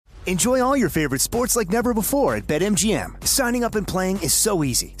Enjoy all your favorite sports like never before at BetMGM. Signing up and playing is so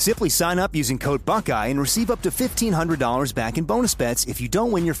easy. Simply sign up using code Buckeye and receive up to $1,500 back in bonus bets if you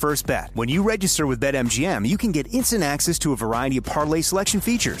don't win your first bet. When you register with BetMGM, you can get instant access to a variety of parlay selection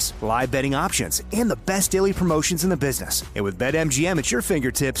features, live betting options, and the best daily promotions in the business. And with BetMGM at your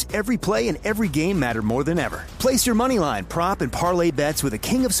fingertips, every play and every game matter more than ever. Place your moneyline, prop, and parlay bets with the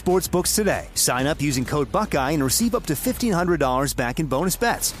king of sportsbooks today. Sign up using code Buckeye and receive up to $1,500 back in bonus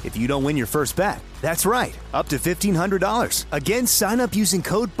bets if you don't win your first bet. That's right, up to $1,500. Again, sign up using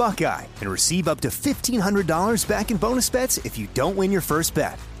code Buckeye and receive up to $1,500 back in bonus bets if you don't win your first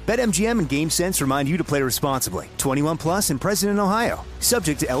bet. BetMGM and GameSense remind you to play responsibly. 21 plus and present in Ohio.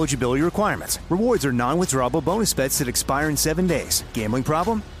 Subject to eligibility requirements. Rewards are non-withdrawable bonus bets that expire in 7 days. Gambling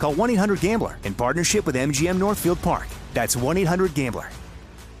problem? Call 1-800-GAMBLER in partnership with MGM Northfield Park. That's 1-800-GAMBLER.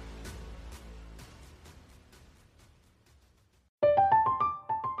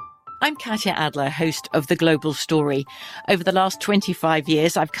 I'm Katya Adler, host of The Global Story. Over the last 25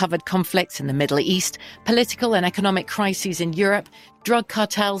 years, I've covered conflicts in the Middle East, political and economic crises in Europe, drug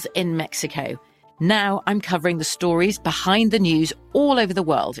cartels in Mexico. Now I'm covering the stories behind the news all over the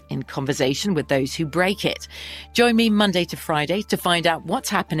world in conversation with those who break it. Join me Monday to Friday to find out what's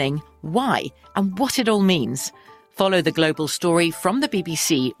happening, why, and what it all means. Follow The Global Story from the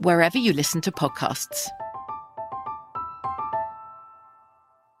BBC wherever you listen to podcasts.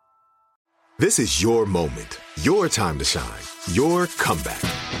 This is your moment, your time to shine, your comeback.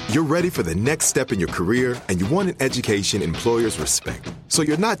 You're ready for the next step in your career, and you want an education employers respect. So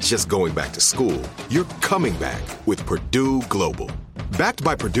you're not just going back to school, you're coming back with Purdue Global. Backed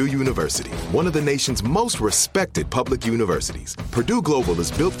by Purdue University, one of the nation's most respected public universities, Purdue Global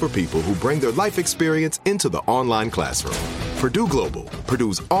is built for people who bring their life experience into the online classroom. Purdue Global,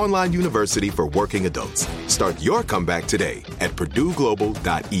 Purdue's online university for working adults. Start your comeback today at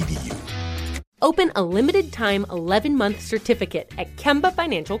purdueglobal.edu. Open a limited-time 11-month certificate at Kemba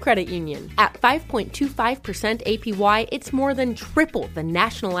Financial Credit Union. At 5.25% APY, it's more than triple the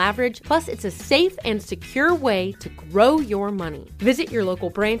national average, plus it's a safe and secure way to grow your money. Visit your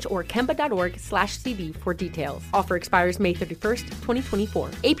local branch or kemba.org/cb for details. Offer expires May 31st, 2024.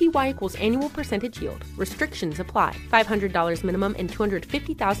 APY equals annual percentage yield. Restrictions apply. $500 minimum and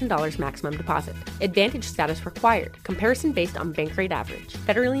 $250,000 maximum deposit. Advantage status required. Comparison based on bank rate average.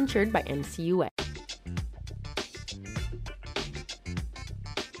 Federally insured by NCUA.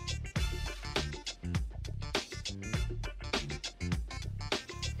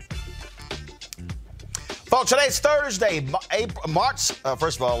 Folks, today's Thursday, March.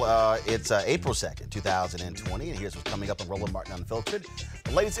 First of all, it's April 2nd, 2020, and here's what's coming up on Roland Martin Unfiltered.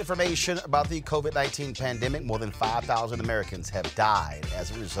 The latest information about the COVID-19 pandemic: more than 5,000 Americans have died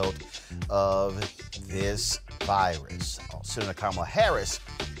as a result of this virus. Senator Kamala Harris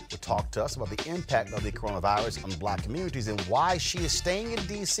will talk to us about the impact of the coronavirus on Black communities and why she is staying in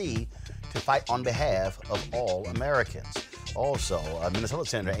D.C. to fight on behalf of all Americans. Also, Minnesota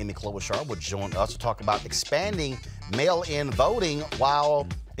Senator Amy Klobuchar will join us to talk about expanding mail-in voting, while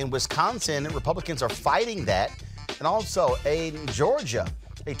in Wisconsin, Republicans are fighting that. And also in Georgia,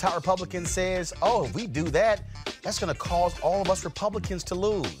 a top Republican says, if we do that, that's going to cause all of us Republicans to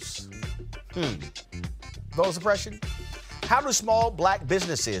lose. Voter suppression? How do small Black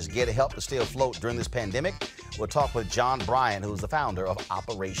businesses get help to stay afloat during this pandemic? We'll talk with John Bryan, who's the founder of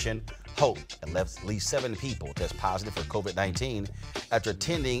Operation Hope, and at least 7 people test positive for COVID-19 after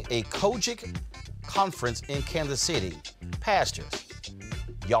attending a Kojic conference in Kansas City. Pastors,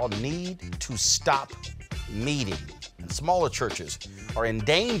 y'all need to stop meeting. And smaller churches are in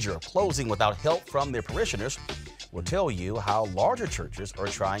danger of closing without help from their parishioners. We'll tell you how larger churches are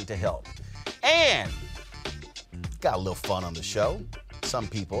trying to help. And got a little fun on the show. Some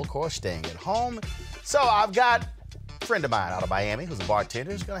people, of course, staying at home. So I've got a friend of mine out of Miami who's a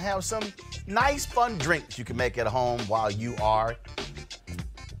bartender who's going to have some nice, fun drinks you can make at home while you are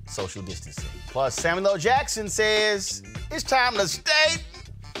social distancing. Plus, Samuel L. Jackson says it's time to stay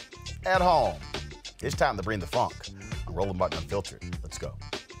at home. It's time to bring the funk. I'm Roland Martin Unfiltered. Let's go.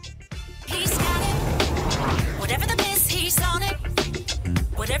 He's got it. Whatever the miss, he's on it.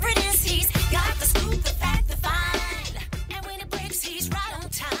 Whatever it is, he's got the scoop, the fact, the find. And when it breaks, he's right on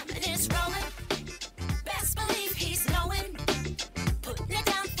time and it's rolling. Best believe he's knowing. Putting it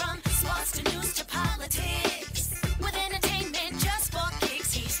down from sports to news to politics. With entertainment just for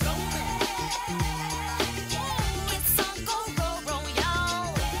kicks, he's rolling. It's on Go, roll,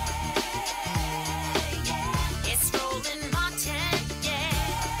 y'all. It's Roland Martin,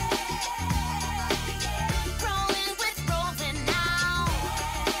 Rolling with Roland now.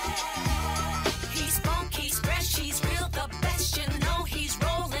 He's funky,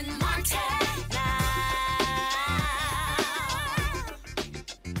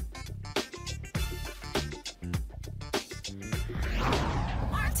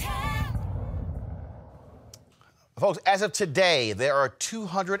 Folks, as of today, there are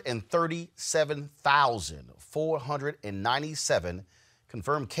 237,497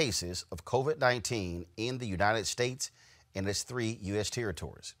 confirmed cases of COVID-19 in the United States and its 3 U.S.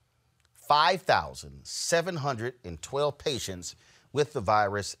 territories. 5,712 patients with the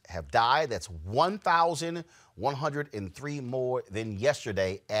virus have died. That's 1,103 more than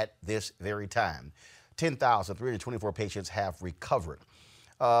yesterday at this very time. 10,324 patients have recovered.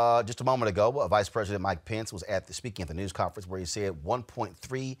 Just a moment ago, Vice President Mike Pence was speaking at the news conference where he said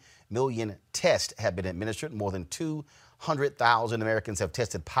 1.3 million tests have been administered. More than 200,000 Americans have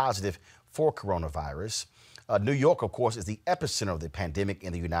tested positive for coronavirus. New York, of course, is the epicenter of the pandemic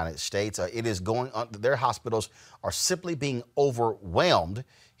in the United States. It is going on. Their hospitals are simply being overwhelmed.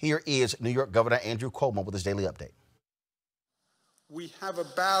 Here is New York Governor Andrew Cuomo with his daily update. We have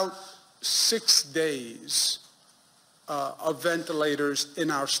about 6 days of ventilators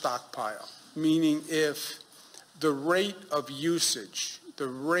in our stockpile, meaning if the rate of usage, the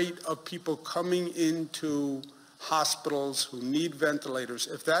rate of people coming into hospitals who need ventilators,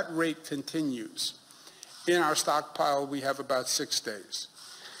 if that rate continues, in our stockpile we have about 6 days.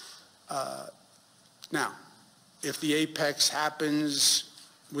 Now, if the apex happens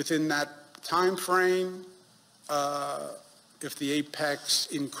within that time frame, if the apex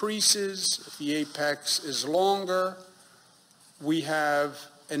increases, if the apex is longer, we have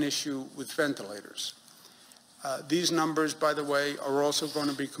an issue with ventilators. These numbers, by the way, are also going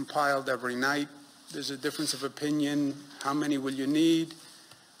to be compiled every night. There's a difference of opinion. How many will you need?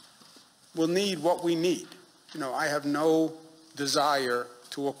 We'll need what we need. You know, I have no desire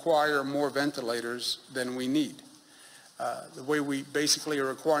to acquire more ventilators than we need. The way we basically are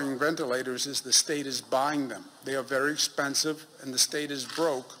acquiring ventilators is the state is buying them. They are very expensive and the state is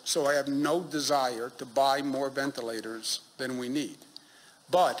broke, so I have no desire to buy more ventilators than we need.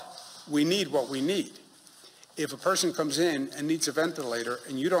 But we need what we need. If a person comes in and needs a ventilator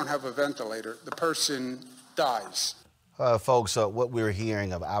and you don't have a ventilator, the person dies. Folks, what we're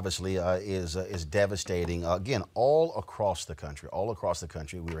hearing of obviously is devastating. Again, all across the country,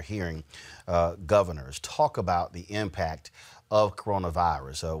 we're hearing governors talk about the impact of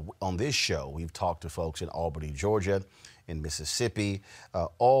coronavirus. On this show, we've talked to folks in Albany, Georgia, in Mississippi,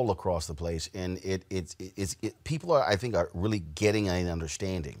 all across the place, and people are, I think, are really getting an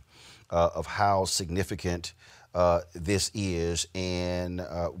understanding of how significant this is and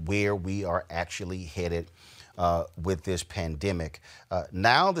where we are actually headed with this pandemic.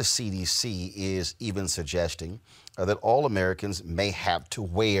 Now the CDC is even suggesting that all Americans may have to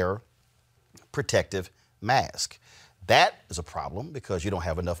wear protective masks. That is a problem because you don't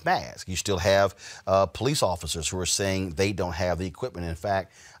have enough masks. You still have police officers who are saying they don't have the equipment. In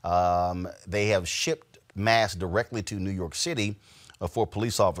fact, they have shipped masks directly to New York City for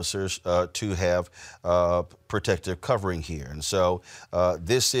police officers to have protective covering here. And so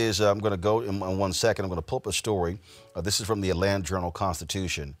this is, I'm going to go in 1 second, I'm going to pull up a story. This is from the Atlanta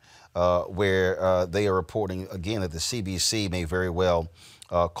Journal-Constitution, where they are reporting, again, that the CDC may very well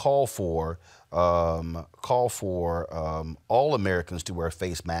call for all Americans to wear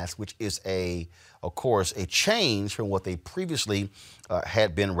face masks, which is, of course, a change from what they previously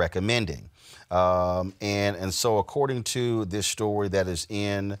had been recommending. And so according to this story that is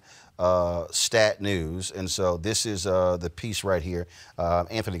in Stat News, and so this is the piece right here.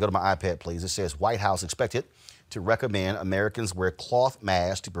 Anthony, go to my iPad, please. It says, White House expected to recommend Americans wear cloth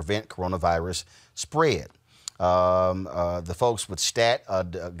masks to prevent coronavirus spread. The folks with Stat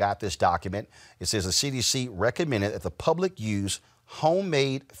got this document. It says the CDC recommended that the public use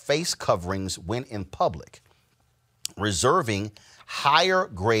homemade face coverings when in public, reserving higher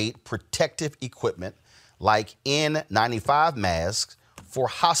grade protective equipment like N95 masks for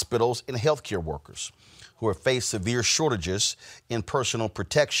hospitals and healthcare workers who have faced severe shortages in personal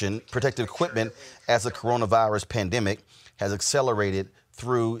protective equipment as the coronavirus pandemic has accelerated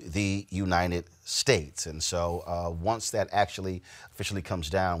through the United States. And so once that actually officially comes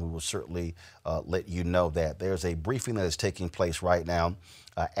down, we will certainly let you know that. There's a briefing that is taking place right now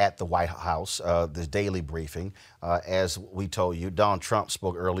at the White House, this daily briefing. As we told you, Donald Trump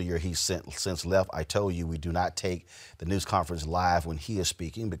spoke earlier. He's since left. I told you we do not take the news conference live when he is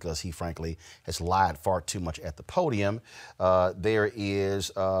speaking because he, frankly, has lied far too much at the podium. There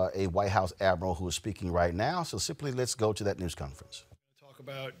is a White House admiral who is speaking right now. So simply let's go to that news conference. Talk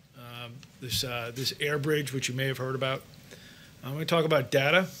about this air bridge, which you may have heard about. I'm going to talk about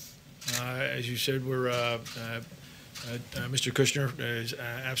data. As you said, Mr. Kushner is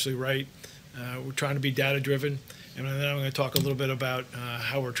absolutely right. We're trying to be data-driven, and then I'm going to talk a little bit about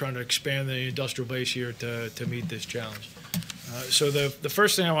how we're trying to expand the industrial base here to meet this challenge. So the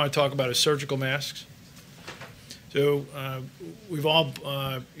first thing I want to talk about is surgical masks. So we've all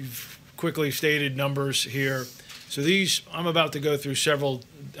you've quickly stated numbers here. So these, I'm about to go through several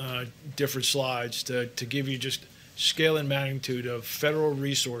different slides to give you just scale and magnitude of federal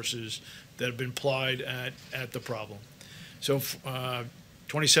resources that have been applied at the problem. So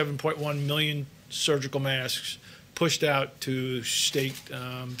 27.1 million surgical masks pushed out to state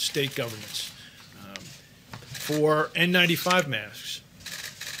governments. For N95 masks,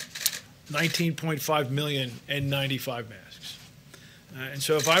 19.5 million N95 masks. And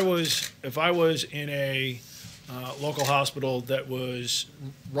so if I was in a local hospital that was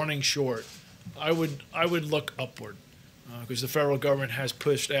running short, I would look upward because the federal government has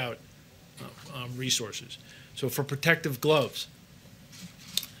pushed out resources. So for protective gloves,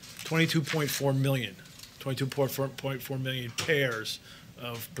 22.4 million pairs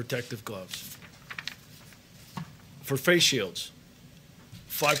of protective gloves. For face shields,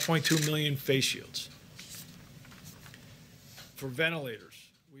 5.2 million face shields. For ventilators,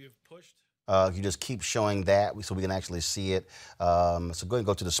 we have pushed. You just keep showing that so we can actually see it. So go ahead and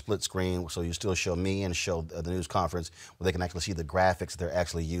go to the split screen so you still show me and show the news conference where they can actually see the graphics they're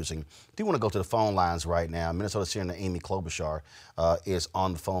actually using. I do want to go to the phone lines right now. Minnesota Senator Amy Klobuchar is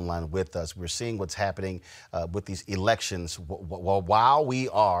on the phone line with us. We're seeing what's happening with these elections. While we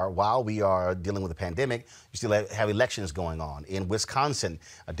are dealing with the pandemic, you still have elections going on. In Wisconsin,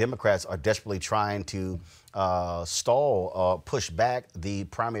 Democrats are desperately trying to push back the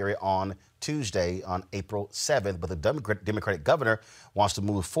primary on Tuesday on April 7th, but the Democratic governor wants to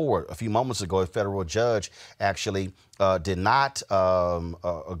move forward. A few moments ago, a federal judge actually did not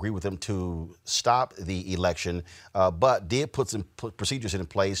agree with them to stop the election, but did put some procedures in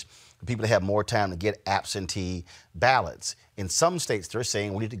place for people to have more time to get absentee ballots. In some states, they're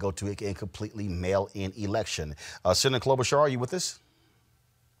saying we need to go to a completely mail-in election. Senator Klobuchar, are you with us?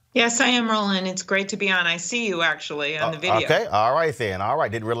 Yes, I am, Roland. It's great to be on. I see you actually on the video. Okay, all right then. All right,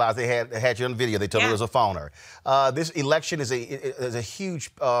 didn't realize they had you on video. They told me it was a phoner. This election is a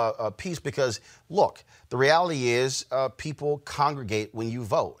huge piece because, look, the reality is people congregate when you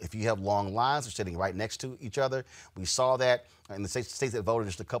vote. If you have long lines, they're sitting right next to each other. We saw that in the states that voted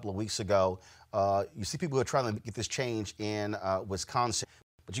just a couple of weeks ago. You see people who are trying to get this change in Wisconsin.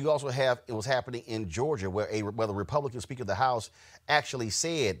 But you also have it was happening in Georgia where the Republican Speaker of the House actually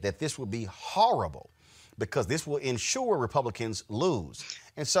said that this would be horrible because this will ensure Republicans lose.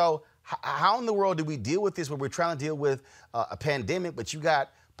 And so how in the world do we deal with this when we're trying to deal with a pandemic, but you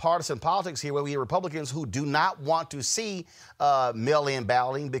got partisan politics here where we have Republicans who do not want to see mail-in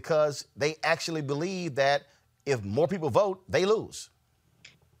balloting because they actually believe that if more people vote, they lose?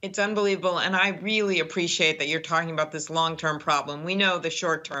 It's unbelievable, and I really appreciate that you're talking about this long-term problem. We know the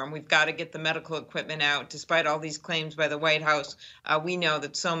short term. We've got to get the medical equipment out. Despite all these claims by the White House, we know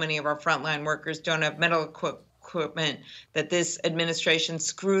that so many of our frontline workers don't have medical equipment, that this administration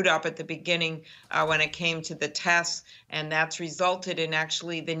screwed up at the beginning when it came to the tests, and that's resulted in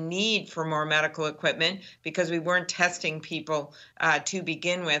actually the need for more medical equipment because we weren't testing people to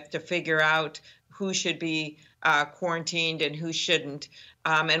begin with to figure out who should be quarantined and who shouldn't.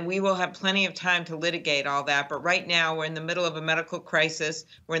 And we will have plenty of time to litigate all that. But right now, we're in the middle of a medical crisis.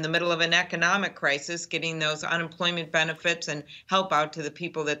 We're in the middle of an economic crisis, getting those unemployment benefits and help out to the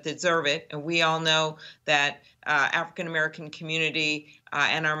people that deserve it. And we all know that African-American community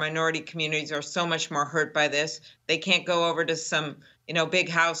and our minority communities are so much more hurt by this. They can't go over to some, big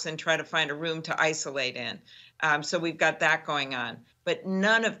house and try to find a room to isolate in. So we've got that going on. But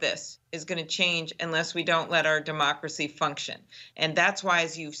none of this is going to change unless we don't let our democracy function. And that's why,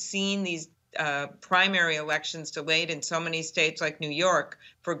 as you've seen these primary elections delayed in so many states like New York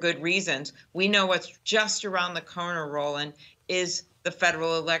for good reasons, we know what's just around the corner, Roland, is the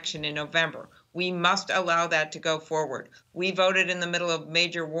federal election in November. We must allow that to go forward. We voted in the middle of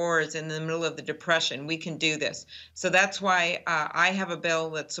major wars, in the middle of the Depression. We can do this. So that's why I have a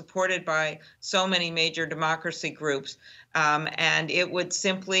bill that's supported by so many major democracy groups, and it would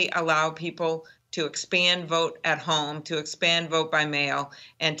simply allow people to expand vote at home, to expand vote by mail,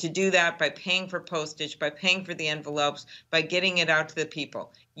 and to do that by paying for postage, by paying for the envelopes, by getting it out to the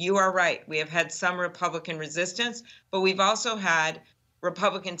people. You are right. We have had some Republican resistance, but we've also had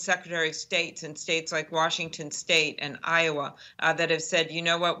Republican Secretary of States in states like Washington State and Iowa that have said, you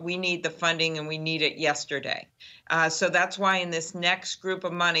know what, we need the funding and we need it yesterday. So that's why in this next group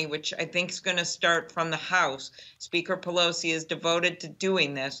of money, which I think is going to start from the House, Speaker Pelosi is devoted to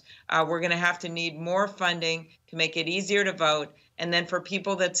doing this. We're going to have to need more funding to make it easier to vote. And then for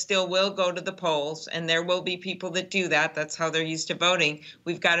people that still will go to the polls, and there will be people that do that, that's how they're used to voting,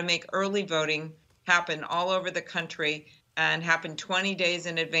 we've got to make early voting happen all over the country. and happen 20 days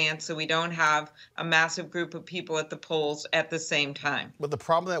in advance so we don't have a massive group of people at the polls at the same time. But the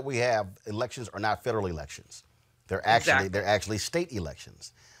problem that we have, elections are not federal elections. They're actually state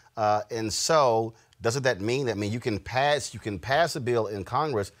elections. And so doesn't that mean you can pass a bill in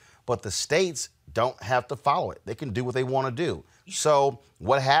Congress, but the states don't have to follow it. They can do what they want to do. So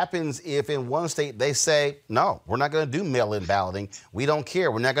what happens if in one state they say, no, we're not going to do mail-in balloting. We don't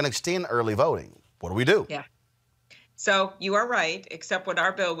care. We're not going to extend early voting. What do we do? Yeah. So you are right, except what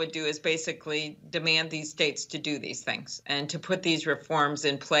our bill would do is basically demand these states to do these things and to put these reforms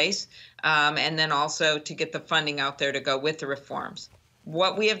in place, and then also to get the funding out there to go with the reforms.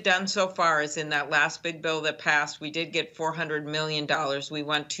 What we have done so far is in that last big bill that passed, we did get $400 million. We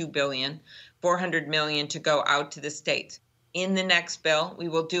want $2 billion, $400 million to go out to the states. In the next bill, we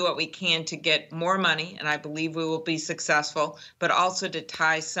will do what we can to get more money, and I believe we will be successful, but also to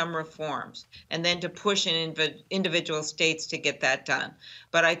tie some reforms and then to push in individual states to get that done.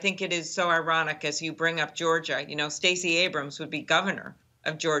 But I think it is so ironic as you bring up Georgia. You know, Stacey Abrams would be governor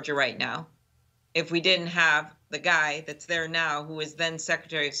of Georgia right now if we didn't have the guy that's there now who is then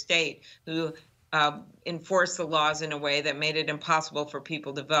Secretary of State who enforced the laws in a way that made it impossible for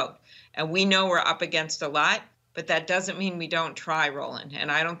people to vote. And we know we're up against a lot. But that doesn't mean we don't try, Roland. And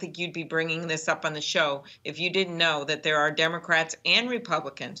I don't think you'd be bringing this up on the show if you didn't know that there are Democrats and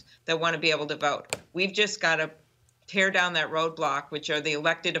Republicans that want to be able to vote. We've just got to tear down that roadblock, which are the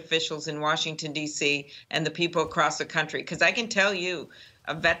elected officials in Washington, D.C., and the people across the country. Because I can tell you,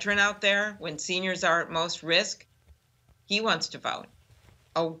 a veteran out there, when seniors are at most risk, he wants to vote.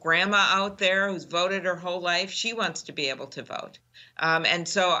 A grandma out there who's voted her whole life, she wants to be able to vote. And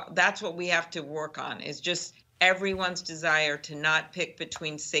so that's what we have to work on, is just everyone's desire to not pick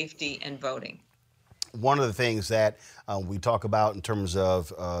between safety and voting. One of the things that we talk about in terms of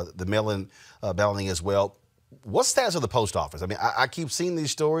the mail-in balloting as well, what's the status of the post office? I mean, I keep seeing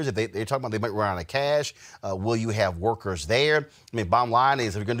these stories that they're talking about they might run out of cash. Will you have workers there? I mean, bottom line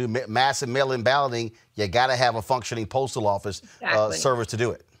is if you're going to do massive mail-in balloting, you got to have a functioning postal office service to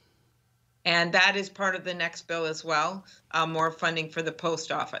do it. And that is part of the next bill as well, more funding for the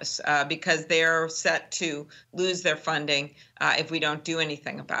post office, because they're set to lose their funding if we don't do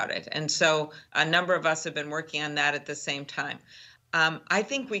anything about it. And so a number of us have been working on that at the same time. I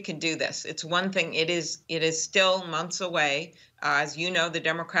think we can do this. It's one thing. It is still months away. As you know, the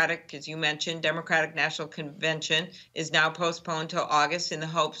Democratic, as you mentioned, Democratic National Convention is now postponed till August in the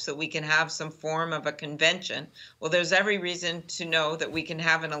hopes that we can have some form of a convention. Well, there's every reason to know that we can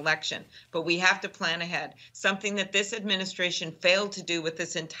have an election, but we have to plan ahead. Something that this administration failed to do with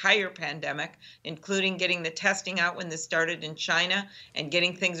this entire pandemic, including getting the testing out when this started in China and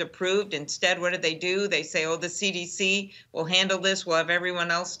getting things approved. Instead, what did they do? They say, oh, the CDC will handle this. We'll have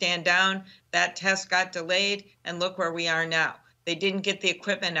everyone else stand down. That test got delayed, and look where we are now. They didn't get the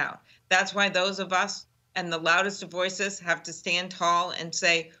equipment out. That's why those of us and the loudest of voices have to stand tall and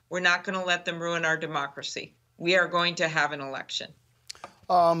say, we're not going to let them ruin our democracy. We are going to have an election.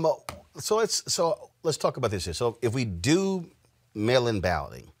 So let's talk about this here. So if we do mail-in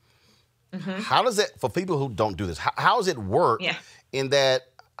balloting, how does it, for people who don't do this, how does it work in that,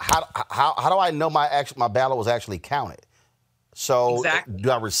 how do I know my ballot was actually counted? So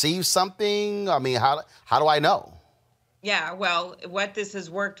do I receive something? I mean, how do I know? Yeah, well, what this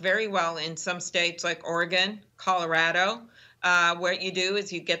has worked very well in some states like Oregon, Colorado. What you do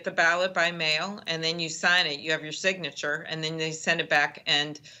is you get the ballot by mail and then you sign it. You have your signature and then they send it back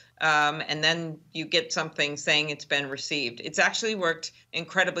and then you get something saying it's been received. It's actually worked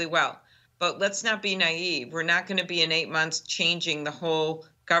incredibly well. But let's not be naive. We're not going to be in 8 months changing the whole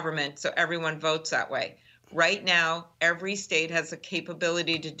government so everyone votes that way. Right now, every state has the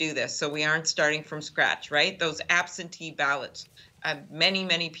capability to do this, so we aren't starting from scratch, right? Those absentee ballots. Many,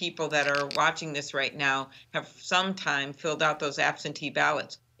 many people that are watching this right now have sometime filled out those absentee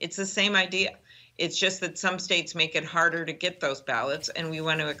ballots. It's the same idea. It's just that some states make it harder to get those ballots, and we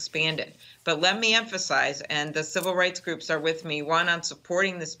want to expand it. But let me emphasize, and the civil rights groups are with me, one, on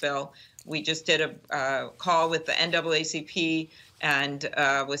supporting this bill. We just did a call with the NAACP and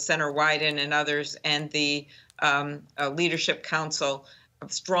with Senator Wyden and others, and the Leadership Council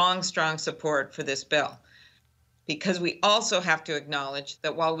of strong support for this bill. Because we also have to acknowledge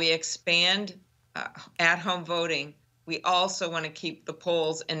that while we expand at-home voting, we also want to keep the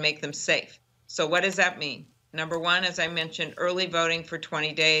polls and make them safe. So what does that mean? Number one, as I mentioned, early voting for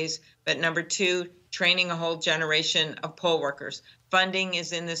 20 days. But number two, training a whole generation of poll workers. Funding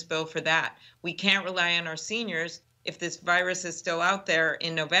is in this bill for that. We can't rely on our seniors if this virus is still out there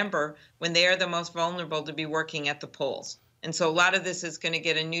in November when they are the most vulnerable to be working at the polls. And so a lot of this is going to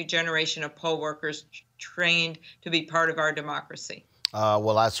get a new generation of poll workers trained to be part of our democracy.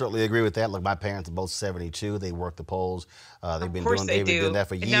 Well, I certainly agree with that. Look, my parents are both 72. They work the polls. They've been doing that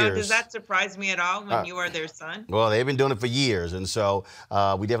for years. Now, does that surprise me at all when you are their son? Well, they've been doing it for years, and so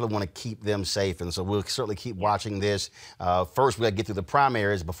we definitely want to keep them safe, and so we'll certainly keep watching this. First, we got to get through the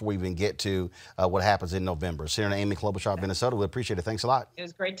primaries before we even get to what happens in November. Senator Amy Klobuchar, Minnesota, we appreciate it. Thanks a lot. It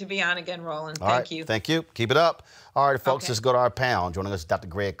was great to be on again, Roland. Thank you. Thank you. Keep it up. All right, folks, let's go to our panel. Joining us is Dr.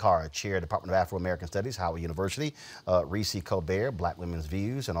 Greg Carr, Chair of the Department of Afro-American Studies, Howard University, Reese Colbert, Black Women's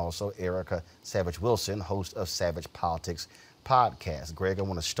Views, and also Erica Savage-Wilson, host of Savage Politics podcast. Greg, I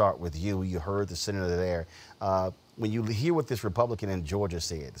want to start with you. You heard the senator there. When you hear what this Republican in Georgia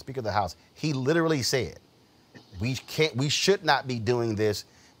said, the Speaker of the House, he literally said, we should not be doing this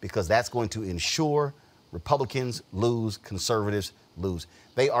because that's going to ensure Republicans lose, conservatives lose.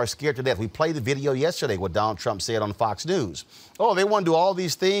 They are scared to death. We played the video yesterday, what Donald Trump said on Fox News. Oh, they want to do all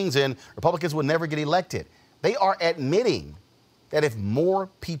these things and Republicans will never get elected. They are admitting that if more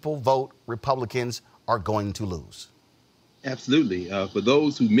people vote, Republicans are going to lose. Absolutely. For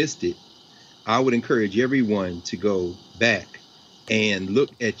those who missed it, I would encourage everyone to go back and look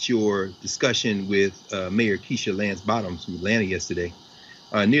at your discussion with Mayor Keisha Lance Bottoms from Atlanta yesterday.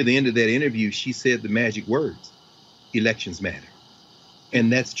 Near the end of that interview, she said the magic words, elections matter. And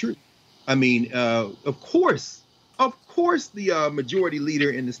that's true. I mean, of course, the majority leader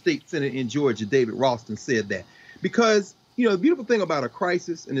in the state Senate in Georgia, David Ralston, said that. Because, you know, the beautiful thing about a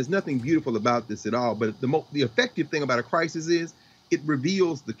crisis, and there's nothing beautiful about this at all, but the effective thing about a crisis is it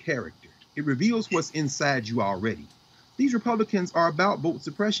reveals the character. It reveals what's inside you already. These Republicans are about vote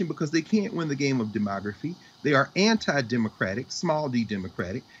suppression because they can't win the game of demography. They are anti-democratic, small d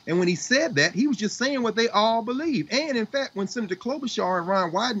democratic. And when he said that, he was just saying what they all believe. And in fact, when Senator Klobuchar and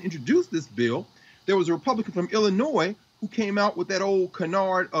Ron Wyden introduced this bill, there was a Republican from Illinois who came out with that old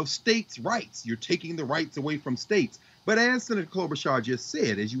canard of states' rights. You're taking the rights away from states. But as Senator Klobuchar just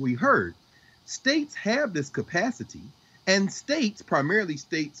said, as we heard, states have this capacity, and states, primarily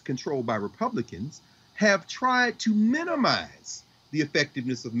states controlled by Republicans, have tried to minimize the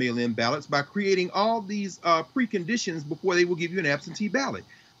effectiveness of mail-in ballots by creating all these preconditions before they will give you an absentee ballot.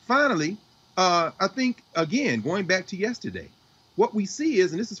 Finally, I think, again, going back to yesterday, what we see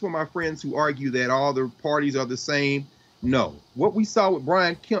is, and this is for my friends who argue that all the parties are the same, no. What we saw with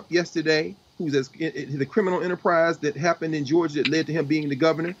Brian Kemp yesterday, who's the criminal enterprise that happened in Georgia that led to him being the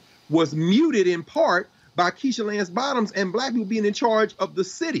governor, was muted in part by Keisha Lance Bottoms and black people being in charge of the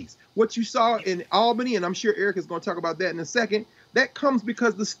cities. What you saw in Albany, and I'm sure Erica's going to talk about that in a second, that comes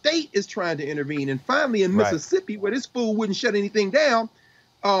because the state is trying to intervene. And finally, in Mississippi, where this fool wouldn't shut anything down,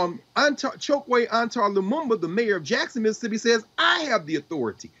 Chokwe Antar Lumumba, the mayor of Jackson, Mississippi, says, I have the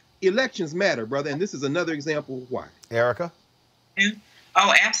authority. Elections matter, brother. And this is another example of why. Erica?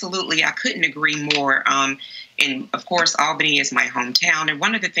 Oh, absolutely. I couldn't agree more. And of course, Albany is my hometown. And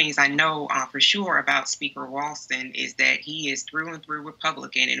one of the things I know for sure about Speaker Ralston is that he is through and through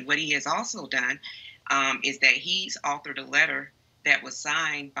Republican. And what he has also done is that he's authored a letter that was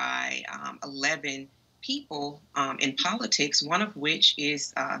signed by 11 people in politics, one of which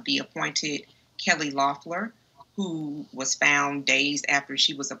is the appointed Kelly Loeffler, who was found days after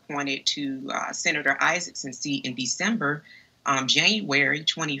she was appointed to Senator Isaacsen's seat in December. January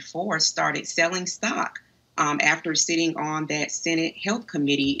 24th, started selling stock after sitting on that Senate Health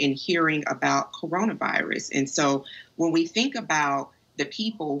Committee and hearing about coronavirus. And so when we think about the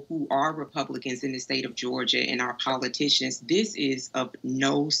people who are Republicans in the state of Georgia and our politicians, this is of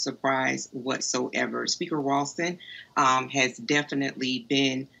no surprise whatsoever. Speaker Ralston has definitely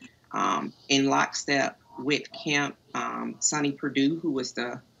been in lockstep with Kemp, Sonny Perdue, who was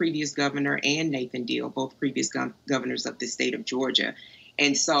the previous governor, and Nathan Deal, both previous governors of the state of Georgia.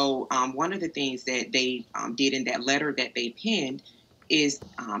 And so one of the things that they did in that letter that they penned is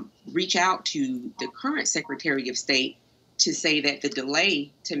reach out to the current Secretary of State to say that the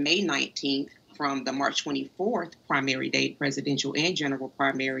delay to May 19th from the March 24th primary date, presidential and general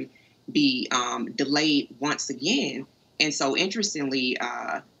primary, be delayed once again. And so interestingly,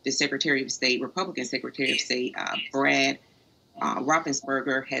 the Secretary of State, Republican Secretary of State, Brad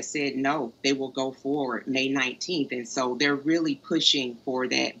Raffensperger, has said no, they will go forward May 19th. And so they're really pushing for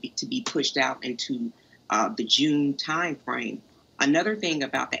that to be pushed out into the June timeframe. Another thing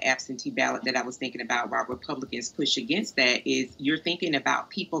about the absentee ballot that I was thinking about while Republicans push against that is you're thinking about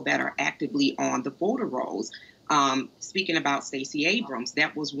people that are actively on the voter rolls. Speaking about Stacey Abrams,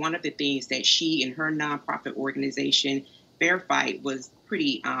 that was one of the things that she and her nonprofit organization, Fair Fight, was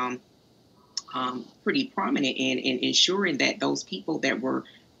pretty prominent in ensuring that those people that were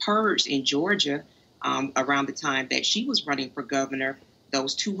purged in Georgia around the time that she was running for governor,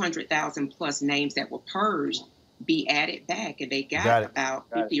 those 200,000 plus names that were purged be added back, and they got about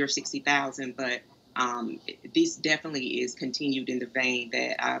 50 or 60,000. But this definitely is continued in the vein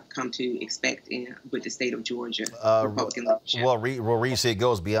that I've come to expect with the state of Georgia Republican leadership. Well, Reese, it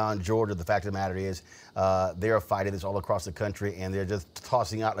goes beyond Georgia. The fact of the matter is they're fighting this all across the country, and they're just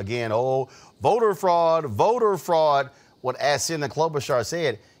tossing out again, voter fraud, voter fraud. What, as Senator Klobuchar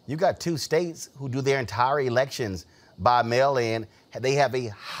said, you got 2 states who do their entire elections by mail-in. They have a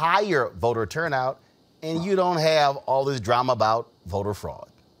higher voter turnout, and you don't have all this drama about voter fraud.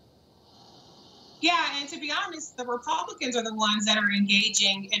 Yeah, and to be honest, the Republicans are the ones that are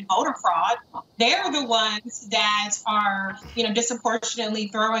engaging in voter fraud. They're the ones that are, disproportionately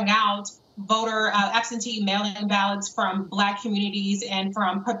throwing out voter absentee mail-in ballots from Black communities and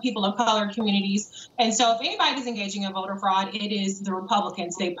from people of color communities. And so if anybody's engaging in voter fraud, it is the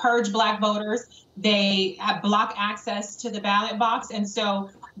Republicans. They purge Black voters. They block access to the ballot box. And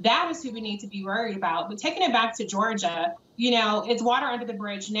so that is who we need to be worried about. But taking it back to Georgia, it's water under the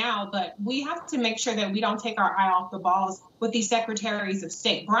bridge now, but we have to make sure that we don't take our eye off the balls with these secretaries of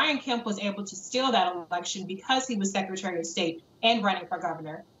state. Brian Kemp was able to steal that election because he was Secretary of State and running for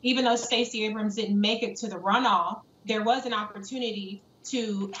governor. Even though Stacey Abrams didn't make it to the runoff, there was an opportunity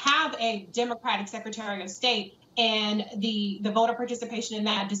to have a Democratic Secretary of State, and the voter participation in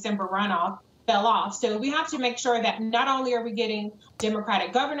that December runoff fell off. So we have to make sure that not only are we getting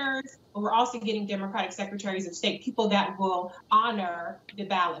Democratic governors, but we're also getting Democratic secretaries of state, people that will honor the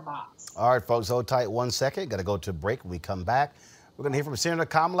ballot box. All right, folks, hold tight 1 second. Got to go to a break. When we come back, we're going to hear from Senator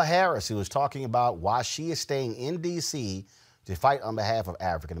Kamala Harris, who is talking about why she is staying in D.C. to fight on behalf of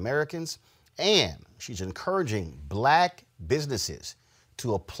African Americans. And she's encouraging Black businesses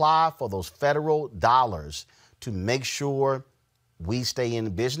to apply for those federal dollars to make sure we stay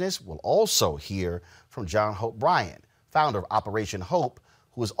in business. We'll also hear from John Hope Bryant, founder of Operation Hope,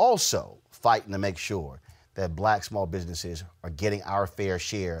 who is also fighting to make sure that Black small businesses are getting our fair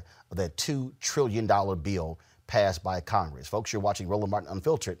share of that $2 trillion bill passed by Congress. Folks, you're watching Roland Martin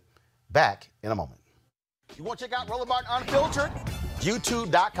Unfiltered. Back in a moment. You want to check out Roland Martin Unfiltered?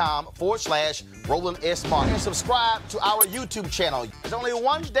 YouTube.com/Roland S. Martin. And subscribe to our YouTube channel. There's only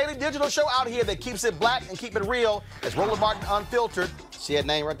one daily digital show out here that keeps it black and keep it real. It's Roland Martin Unfiltered. See that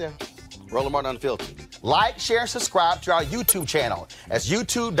name right there? Roland Martin Unfiltered. Like, share, and subscribe to our YouTube channel. That's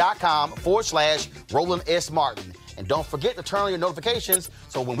YouTube.com/Roland S. Martin. And don't forget to turn on your notifications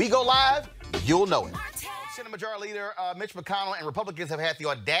so when we go live, you'll know it. Senate Majority Leader Mitch McConnell and Republicans have had the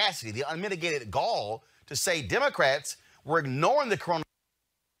audacity, the unmitigated gall to say Democrats were ignoring the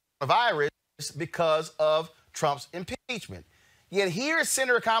coronavirus because of Trump's impeachment. Yet here is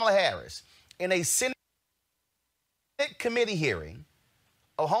Senator Kamala Harris in a Senate committee hearing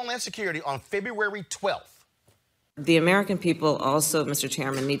of Homeland Security on February 12th. The American people also, Mr.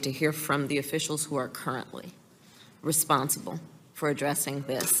 Chairman, need to hear from the officials who are currently responsible for addressing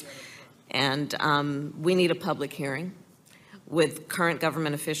this. And we need a public hearing with current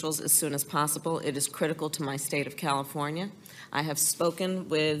government officials as soon as possible. It is critical to my state of California. I have spoken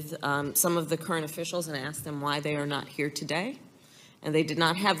with some of the current officials and asked them why they are not here today, and they did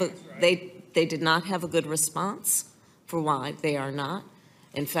not have a they did not have a good response for why they are not.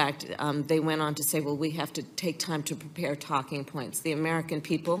 In fact, they went on to say, well, we have to take time to prepare talking points. The American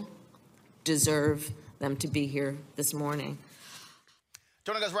people deserve them to be here this morning.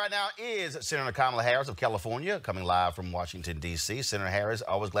 Joining us right now is Senator Kamala Harris of California, coming live from Washington, D.C. Senator Harris,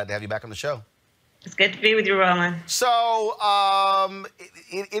 always glad to have you back on the show. It's good to be with you, Roland. So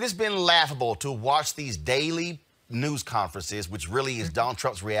it has been laughable to watch these daily news conferences, which really is Donald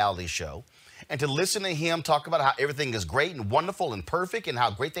Trump's reality show, and to listen to him talk about how everything is great and wonderful and perfect and how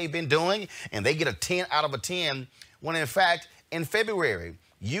great they've been doing, and they get a 10 out of a 10, when in fact, in February,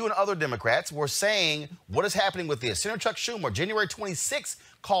 you and other Democrats were saying, what is happening with this? Senator Chuck Schumer, January 26th,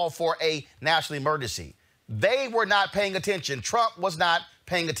 called for a national emergency. They were not paying attention. Trump was not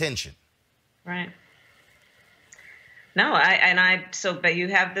paying attention. Right. No, but you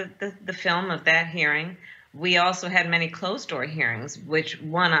have the film of that hearing. We also had many closed-door hearings, which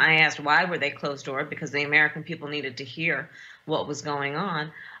one I asked, why were they closed-door? Because the American people needed to hear what was going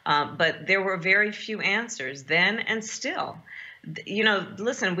on. But there were very few answers then and still. You know,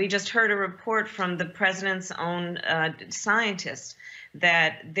 listen, we just heard a report from the president's own scientists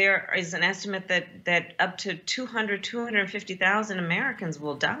that there is an estimate that up to 250,000 Americans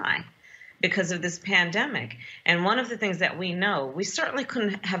will die because of this pandemic. And one of the things that we know, we certainly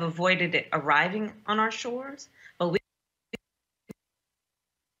couldn't have avoided it arriving on our shores, but we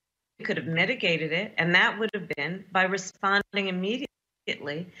could have mitigated it, and that would have been by responding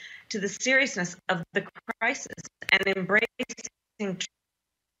immediately to the seriousness of the crisis and embracing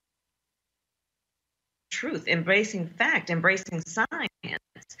truth, embracing fact, embracing science.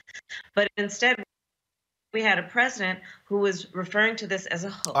 But instead, we had a president who was referring to this as a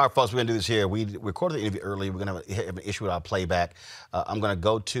hoax. All right, folks, we're going to do this here. We recorded the interview early. We're going to have an issue with our playback. I'm going to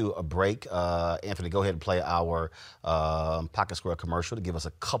go to a break. Anthony, go ahead and play our Pocket Square commercial to give us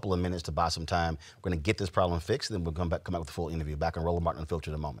a couple of minutes to buy some time. We're going to get this problem fixed, and then we'll come back with the full interview. Back on Roland Martin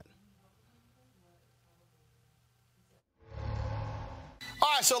Unfiltered in a moment. All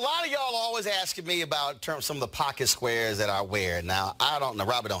right, so a lot of y'all are always asking me about some of the pocket squares that I wear. Now,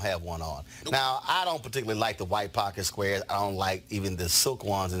 Robert don't have one on. Nope. Now, I don't particularly like the white pocket squares. I don't like even the silk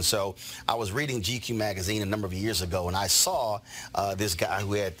ones. And so I was reading GQ magazine a number of years ago, and I saw this guy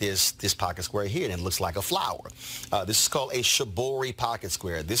who had this pocket square here, and it looks like a flower. This is called a shibori pocket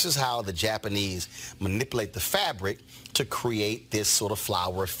square. This is how the Japanese manipulate the fabric to create this sort of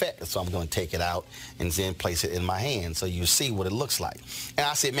flower effect. So I'm going to take it out and then place it in my hand so you see what it looks like. And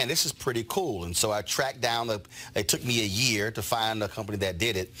I said, man, this is pretty cool. And so I tracked down, it took me a year to find a company that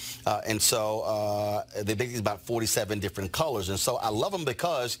did it. And so they make these about 47 different colors. And so I love them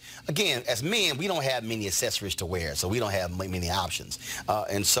because, again, as men, we don't have many accessories to wear, so we don't have many options.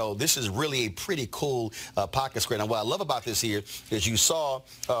 And so this is really a pretty cool pocket square. Now, what I love about this here is you saw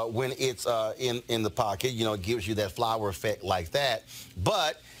when it's in the pocket, you know, it gives you that flower effect like that.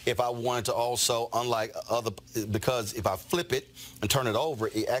 But if I wanted to also, unlike other, because if I flip it and turn it over,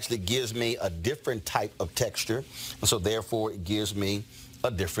 it actually gives me a different type of texture. And so therefore it gives me a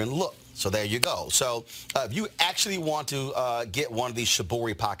different look. So there you go. So if you actually want to get one of these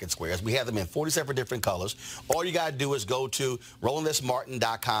shibori pocket squares, we have them in 47 different colors. All you got to do is go to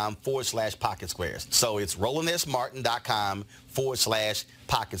RolandSMartin.com/pocket squares. So it's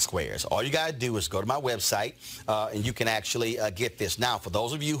RolandSMartin.com/pocket squares. All you got to do is go to my website, and you can actually get this. Now, for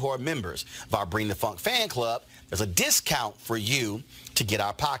those of you who are members of our Bring the Funk fan club, there's a discount for you to get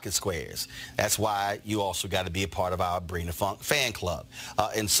our pocket squares. That's why you also got to be a part of our Bring the Funk fan club.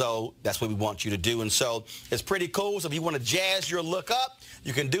 And so that's what we want you to do. And so it's pretty cool. So if you want to jazz your look up,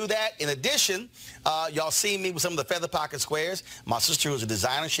 you can do that. In addition, y'all see me with some of the feather pocket squares. My sister, who's a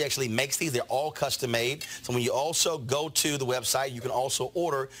designer, she actually makes these. They're all custom made. So when you also go to the website, you can also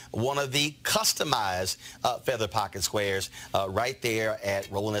order one of the customized feather pocket squares right there at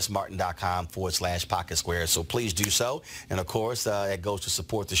RolandSMartin.com/pocket squares. So please do so. And of course, it goes to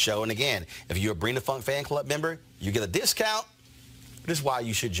support the show. And again, if you're a Bring the Funk fan club member, you get a discount. This is why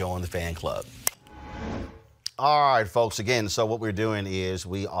you should join the fan club. All right, folks. Again, so what we're doing is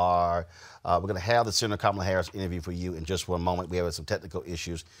we're going to have the Senator Kamala Harris interview for you in just one moment. We have some technical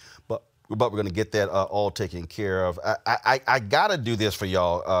issues, but we're going to get that all taken care of. I got to do this for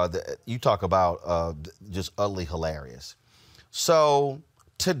y'all. You talk about just utterly hilarious. So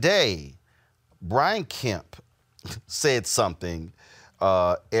today, Brian Kemp said something,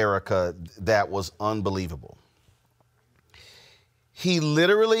 Erica, that was unbelievable. He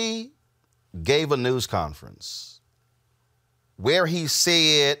literally gave a news conference where he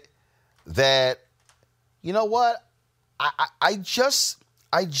said that, you know what, I just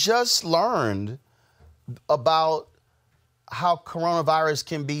learned about how coronavirus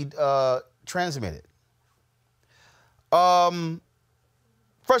can be transmitted.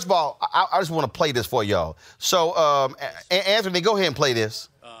 First of all, I just want to play this for y'all. So, Anthony, go ahead and play this.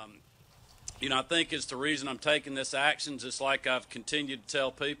 You know, I think it's the reason I'm taking this action. Just like I've continued to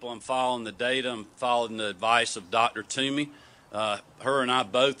tell people, I'm following the data, I'm following the advice of Dr. Toomey. Her and I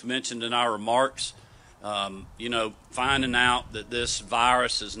both mentioned in our remarks, you know, finding out that this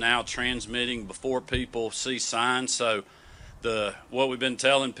virus is now transmitting before people see signs. So what we've been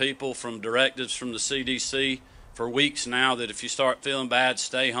telling people from directives from the CDC for weeks now, that if you start feeling bad,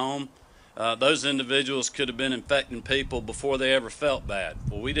 stay home. Those individuals could have been infecting people before they ever felt bad.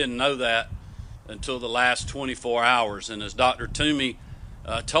 Well, we didn't know that until the last 24 hours. And as Dr. Toomey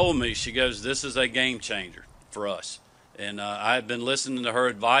told me, she goes, this is a game changer for us. And I have been listening to her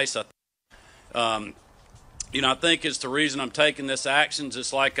advice. You know, I think it's the reason I'm taking this action,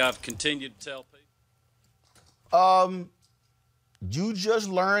 just like I've continued to tell people. You just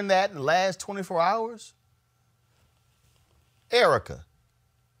learned that in the last 24 hours? Erica,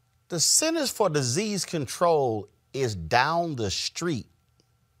 the Centers for Disease Control is down the street.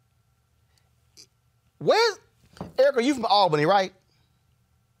 Erica, you from Albany, right?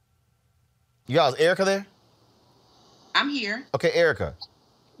 You guys, Erica there? I'm here. Okay, Erica,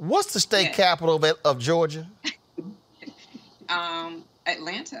 what's the state capital of Georgia?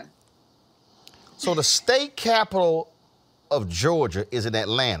 Atlanta. So the state capital of Georgia is in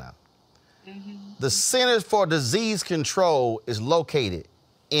Atlanta. Mm-hmm. The Centers for Disease Control is located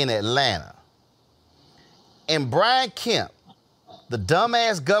in Atlanta. And Brian Kemp, the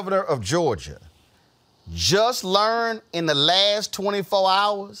dumbass governor of Georgia, just learned in the last 24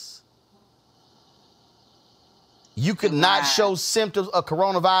 hours you could not show symptoms of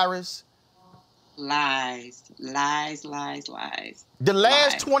coronavirus? Lies, lies, lies, lies. The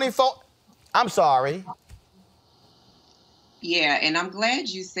last 24, I'm sorry. Yeah, and I'm glad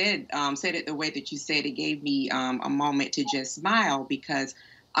you said it the way that you said. It gave me a moment to just smile because,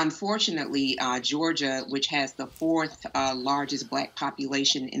 unfortunately, Georgia, which has the fourth largest Black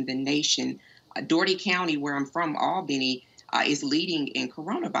population in the nation, Dougherty County, where I'm from, Albany, is leading in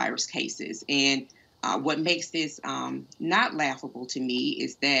coronavirus cases. And what makes this not laughable to me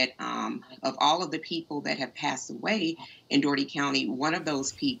is that of all of the people that have passed away in Dougherty County, one of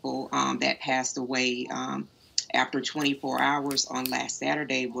those people that passed away after 24 hours on last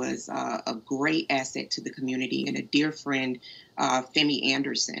Saturday was a great asset to the community and a dear friend, Femi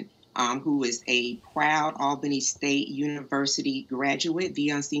Anderson, who is a proud Albany State University graduate,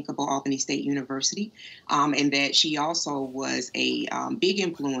 the Unsinkable Albany State University, and that she also was a big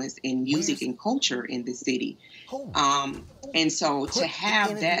influence in music and culture in the city. And so to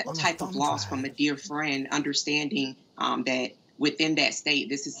have that type of loss from a dear friend, understanding that within that state,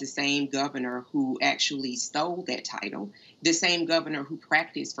 this is the same governor who actually stole that title, the same governor who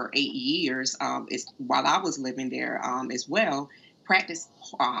practiced for 8 years while I was living there as well, practiced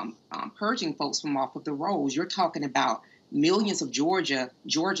purging folks from off of the rolls. You're talking about millions of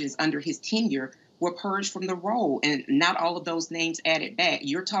Georgians under his tenure were purged from the roll, and not all of those names added back.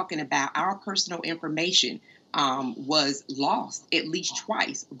 You're talking about our personal information was lost at least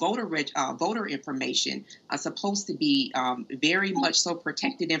twice. Voter information supposed to be very much so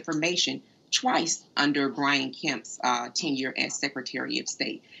protected information twice under Brian Kemp's tenure as Secretary of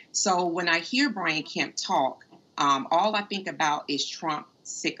State. So when I hear Brian Kemp talk, all I think about is Trump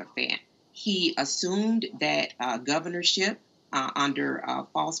sycophant. He assumed that governorship under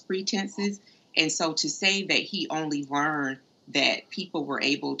false pretenses. And so to say that he only learned that people were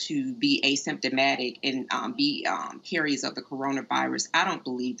able to be asymptomatic and be carriers of the coronavirus, I don't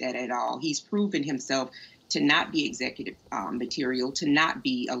believe that at all. He's proven himself to not be executive material, to not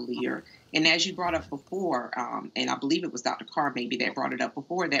be a leader. And as you brought up before, and I believe it was Dr. Carr maybe that brought it up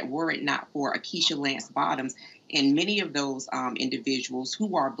before, that were it not for Keisha Lance Bottoms and many of those individuals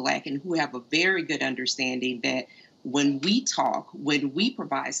who are Black and who have a very good understanding that when we talk, when we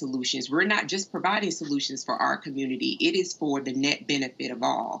provide solutions, we're not just providing solutions for our community. It is for the net benefit of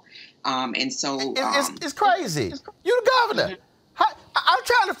all. And so it's crazy. You're the governor. I'm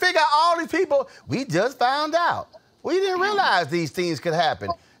trying to figure out all these people. We just found out. We didn't realize these things could happen.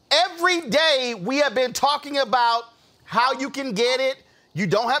 Every day we have been talking about how you can get it. You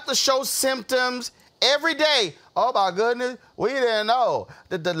don't have to show symptoms. Every day, oh my goodness, we didn't know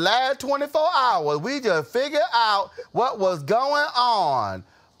that the last 24 hours, we just figured out what was going on.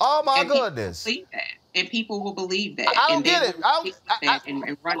 Oh my goodness. And people will believe that. I don't get it.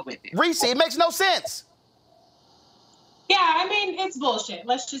 And run with it. Reese, it makes no sense. Yeah, I mean, it's bullshit.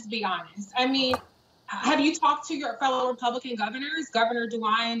 Let's just be honest. I mean, have you talked to your fellow Republican governors, Governor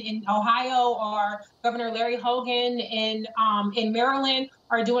DeWine in Ohio or Governor Larry Hogan in Maryland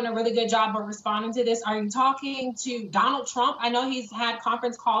are doing a really good job of responding to this? Are you talking to Donald Trump? I know he's had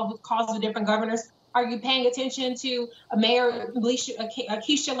conference calls with different governors. Are you paying attention to Mayor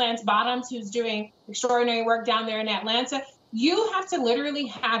Keisha Lance Bottoms, who's doing extraordinary work down there in Atlanta? You have to literally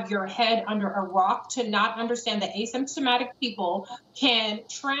have your head under a rock to not understand that asymptomatic people can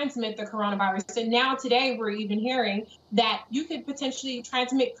transmit the coronavirus. And now today we're even hearing that you could potentially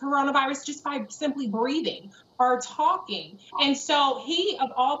transmit coronavirus just by simply breathing or talking. And so he, of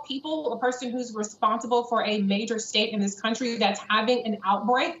all people, a person who's responsible for a major state in this country that's having an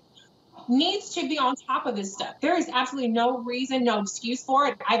outbreak, needs to be on top of this stuff. There is absolutely no reason, no excuse for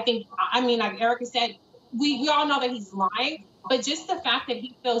it. I mean, like Erica said, we all know that he's lying, but just the fact that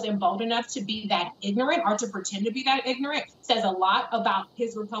he feels emboldened enough to be that ignorant or to pretend to be that ignorant says a lot about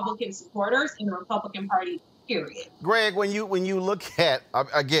his Republican supporters in the Republican Party, period. Greg, when you look at,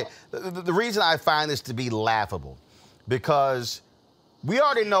 again, the reason I find this to be laughable, because we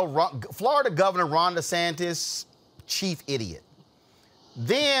already know Florida Governor Ron DeSantis, chief idiot.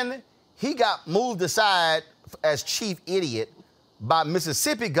 Then he got moved aside as chief idiot by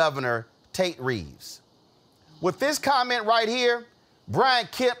Mississippi Governor Tate Reeves. With this comment right here, Brian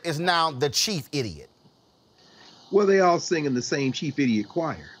Kemp is now the chief idiot. Well, they all sing in the same chief idiot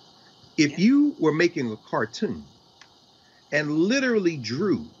choir. If you were making a cartoon and literally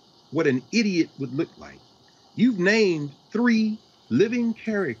drew what an idiot would look like, you've named 3 living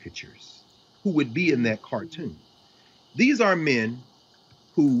caricatures who would be in that cartoon. These are men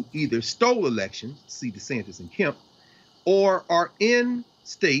who either stole elections, see DeSantis and Kemp, or are in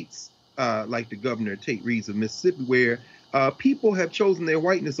states like the Governor Tate Reeves of Mississippi, where people have chosen their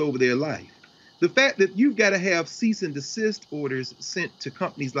whiteness over their life. The fact that you've got to have cease and desist orders sent to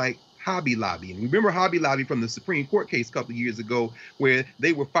companies like Hobby Lobby. And remember Hobby Lobby from the Supreme Court case a couple of years ago, where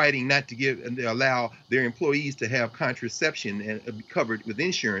they were fighting not to give and allow their employees to have contraception and be covered with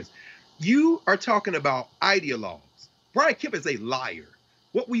insurance. You are talking about ideologues. Brian Kemp is a liar.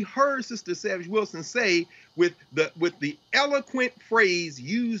 What we heard Sister Savage Wilson say with the eloquent phrase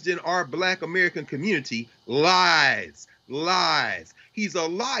used in our Black American community, lies, lies. He's a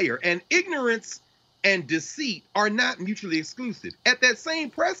liar, and ignorance and deceit are not mutually exclusive. At that same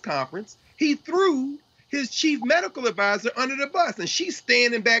press conference, he threw his chief medical advisor under the bus, and she's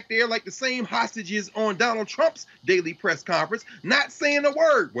standing back there like the same hostages on Donald Trump's daily press conference, not saying a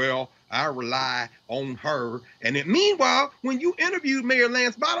word. Well, I rely on her. And then meanwhile, when you interviewed Mayor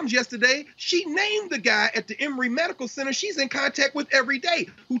Lance Bottoms yesterday, she named the guy at the Emory Medical Center she's in contact with every day,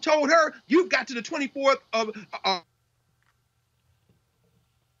 who told her, you've got to the 24th of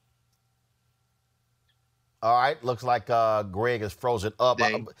All right, looks like Greg is frozen up.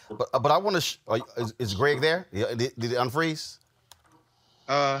 But I want to. Is Greg there? Did it unfreeze?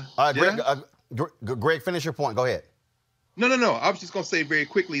 All right, Greg, finish your point. Go ahead. No. I was just going to say very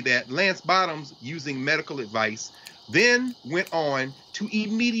quickly that Lance Bottoms, using medical advice, then went on to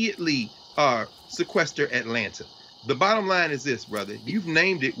immediately sequester Atlanta. The bottom line is this, brother. You've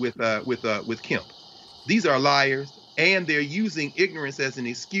named it with Kemp. These are liars, and they're using ignorance as an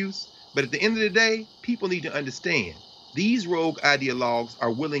excuse. But at the end of the day, people need to understand these rogue ideologues are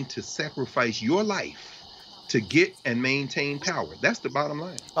willing to sacrifice your life to get and maintain power. That's the bottom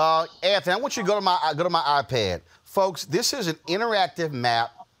line. Anthony, I want you to go to my iPad. Folks, this is an interactive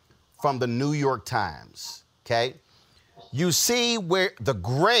map from the New York Times, okay? You see where the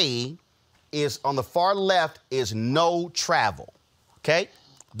gray is on the far left is no travel, okay?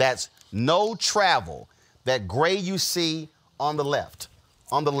 That's no travel. That gray you see on the left,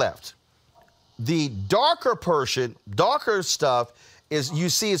 The darker stuff is, you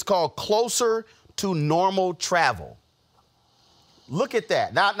see, it's called closer to normal travel. Look at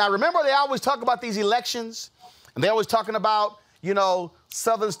that. Now remember, they always talk about these elections, and they're always talking about,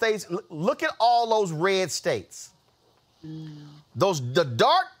 southern states. Look at all those red states.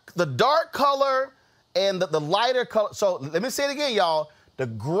 The dark color and the lighter color. So let me say it again, y'all. The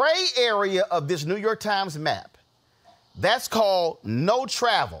gray area of this New York Times map, that's called no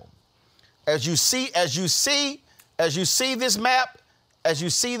travel. As you see this map,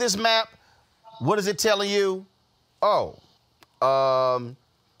 what is it telling you?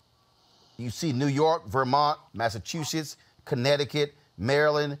 You see New York, Vermont, Massachusetts, Connecticut,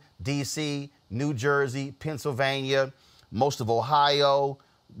 Maryland, D.C., New Jersey, Pennsylvania, most of Ohio,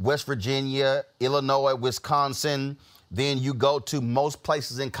 West Virginia, Illinois, Wisconsin. Then you go to most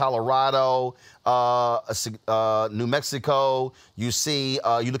places in Colorado, New Mexico. You see,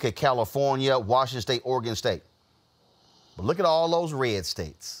 you look at California, Washington State, Oregon State. But look at all those red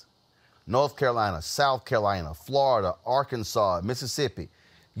states. North Carolina, South Carolina, Florida, Arkansas, Mississippi.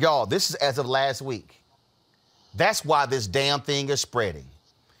 Y'all, this is as of last week. That's why this damn thing is spreading.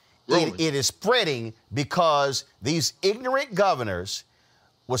 It is spreading because these ignorant governors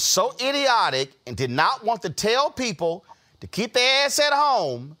was so idiotic and did not want to tell people to keep their ass at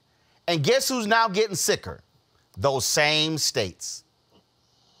home. And guess who's now getting sicker? Those same states.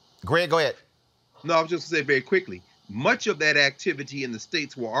 Greg, go ahead. No, I was just going to say very quickly, much of that activity in the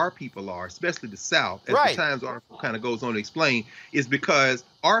states where our people are, especially the South, as the Times article kind of goes on to explain, is because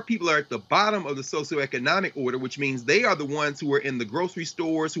our people are at the bottom of the socioeconomic order, which means they are the ones who are in the grocery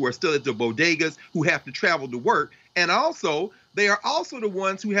stores, who are still at the bodegas, who have to travel to work. And also, they are also the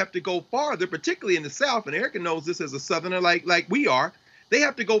ones who have to go farther, particularly in the South, and Erica knows this as a Southerner like we are. They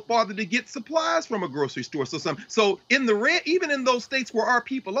have to go farther to get supplies from a grocery store. So in the red, even in those states where our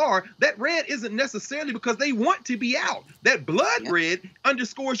people are, that red isn't necessarily because they want to be out. That blood red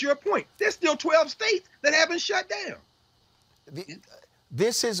underscores your point. There's still 12 states that haven't shut down.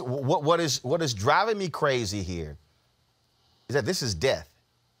 This is what is driving me crazy here is that this is death.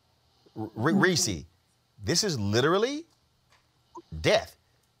 Reese, this is literally death.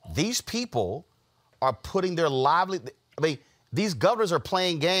 These people are putting their livelihood. These governors are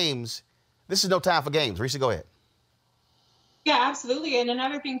playing games. This is no time for games. Reese, go ahead. Yeah, absolutely. And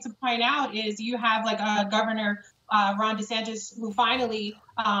another thing to point out is you have Governor Ron DeSantis, who finally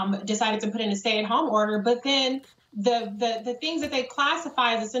decided to put in a stay-at-home order. But then the things that they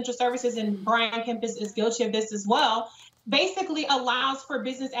classify as essential services, and Brian Kemp is guilty of this as well, basically allows for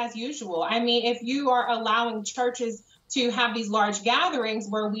business as usual. I mean, if you are allowing churches to have these large gatherings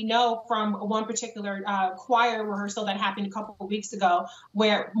where we know from one particular choir rehearsal that happened a couple of weeks ago,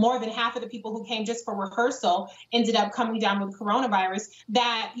 where more than half of the people who came just for rehearsal ended up coming down with coronavirus,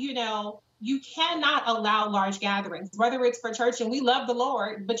 that, you cannot allow large gatherings, whether it's for church, and we love the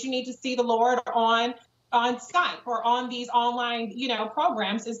Lord, but you need to see the Lord on Skype or on these online,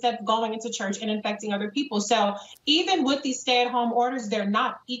 programs, instead of going into church and infecting other people. So even with these stay-at-home orders, they're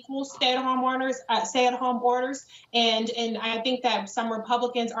not equal stay-at-home orders. And I think that some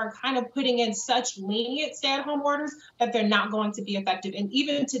Republicans are kind of putting in such lenient stay-at-home orders that they're not going to be effective. And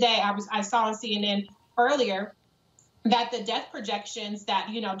even today, I saw on CNN earlier that the death projections that,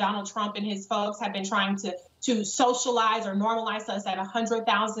 Donald Trump and his folks have been trying to socialize or normalize us at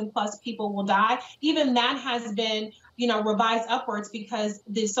 100,000 plus people will die, even that has been, revised upwards because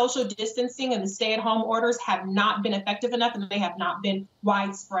the social distancing and the stay-at-home orders have not been effective enough, and they have not been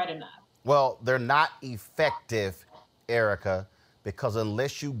widespread enough. Well, they're not effective, Erica, because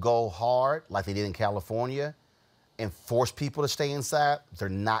unless you go hard, like they did in California, and force people to stay inside, they're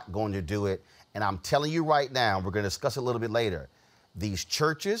not going to do it. And I'm telling you right now, we're going to discuss it a little bit later. These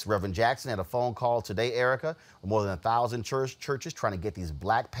churches, Reverend Jackson had a phone call today, Erica, with more than 1,000 churches trying to get these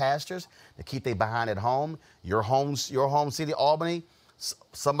black pastors to keep their behind at home. Your home city, Albany,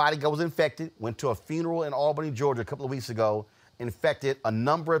 somebody was infected, went to a funeral in Albany, Georgia a couple of weeks ago, infected a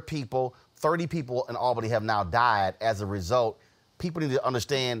number of people. 30 people in Albany have now died as a result. People need to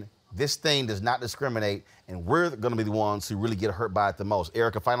understand this thing does not discriminate, and we're going to be the ones who really get hurt by it the most.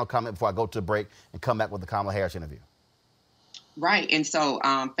 Erica, final comment before I go to a break and come back with the Kamala Harris interview. Right. And so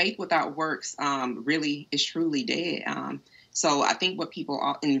faith without works really is truly dead. So I think what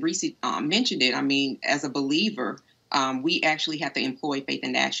people in recent mentioned it, I mean, as a believer, we actually have to employ faith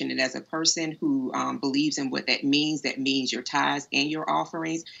in action. And as a person who believes in what that means your tithes and your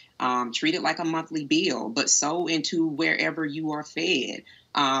offerings, treat it like a monthly bill, but sow into wherever you are fed.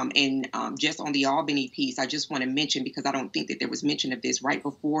 And just on the Albany piece, I just want to mention, because I don't think that there was mention of this, right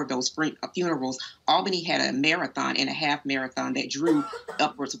before those funerals, Albany had a marathon and a half marathon that drew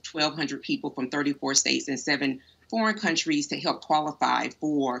upwards of 1,200 people from 34 states and 7 foreign countries to help qualify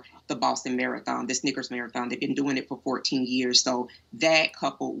for the Boston Marathon, the Snickers Marathon. They've been doing it for 14 years. So that,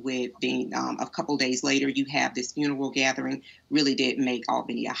 coupled with being a couple days later, you have this funeral gathering, really did make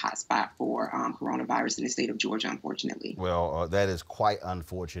Albany a hot spot for coronavirus in the state of Georgia, unfortunately. Well, that is quite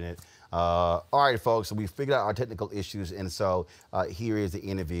unfortunate. All right, folks, so we figured out our technical issues, and so here is the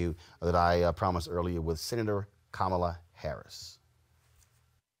interview that I promised earlier with Senator Kamala Harris.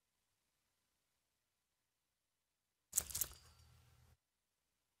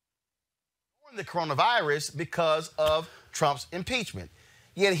 The coronavirus because of Trump's impeachment.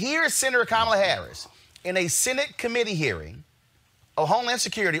 Yet here is Senator Kamala Harris in a Senate committee hearing of Homeland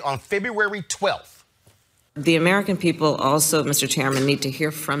Security on February 12th. The American people also, Mr. Chairman, need to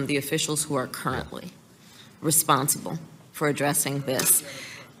hear from the officials who are currently responsible for addressing this.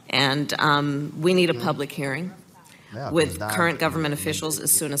 And we need a public hearing with current government officials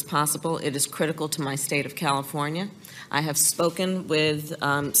as soon as possible. It is critical to my state of California. I have spoken with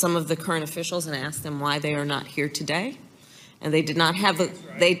some of the current officials and asked them why they are not here today, and they did not have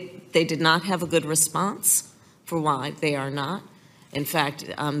they did not have a good response for why they are not. In fact,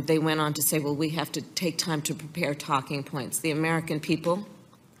 they went on to say, well, we have to take time to prepare talking points. The American people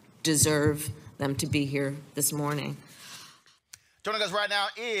deserve them to be here this morning. Joining us right now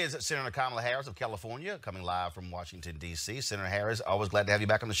is Senator Kamala Harris of California, coming live from Washington, D.C. Senator Harris, always glad to have you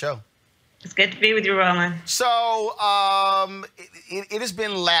back on the show. It's good to be with you, Roland. So it has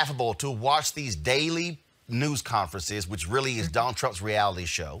been laughable to watch these daily news conferences, which really is Donald Trump's reality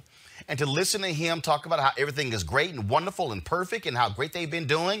show, and to listen to him talk about how everything is great and wonderful and perfect and how great they've been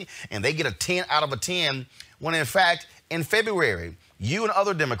doing, and they get a 10 out of a 10, when in fact, in February, you and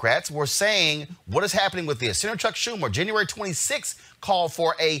other Democrats were saying, what is happening with this? Senator Chuck Schumer, January 26th, called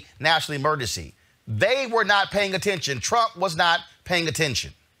for a national emergency. They were not paying attention. Trump was not paying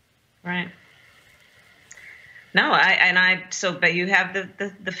attention. Right. No, but you have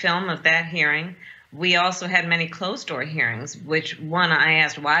the film of that hearing. We also had many closed-door hearings, which one I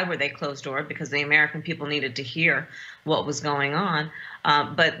asked, why were they closed-door? Because the American people needed to hear what was going on.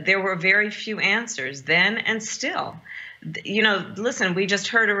 But there were very few answers then and still. You know, listen, we just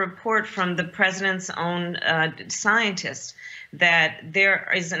heard a report from the president's own scientists that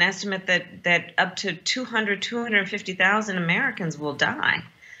there is an estimate that up to 250,000 Americans will die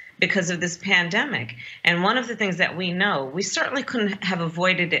because of this pandemic. And one of the things that we know, we certainly couldn't have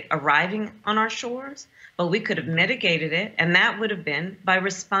avoided it arriving on our shores, but we could have mitigated it, and that would have been by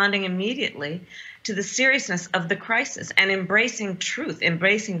responding immediately to the seriousness of the crisis and embracing truth,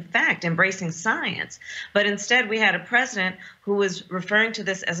 embracing fact, embracing science. But instead, we had a president who was referring to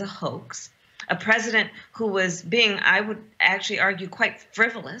this as a hoax, a president who was being, I would actually argue, quite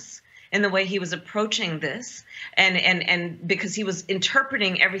frivolous in the way he was approaching this, and because he was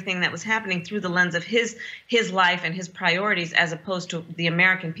interpreting everything that was happening through the lens of his life and his priorities as opposed to the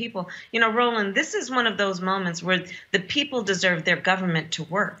American people. You know, Roland, this is one of those moments where the people deserve their government to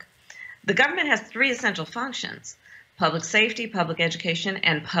work. The government has three essential functions: public safety, public education,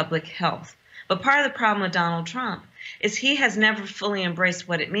 and public health. But part of the problem with Donald Trump is he has never fully embraced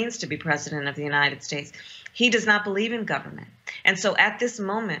what it means to be president of the United States. He does not believe in government. And so at this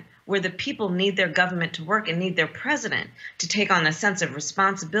moment, where the people need their government to work and need their president to take on a sense of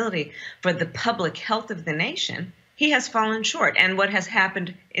responsibility for the public health of the nation, he has fallen short. And what has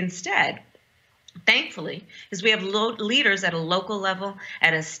happened instead, thankfully, is we have leaders at a local level,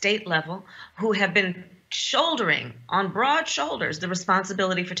 at a state level, who have been shouldering on broad shoulders the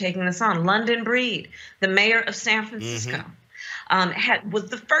responsibility for taking this on. London Breed, the mayor of San Francisco, was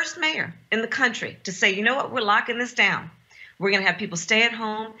the first mayor in the country to say, you know what, we're locking this down. We're going to have people stay at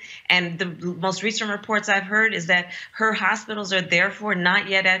home. And the most recent reports I've heard is that her hospitals are therefore not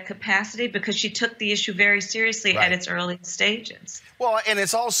yet at capacity because she took the issue very seriously at its early stages. Well, and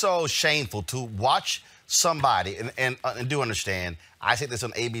it's also shameful to watch somebody, and do understand, I said this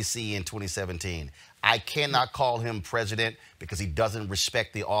on ABC in 2017, I cannot call him president because he doesn't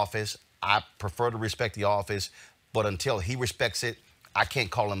respect the office. I prefer to respect the office, but until he respects it, I can't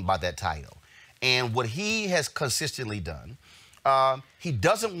call him by that title. And what he has consistently done, he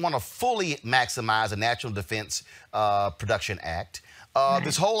doesn't want to fully maximize the National Defense Production Act.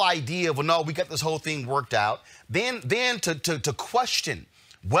 This whole idea of, well, no, we got this whole thing worked out. Then to question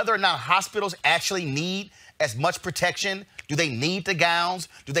whether or not hospitals actually need as much protection. Do they need the gowns?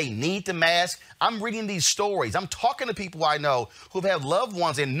 Do they need the masks? I'm reading these stories. I'm talking to people I know who've had loved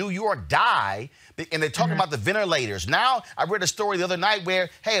ones in New York die, and they're talking about the ventilators. Now, I read a story the other night where,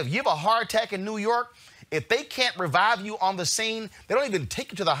 hey, if you have a heart attack in New York, if they can't revive you on the scene, they don't even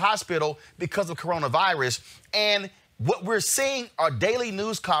take you to the hospital because of coronavirus. And what we're seeing are daily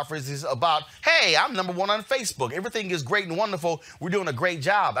news conferences about, hey, I'm #1 on Facebook. Everything is great and wonderful. We're doing a great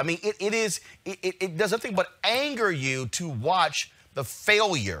job. I mean, it does nothing but anger you to watch the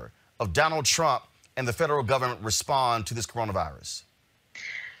failure of Donald Trump and the federal government respond to this coronavirus.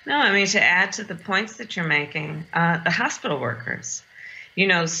 No, I mean, to add to the points that you're making, the hospital workers, you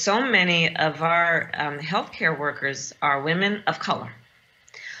know, so many of our healthcare workers are women of color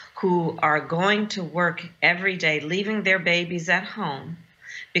who are going to work every day, leaving their babies at home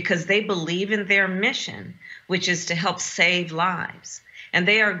because they believe in their mission, which is to help save lives. And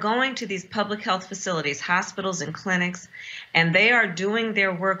they are going to these public health facilities, hospitals and clinics, and they are doing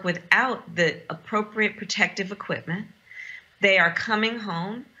their work without the appropriate protective equipment. They are coming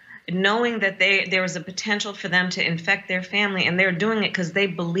home knowing that there is a potential for them to infect their family, and they're doing it because they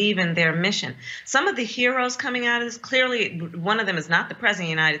believe in their mission. Some of the heroes coming out of this, clearly one of them is not the President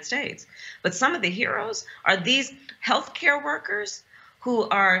of the United States, but some of the heroes are these healthcare workers who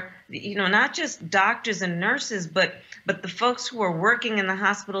are, you know, not just doctors and nurses, but the folks who are working in the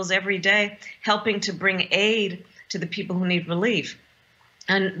hospitals every day, helping to bring aid to the people who need relief.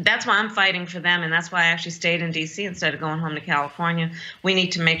 And that's why I'm fighting for them, and that's why I actually stayed in D.C. instead of going home to California. We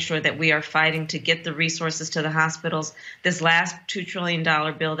need to make sure that we are fighting to get the resources to the hospitals. This last $2 trillion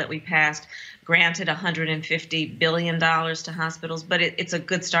bill that we passed granted $150 billion to hospitals, but it's a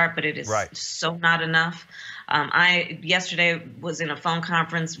good start, but it is so not enough. I yesterday was in a phone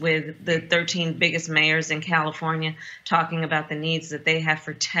conference with the 13 biggest mayors in California talking about the needs that they have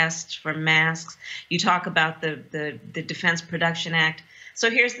for tests, for masks. You talk about the Defense Production Act. So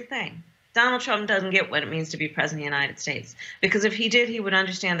here's the thing. Donald Trump doesn't get what it means to be president of the United States. Because if he did, he would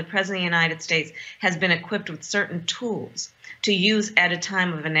understand the president of the United States has been equipped with certain tools to use at a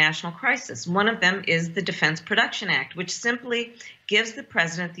time of a national crisis. One of them is the Defense Production Act, which simply gives the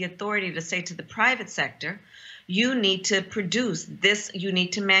president the authority to say to the private sector, you need to produce this, you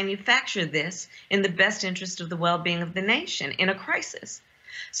need to manufacture this in the best interest of the well-being of the nation in a crisis.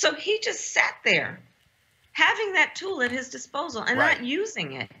 So he just sat there having that tool at his disposal and not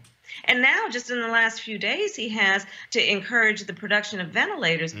using it. And now, just in the last few days, he has to encourage the production of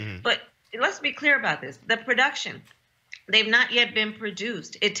ventilators. But let's be clear about this. The production, they've not yet been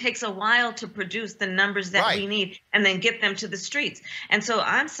produced. It takes a while to produce the numbers that we need and then get them to the streets. And so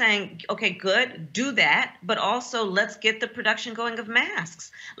I'm saying, okay, good, do that, but also let's get the production going of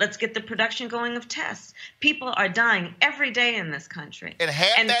masks. Let's get the production going of tests. People are dying every day in this country. And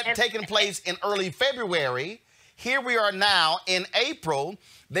had that taken place in early February, Here we are now in April.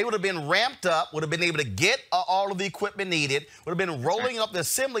 They would have been ramped up, would have been able to get all of the equipment needed, would have been rolling up the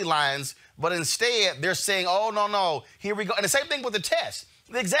assembly lines, but instead they're saying, oh, no, here we go. And the same thing with the test.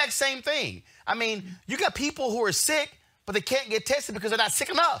 The exact same thing. I mean, you got people who are sick, but they can't get tested because they're not sick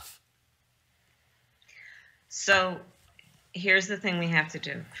enough. So here's the thing we have to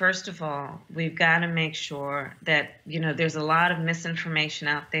do. First of all, we've got to make sure that, there's a lot of misinformation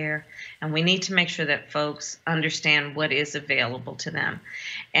out there, and we need to make sure that folks understand what is available to them.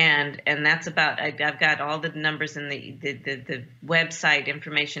 And that's about, I've got all the numbers and the website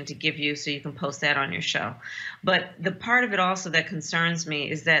information to give you so you can post that on your show. But the part of it also that concerns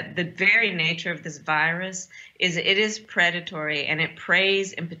me is that the very nature of this virus is it is predatory, and it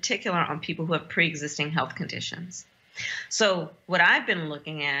preys in particular on people who have pre-existing health conditions. So what I've been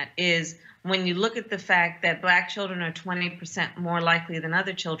looking at is when you look at the fact that Black children are 20% more likely than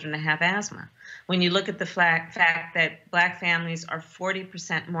other children to have asthma, when you look at the fact that Black families are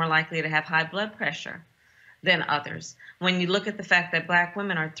 40% more likely to have high blood pressure than others, when you look at the fact that Black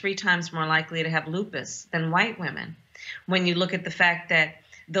women are 3 times more likely to have lupus than white women, when you look at the fact that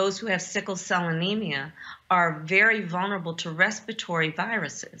those who have sickle cell anemia are very vulnerable to respiratory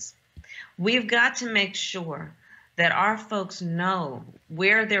viruses, we've got to make sure that our folks know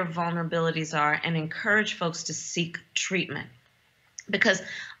where their vulnerabilities are and encourage folks to seek treatment. Because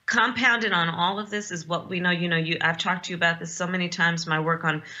compounded on all of this is what we know. I've talked to you about this so many times, my work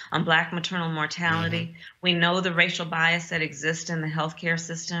on Black maternal mortality. Mm-hmm. We know the racial bias that exists in the healthcare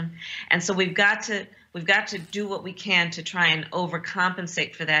system. And so we've got to do what we can to try and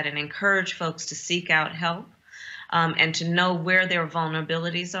overcompensate for that and encourage folks to seek out help. And to know where their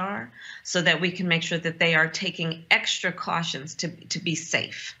vulnerabilities are so that we can make sure that they are taking extra cautions to be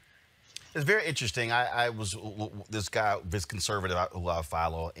safe. It's very interesting. I was this guy, this conservative who I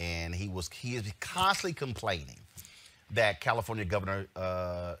follow, and he is constantly complaining that California Governor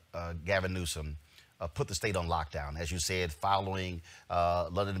Gavin Newsom put the state on lockdown, as you said, following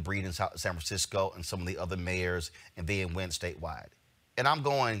London Breed in San Francisco and some of the other mayors, and then went statewide. And I'm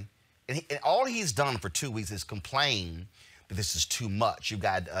going... And all he's done for 2 weeks is complain that this is too much. You've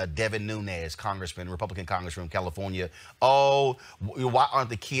got Devin Nunes, Republican congressman from California. Oh, why aren't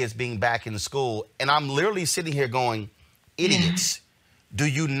the kids being back in school? And I'm literally sitting here going, idiots. Do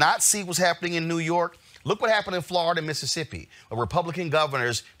you not see what's happening in New York? Look what happened in Florida and Mississippi. Republican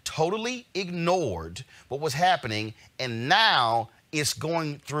governors totally ignored what was happening, and now it's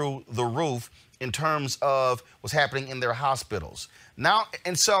going through the roof in terms of what's happening in their hospitals. Now,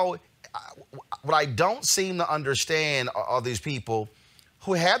 and so... what I don't seem to understand are these people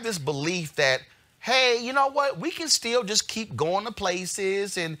who have this belief that, hey, you know what, we can still just keep going to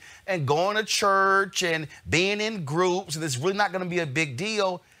places and going to church and being in groups, and it's really not going to be a big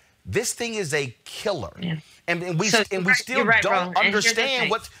deal. This thing is a killer. Yeah. And we still don't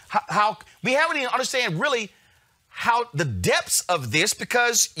understand how we haven't even understand really how the depths of this,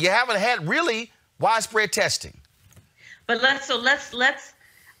 because you haven't had really widespread testing. But let's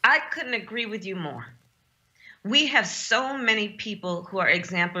I couldn't agree with you more. We have so many people who are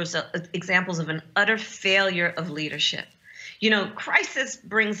examples of an utter failure of leadership. Crisis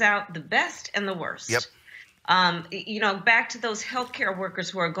brings out the best and the worst. Yep. Back to those healthcare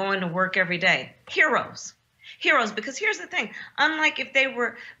workers who are going to work every day. Heroes, because here's the thing. Unlike if they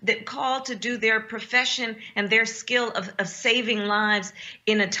were called to do their profession and their skill of saving lives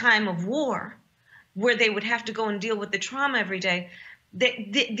in a time of war, where they would have to go and deal with the trauma every day,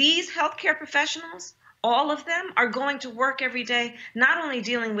 these healthcare professionals, all of them, are going to work every day, not only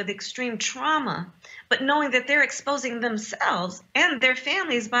dealing with extreme trauma, but knowing that they're exposing themselves and their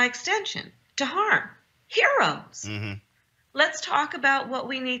families by extension to harm. Heroes. Mm-hmm. Let's talk about what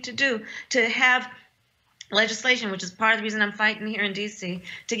we need to do to have legislation, which is part of the reason I'm fighting here in D.C.,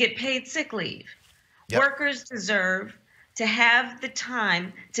 to get paid sick leave. Yep. Workers deserve to have the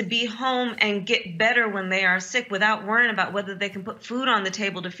time to be home and get better when they are sick without worrying about whether they can put food on the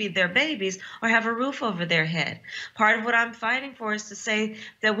table to feed their babies or have a roof over their head. Part of what I'm fighting for is to say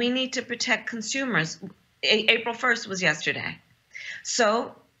that we need to protect consumers. April 1st was yesterday.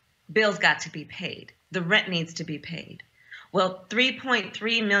 So bills got to be paid. The rent needs to be paid. Well,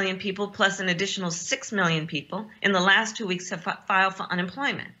 3.3 million people plus an additional 6 million people in the last 2 weeks have filed for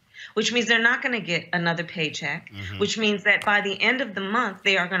unemployment, which means they're not going to get another paycheck, which means that by the end of the month,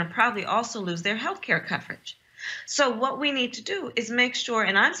 they are going to probably also lose their health care coverage. So what we need to do is make sure,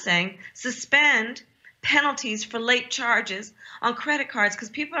 and I'm saying, suspend penalties for late charges on credit cards, because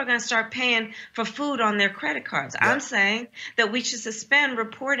people are going to start paying for food on their credit cards. Yeah. I'm saying that we should suspend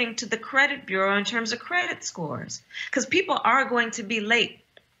reporting to the credit bureau in terms of credit scores, because people are going to be late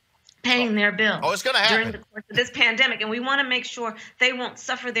paying their bills it's going to happen during the course of this pandemic. And we want to make sure they won't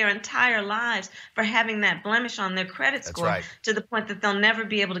suffer their entire lives for having that blemish on their credit score to the point that they'll never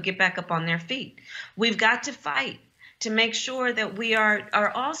be able to get back up on their feet. We've got to fight to make sure that we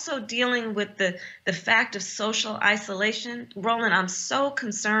are also dealing with the fact of social isolation. Roland, I'm so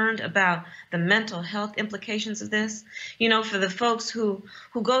concerned about the mental health implications of this. You know, for the folks who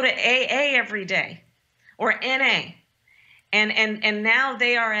go to AA every day or NA, and now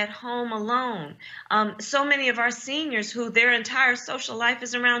they are at home alone. So many of our seniors who their entire social life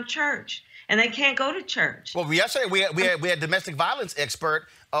is around church, and they can't go to church. Well, yesterday we had domestic violence expert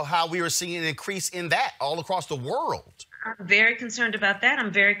of how we were seeing an increase in that all across the world. I'm very concerned about that.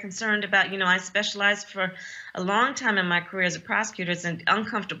 I'm very concerned about, you know, I specialized for a long time in my career as a prosecutor. It's an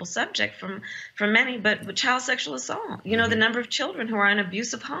uncomfortable subject for many, but child sexual assault, you know, the number of children who are in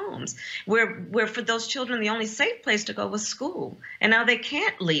abusive homes, where for those children, the only safe place to go was school. And now they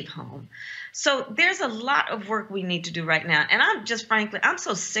can't leave home. So there's a lot of work we need to do right now. And I'm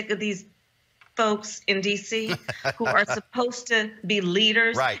so sick of these folks in D.C. who are supposed to be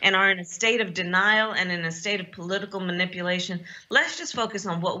leaders and are in a state of denial and in a state of political manipulation. Let's just focus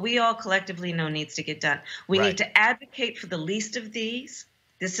on what we all collectively know needs to get done. We need to advocate for the least of these.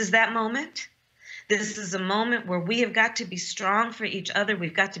 This is that moment. This is a moment where we have got to be strong for each other.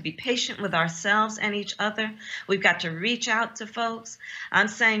 We've got to be patient with ourselves and each other. We've got to reach out to folks. I'm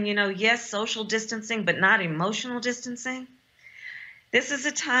saying, you know, yes, social distancing, but not emotional distancing. This is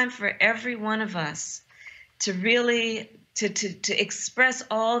a time for every one of us to really to express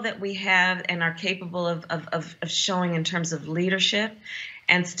all that we have and are capable of showing in terms of leadership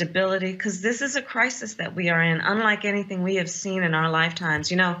and stability, because this is a crisis that we are in, unlike anything we have seen in our lifetimes,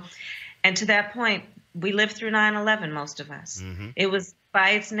 you know. And to that point, we lived through 9/11, most of us. It was, by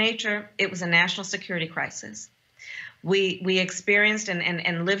its nature, it was a national security crisis. We experienced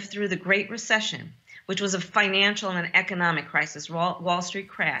and lived through the Great Recession, which was a financial and an economic crisis. Wall Street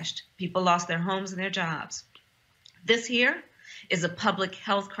crashed. People lost their homes and their jobs. This here is a public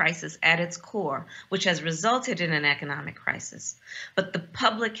health crisis at its core, which has resulted in an economic crisis. But the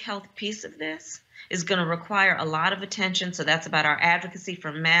public health piece of this is going to require a lot of attention. So that's about our advocacy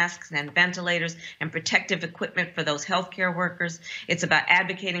for masks and ventilators and protective equipment for those healthcare workers. It's about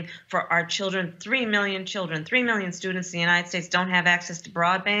advocating for our children. 3 million students in the United States don't have access to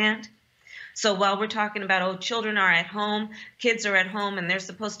broadband. So while we're talking about, oh, children are at home, kids are at home, and they're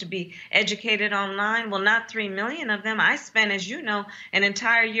supposed to be educated online, well, not 3 million of them. I spent, as you know, an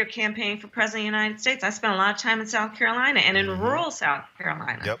entire year campaigning for President of the United States. I spent a lot of time in South Carolina and in rural South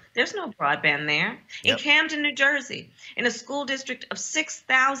Carolina. There's no broadband there. In Camden, New Jersey, in a school district of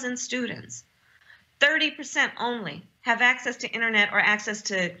 6,000 students, 30% only have access to internet or access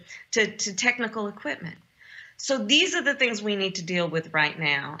to technical equipment. So these are the things we need to deal with right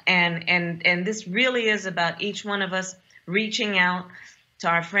now. And this really is about each one of us reaching out to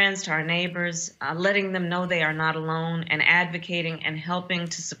our friends, to our neighbors, letting them know they are not alone, and advocating and helping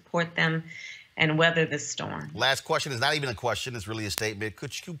to support them and weather this storm. Last question is not even a question, it's really a statement.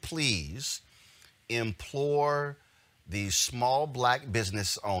 Could you please implore the small black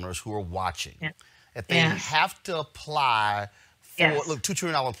business owners who are watching that they have to apply for, look, $2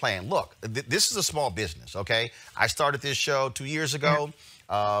 trillion plan. Look, this is a small business, okay? I started this show 2 years ago.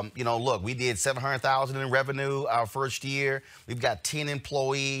 You know, look, we did $700,000 in revenue our first year. We've got 10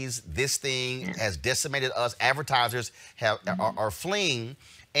 employees. This thing has decimated us. Advertisers are fleeing.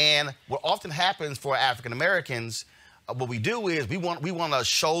 And what often happens for African Americans, what we do is we want to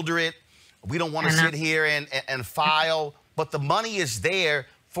shoulder it. We don't want to sit here and file. But the money is there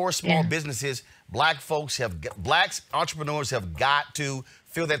for small businesses. Black entrepreneurs have got to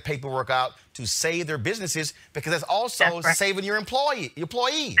fill that paperwork out to save their businesses, because that's also saving your employees.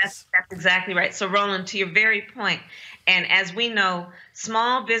 That's exactly right. So, Roland, to your very point, and as we know,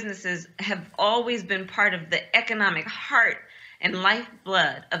 small businesses have always been part of the economic heart and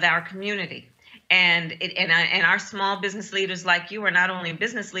lifeblood of our community. And our small business leaders like you are not only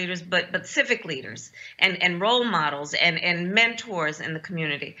business leaders, but civic leaders and role models and mentors in the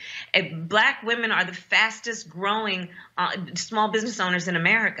community. And Black women are the fastest growing small business owners in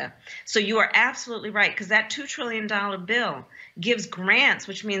America. So you are absolutely right, because that $2 trillion bill gives grants,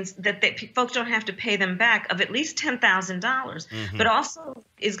 which means that folks don't have to pay them back, of at least $10,000, but also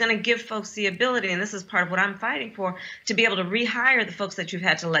is going to give folks the ability, and this is part of what I'm fighting for, to be able to rehire the folks that you've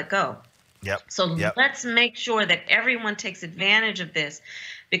had to let go. So let's make sure that everyone takes advantage of this,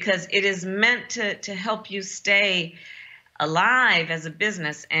 because it is meant to help you stay alive as a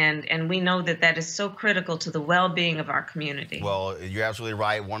business, and we know that that is so critical to the well-being of our community. Well, you're absolutely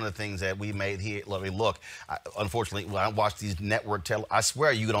right. One of the things that we made here, unfortunately, when I watch these network I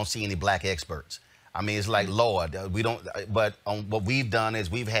swear you don't see any black experts. I mean, it's like, Lord, we don't, but what we've done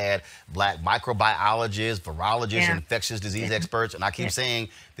is we've had black microbiologists, virologists, infectious disease experts, and I keep saying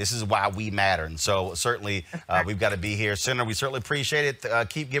this is why we matter. And so certainly we've got to be here. Senator, we certainly appreciate it.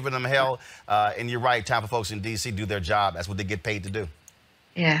 Keep giving them hell. And you're right, time for folks in D.C. do their job. That's what they get paid to do.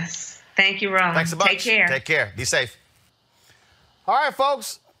 Yes. Thank you, Ron. Thanks a bunch. Take care. Take care. Be safe. All right,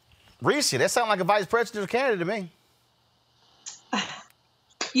 folks. Reese, that sounds like a vice presidential candidate to me.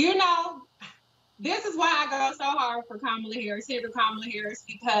 You know, this is why I go so hard for Kamala Harris, Senator Kamala Harris,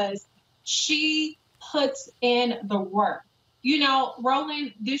 because she puts in the work. You know,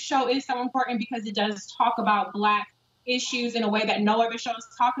 Roland, this show is so important because it does talk about Black issues in a way that no other show is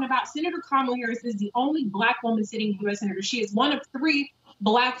talking about. Senator Kamala Harris is the only Black woman sitting U.S. Senator. She is one of 3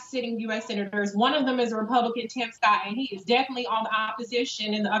 Black sitting U.S. senators. One of them is a Republican, Tim Scott, and he is definitely on the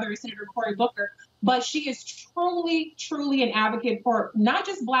opposition, and the other is Senator Cory Booker. But she is truly, truly an advocate for not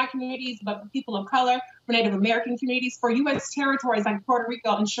just Black communities, but for people of color, for Native American communities, for U.S. territories like Puerto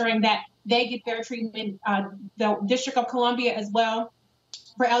Rico, ensuring that they get their treatment, the District of Columbia as well,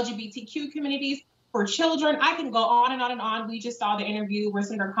 for LGBTQ communities, for children. I can go on and on and on. We just saw the interview where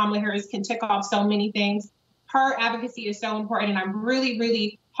Senator Kamala Harris can tick off so many things. Her advocacy is so important, and I'm really,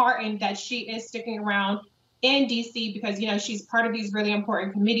 really heartened that she is sticking around in D.C. because, you know, she's part of these really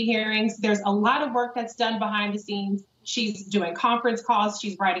important committee hearings. There's a lot of work that's done behind the scenes. She's doing conference calls.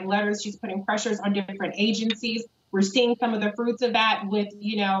 She's writing letters. She's putting pressures on different agencies. We're seeing some of the fruits of that with,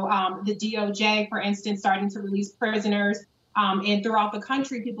 you know, the DOJ, for instance, starting to release prisoners. And throughout the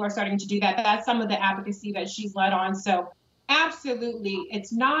country, people are starting to do that. That's some of the advocacy that she's led on. So absolutely,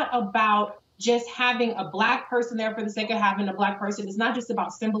 it's not about just having a Black person there for the sake of having a Black person. It's not just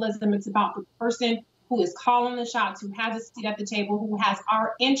about symbolism. It's about the person who is calling the shots, who has a seat at the table, who has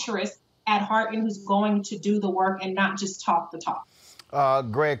our interests at heart, and who's going to do the work and not just talk the talk.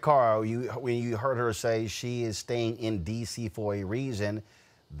 Greg Carr, when you heard her say she is staying in D.C. for a reason,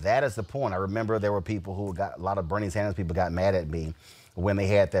 that is the point. I remember there were people who got, a lot of Bernie Sanders people got mad at me when they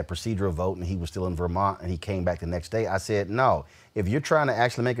had that procedural vote and he was still in Vermont and he came back the next day. I said, no, if you're trying to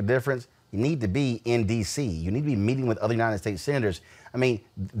actually make a difference, you need to be in D.C. You need to be meeting with other United States senators. I mean,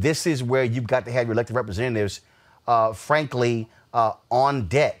 this is where you've got to have your elected representatives, frankly, on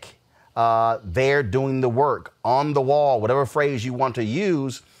deck. They're doing the work, on the wall, whatever phrase you want to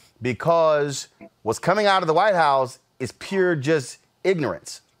use, because what's coming out of the White House is pure just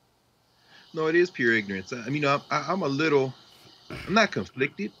ignorance. No, it is pure ignorance. I mean, I'm not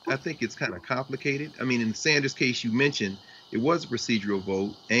conflicted. I think it's kind of complicated. I mean, in the Sanders case you mentioned, it was a procedural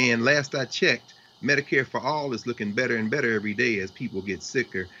vote. And last I checked, Medicare for All is looking better and better every day as people get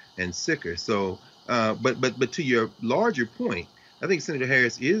sicker and sicker. So, but to your larger point, I think Senator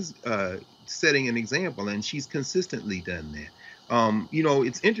Harris is setting an example, and she's consistently done that. You know,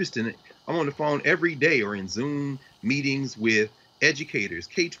 it's interesting. I'm on the phone every day or in Zoom meetings with educators,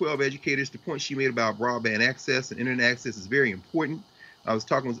 K-12 educators. The point she made about broadband access and internet access is very important. I was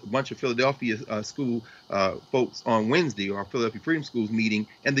talking with a bunch of Philadelphia school folks on Wednesday, or our Philadelphia Freedom Schools meeting,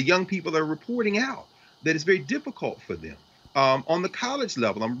 and the young people are reporting out that it's very difficult for them. On the college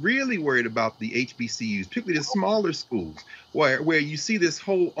level, I'm really worried about the HBCUs, particularly the smaller schools, where you see this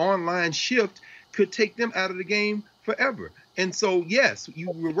whole online shift could take them out of the game forever. And so, yes,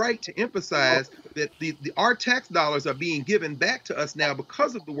 you were right to emphasize that our tax dollars are being given back to us now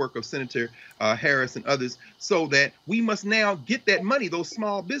because of the work of Senator Harris and others, so that we must now get that money, those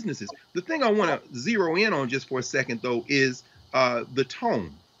small businesses. The thing I want to zero in on just for a second, though, is the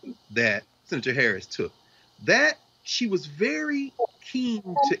tone that Senator Harris took. That she was very keen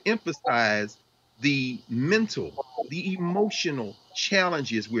to emphasize the mental, the emotional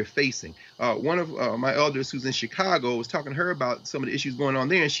challenges we're facing. One of my elders who's in Chicago was talking to her about some of the issues going on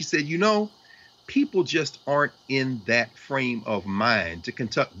there, and she said, you know, people just aren't in that frame of mind to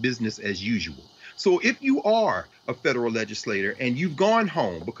conduct business as usual. So if you are a federal legislator and you've gone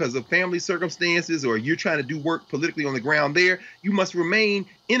home because of family circumstances, or you're trying to do work politically on the ground there, you must remain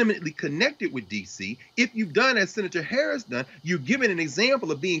intimately connected with D.C. If you've done as Senator Harris done, you're given an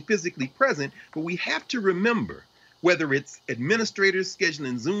example of being physically present. But we have to remember, whether it's administrators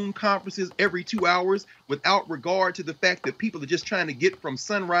scheduling Zoom conferences every 2 hours without regard to the fact that people are just trying to get from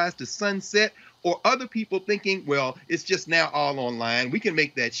sunrise to sunset, or other people thinking, well, it's just now all online, we can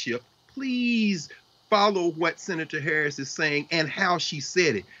make that shift. Please follow what Senator Harris is saying and how she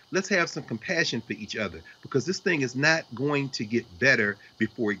said it. Let's have some compassion for each other, because this thing is not going to get better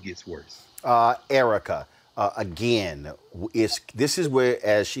before it gets worse. Erica, again, this is where,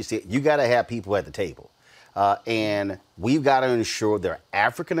 as she said, you got to have people at the table. And we've got to ensure they're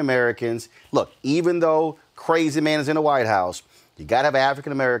African Americans. Look, even though Crazy Man is in the White House, you got to have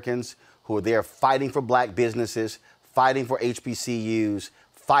African Americans who are there fighting for black businesses, fighting for HBCUs,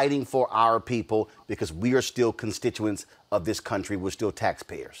 fighting for our people, because we are still constituents of this country. We're still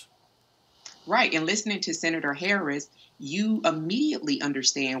taxpayers. Right. And listening to Senator Harris, you immediately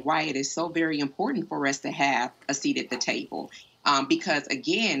understand why it is so very important for us to have a seat at the table. Because,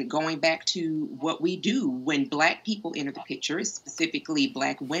 again, going back to what we do when Black people enter the picture, specifically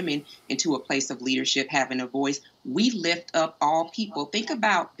Black women into a place of leadership, having a voice, we lift up all people. Think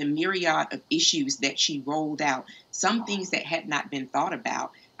about the myriad of issues that she rolled out, some things that had not been thought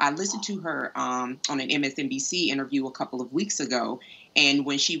about. I listened to her on an MSNBC interview a couple of weeks ago, and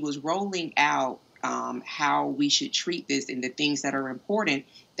when she was rolling out how we should treat this and the things that are important,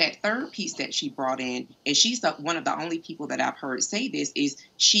 that third piece that she brought in, and she's one of the only people that I've heard say this, is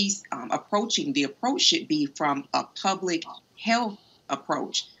she's the approach should be from a public health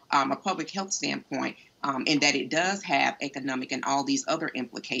approach, a public health standpoint, and that it does have economic and all these other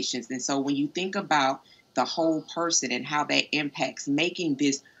implications. And so when you think about the whole person and how that impacts making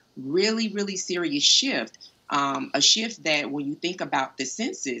this really, really serious shift, a shift that when you think about the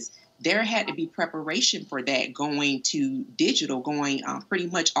census, there had to be preparation for that going to digital, going pretty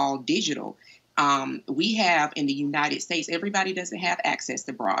much all digital. We have in the United States, everybody doesn't have access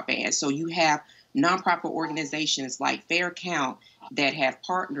to broadband. So you have nonprofit organizations like Fair Count that have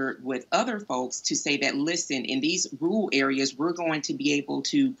partnered with other folks to say that, listen, in these rural areas, we're going to be able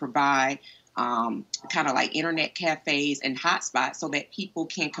to provide kind of like internet cafes and hotspots so that people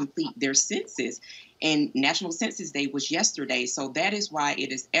can complete their census. And National Census Day was yesterday. So that is why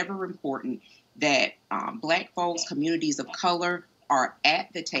it is ever important that Black folks, communities of color are at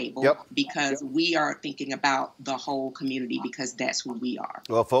the table, because we are thinking about the whole community, because that's who we are.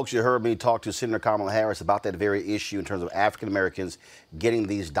 Well, folks, you heard me talk to Senator Kamala Harris about that very issue in terms of African Americans getting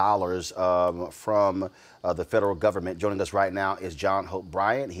these dollars from the federal government. Joining us right now is John Hope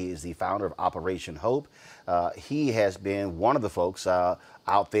Bryant. He is the founder of Operation Hope. He has been one of the folks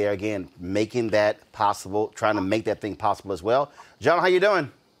out there, again, making that possible, trying to make that thing possible as well. John, how you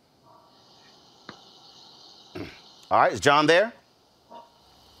doing? All right, is John there?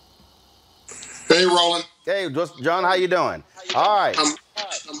 Hey, Roland. Hey, John, how you doing? All right.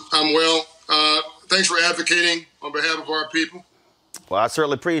 I'm well. Thanks for advocating on behalf of our people. Well, I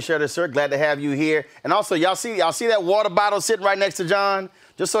certainly appreciate it, sir. Glad to have you here. And also, y'all see that water bottle sitting right next to John?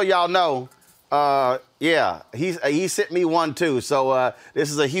 Just so y'all know, yeah, he sent me one too. So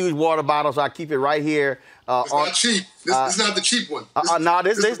this is a huge water bottle, so I keep it right here. It's not cheap. This is not the cheap one.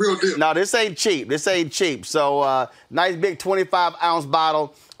 This is the real deal. No, this ain't cheap. This ain't cheap. So nice big 25-ounce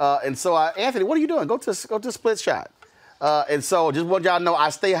bottle. And so, Anthony, what are you doing? Go to Split Shot. And so just want y'all to know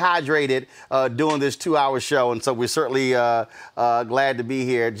I stay hydrated doing this 2-hour show. And so we're certainly glad to be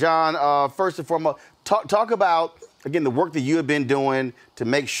here. John, first and foremost, talk about, again, the work that you have been doing to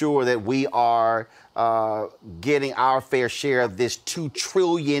make sure that we are getting our fair share of this $2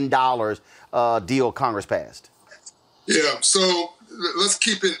 trillion deal Congress passed. Yeah, so let's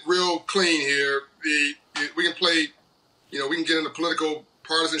keep it real clean here. We can play, we can get into political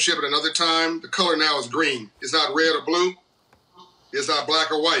partisanship at another time. The color now is green. It's not red or blue. It's not black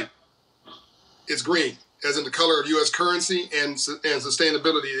or white. It's green, as in the color of U.S. currency and sustainability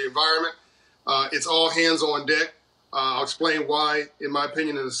of the environment. It's all hands on deck. I'll explain why, in my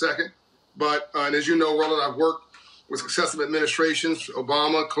opinion, in a second. But and as you know, Roland, I've worked with successive administrations,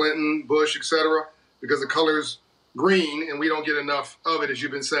 Obama, Clinton, Bush, etc., because the color's green and we don't get enough of it, as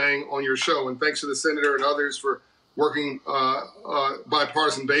you've been saying on your show. And thanks to the senator and others for working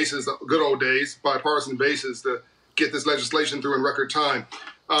bipartisan basis, the good old days, bipartisan basis, to get this legislation through in record time.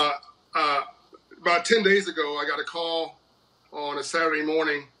 About 10 days ago, I got a call on a Saturday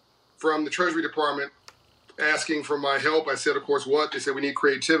morning from the Treasury Department asking for my help. I said, of course, what? They said, we need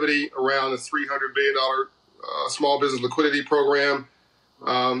creativity around a $300 billion small business liquidity program.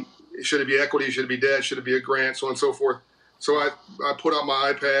 Should it be equity? Should it be debt? Should it be a grant? So on and so forth. So I put out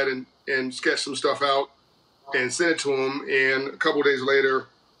my iPad and sketched some stuff out and sent it to him. And a couple of days later,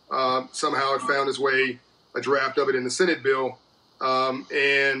 somehow it found its way, a draft of it in the Senate bill.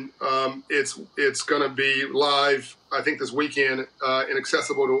 It's going to be live, I think, this weekend and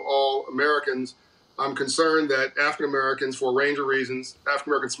accessible to all Americans. I'm concerned that African Americans, for a range of reasons,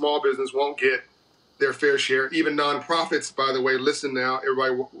 African American small business won't get their fair share. Even nonprofits, by the way, listen now,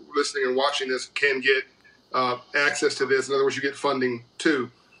 everybody listening and watching this can get access to this. In other words, you get funding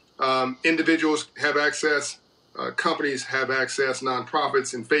too. Individuals have access, companies have access,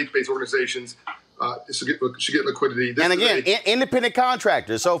 nonprofits and faith-based organizations should get liquidity. And again, independent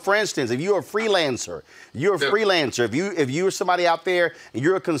contractors. So, for instance, if you're a freelancer, if you're somebody out there and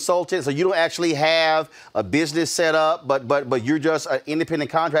you're a consultant, so you don't actually have a business set up, but you're just an independent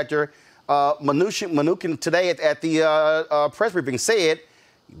contractor. Mnuchin today at the press briefing said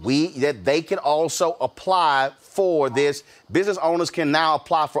that they can also apply for this. Business owners can now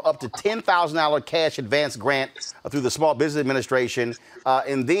apply for up to $10,000 cash advance grant through the Small Business Administration,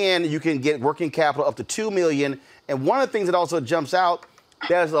 and then you can get working capital up to $2 million. And one of the things that also jumps out,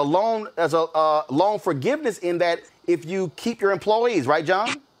 there's a loan forgiveness in that if you keep your employees, right, John?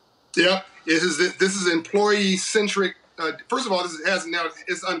 Yeah, this is employee centric. First of all,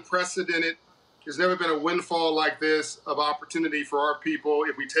 it's unprecedented. There's never been a windfall like this of opportunity for our people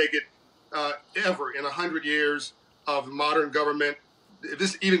if we take it ever in 100 years of modern government.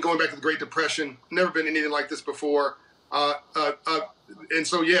 This even going back to the Great Depression, never been anything like this before. And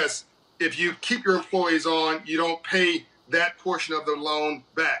so, yes, if you keep your employees on, you don't pay that portion of the loan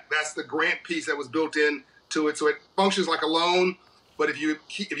back. That's the grant piece that was built into it. So it functions like a loan. But if you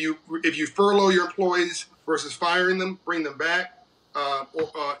furlough your employees versus firing them, bring them back,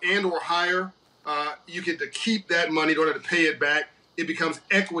 or hire, you get to keep that money in order to pay it back. It becomes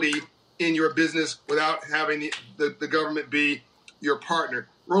equity in your business without having the government be your partner.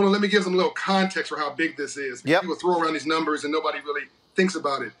 Roland, let me give some little context for how big this is. Yep. People throw around these numbers and nobody really thinks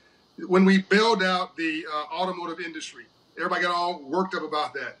about it. When we bailed out the automotive industry, everybody got all worked up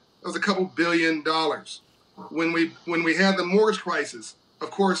about that. That was a couple $2 billion. When we had the mortgage crisis, of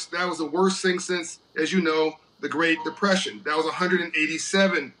course, that was the worst thing since, as you know, the Great Depression. That was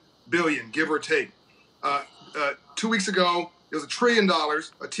 $187 billion, give or take. 2 weeks ago, it was $1 trillion,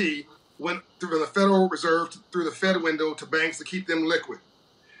 a T, went through the Federal Reserve, through the Fed window to banks to keep them liquid.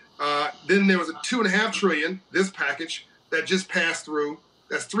 Then there was a $2.5 trillion, this package, that just passed through.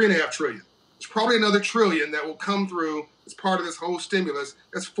 That's $3.5 trillion. There's probably another $1 trillion that will come through as part of this whole stimulus.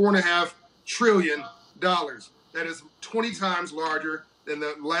 That's $4.5 trillion. That is 20 times larger than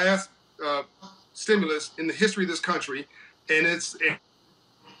the last stimulus in the history of this country, and it's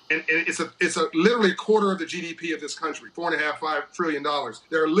literally a quarter of the GDP of this country. $5 trillion.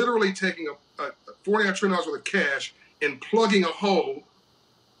 They're literally taking a $4.5 trillion worth of cash and plugging a hole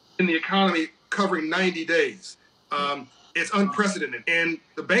in the economy covering 90 days. It's unprecedented, and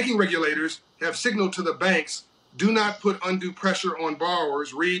the banking regulators have signaled to the banks, do not put undue pressure on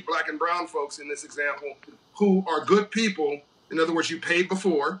borrowers, read black and brown folks in this example, who are good people. In other words, you paid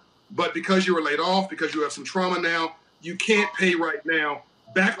before, but because you were laid off, because you have some trauma now, you can't pay right now.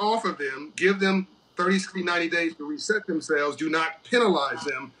 Back off of them, give them 30, 60, 90 days to reset themselves. Do not penalize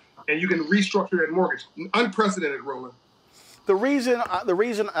them, and you can restructure that mortgage. Unprecedented, Roland. The reason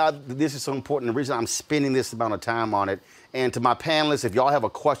this is so important, the reason I'm spending this amount of time on it, and to my panelists, if y'all have a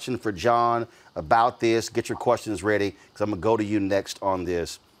question for John about this, get your questions ready, because I'm going to go to you next on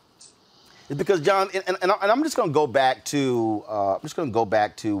this. It's because, John, and I'm just going to go back to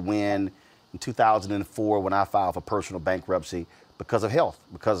when, in 2004, when I filed for personal bankruptcy because of health,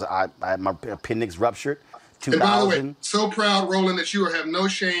 because my appendix ruptured. 2000. And by the way, so proud, Roland, that you have no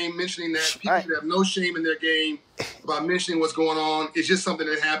shame mentioning that. People should have no shame in their game about mentioning what's going on. It's just something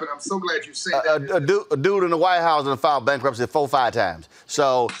that happened. I'm so glad you said that. A dude in the White House that filed bankruptcy 4 or 5 times.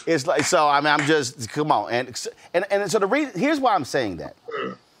 So it's like, I'm just, come on. And so the reason, here's why I'm saying that.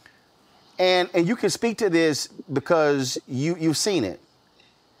 And you can speak to this because you've seen it.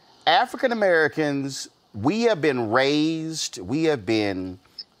 African Americans, we have been raised, we have been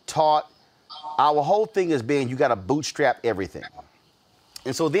taught. Our whole thing has been you got to bootstrap everything.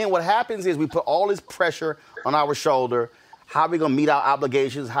 And so then what happens is we put all this pressure on our shoulder. How are we going to meet our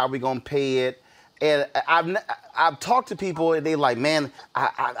obligations? How are we going to pay it? And I've talked to people and they're like, man,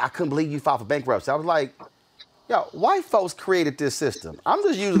 I couldn't believe you filed for bankruptcy. I was like, yo, white folks created this system. I'm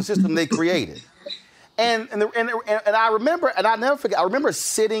just using the system they created. And I remember, and I never forget, I remember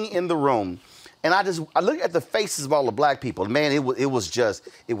sitting in the room and I looked at the faces of all the black people. Man, it was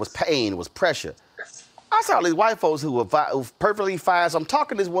pain, it was pressure. I saw these white folks who were perfectly fine. So I'm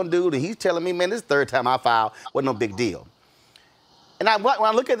talking to this one dude, and he's telling me, man, this is the 3rd time I filed. Wasn't no big deal. And when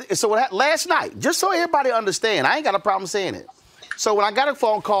I look at it, so last night, just so everybody understand, I ain't got a problem saying it. So when I got a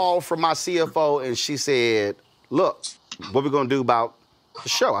phone call from my CFO, and she said, look, what are we going to do about the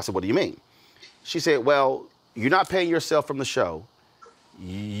show? I said, what do you mean? She said, well, you're not paying yourself from the show.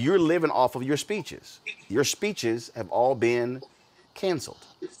 You're living off of your speeches. Your speeches have all been canceled.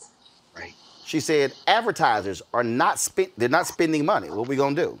 Right. She said, advertisers are not spending money. What are we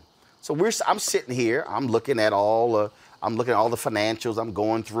gonna do? So I'm sitting here. I'm looking at all the financials. I'm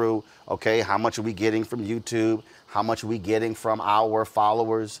going through. Okay, how much are we getting from YouTube? How much are we getting from our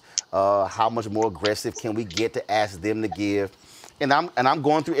followers? How much more aggressive can we get to ask them to give? And I'm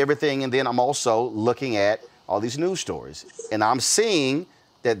going through everything, and then I'm also looking at all these news stories. And I'm seeing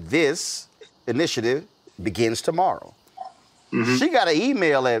that this initiative begins tomorrow. Mm-hmm. She got an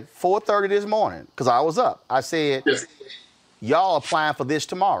email at 4:30 this morning because I was up. I said, y'all applying for this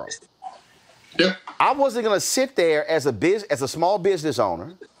tomorrow. Yep. I wasn't going to sit there as a small business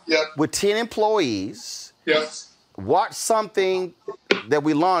owner with 10 employees, watch something that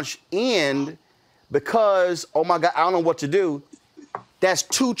we launch end because, oh my God, I don't know what to do. That's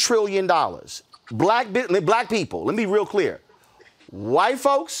 $2 trillion. Black people, let me be real clear. White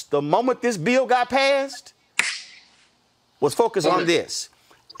folks, the moment this bill got passed, was focused on this.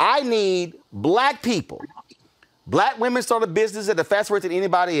 I need black people. Black women start a business at a faster rate than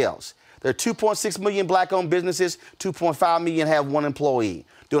anybody else. There are 2.6 million black-owned businesses, 2.5 million have one employee,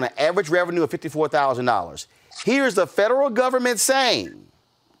 doing an average revenue of $54,000. Here's the federal government saying,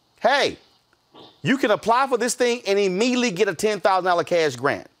 hey, you can apply for this thing and immediately get a $10,000 cash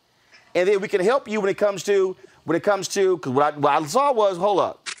grant. And then we can help you when it comes to, because what I saw was, hold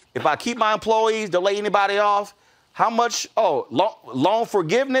up, if I keep my employees, don't lay anybody off, how much, loan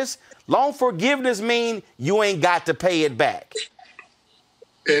forgiveness? Loan forgiveness mean you ain't got to pay it back.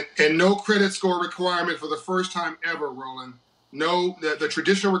 And no credit score requirement for the first time ever, Roland. No, the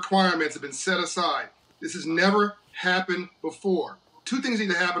traditional requirements have been set aside. This has never happened before. Two things need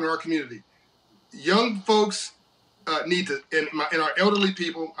to happen in our community. Young folks need to, and our elderly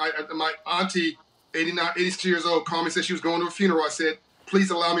people, my auntie, 86 years old, called me and said she was going to a funeral. I said,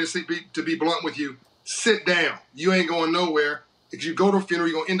 please allow me to be blunt with you. Sit down. You ain't going nowhere. If you go to a funeral,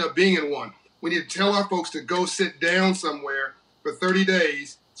 you're going to end up being in one. We need to tell our folks to go sit down somewhere for 30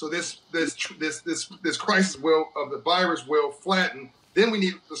 days so this crisis of the virus will flatten. Then we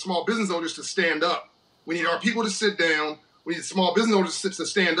need the small business owners to stand up. We need our people to sit down. We need small business owners to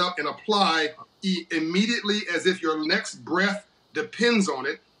stand up and apply immediately as if your next breath depends on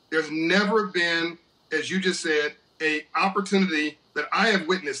it. There's never been, as you just said, an opportunity that I have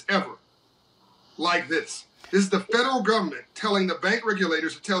witnessed ever like this. This is the federal government telling the bank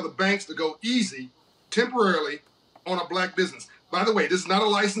regulators to tell the banks to go easy temporarily on a black business. By the way, this is not a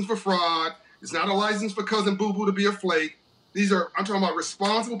license for fraud. It's not a license for Cousin Boo Boo to be a flake. I'm talking about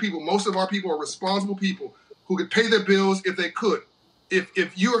responsible people. Most of our people are responsible people who could pay their bills if they could.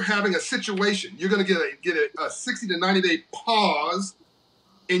 If you're having a situation, you're going to get a 60 to 90 day pause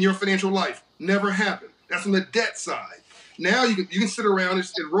in your financial life. Never happened. That's on the debt side. Now you can sit around,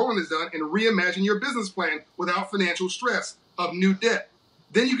 and Roland has done, and reimagine your business plan without financial stress of new debt.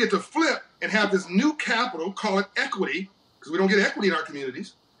 Then you get to flip and have this new capital, call it equity, because we don't get equity in our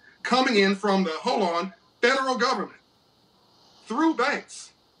communities, coming in from the, federal government through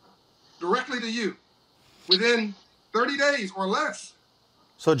banks directly to you within 30 days or less.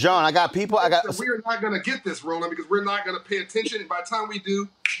 So, John, we are not going to get this, Roland, because we're not going to pay attention. And by the time we do,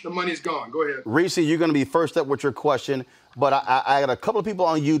 the money's gone. Go ahead. Reese, you're going to be first up with your question. But I got a couple of people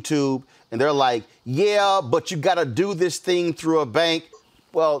on YouTube, and they're like, yeah, but you got to do this thing through a bank.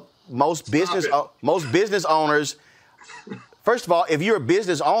 Well, most business owners, first of all, if you're a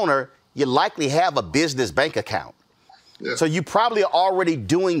business owner, you likely have a business bank account. Yeah. So you probably are already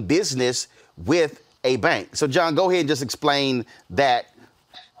doing business with a bank. So, John, go ahead and just explain that.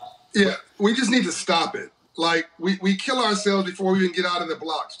 Yeah, we just need to stop it. Like, we kill ourselves before we even get out of the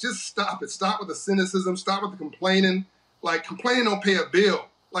blocks. Just stop it. Stop with the cynicism. Stop with the complaining. Like, complaining don't pay a bill.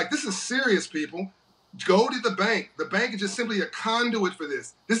 Like, this is serious, people. Go to the bank. The bank is just simply a conduit for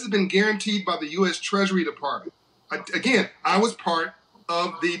this. This has been guaranteed by the U.S. Treasury Department. I was part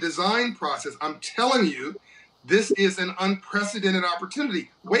of the design process. I'm telling you, this is an unprecedented opportunity.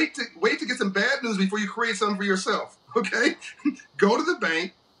 Wait to get some bad news before you create something for yourself, okay? Go to the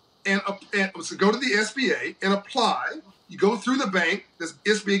bank and so go to the SBA and apply. You go through the bank that's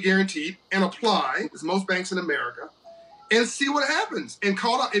SBA guaranteed and apply, as most banks in America, and see what happens. And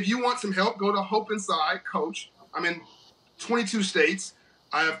call out, if you want some help, go to Hope Inside Coach. I'm in 22 states.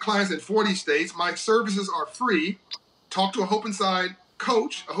 I have clients in 40 states. My services are free. Talk to a Hope Inside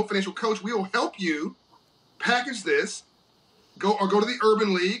coach, a Hope Financial coach. We will help you package this. Go to the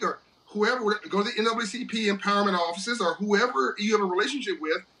Urban League or whoever. Go to the NAACP empowerment offices or whoever you have a relationship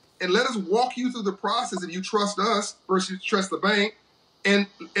with, and let us walk you through the process if you trust us versus trust the bank. And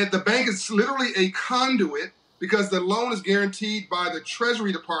the bank is literally a conduit because the loan is guaranteed by the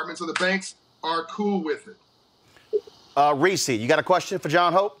Treasury Department, so the banks are cool with it. Reese, you got a question for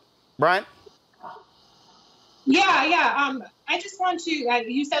John Hope? Brian? Yeah. I just want to,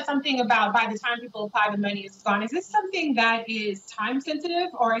 you said something about by the time people apply, the money is gone. Is this something that is time sensitive,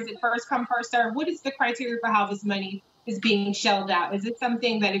 or is it first come, first serve? What is the criteria for how this money is being shelled out? Is it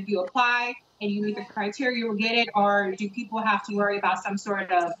something that if you apply and you meet the criteria, you'll get it, or do people have to worry about some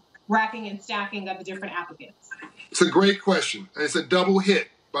sort of racking and stacking of the different applicants? It's a great question. And it's a double hit.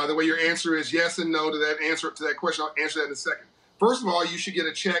 By the way, your answer is yes and no to that answer to that question. I'll answer that in a second. First of all, you should get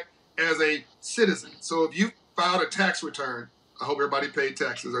a check as a citizen. So if you filed a tax return, I hope everybody paid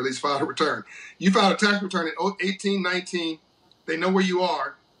taxes, or at least filed a return. You filed a tax return in 18, 19, they know where you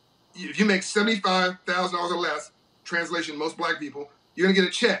are. If you make $75,000 or less, translation, most black people, you're going to get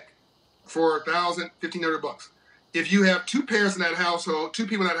a check for $1,000, $1,500. If you have two parents in that household, two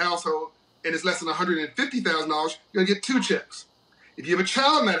people in that household, and it's less than $150,000, you're going to get 2 checks. If you have a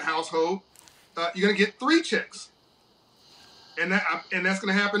child in that household, you're going to get 3 checks. And that's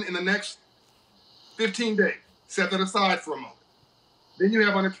going to happen in the next 15 days. Set that aside for a moment. Then you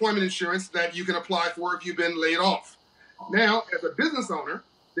have unemployment insurance that you can apply for if you've been laid off. Now, as a business owner,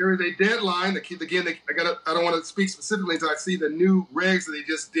 there is a deadline. I don't want to speak specifically until I see the new regs that they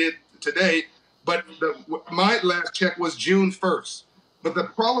just did today. But my last check was June 1st. But the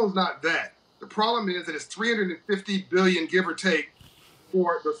problem is not that. The problem is that it's $350 billion, give or take,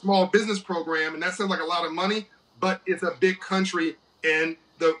 for the small business program, and that sounds like a lot of money, but it's a big country, and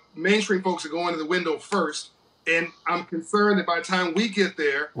the mainstream folks are going to the window first. And I'm concerned that by the time we get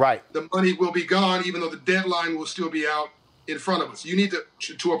there, the money will be gone, even though the deadline will still be out in front of us. You need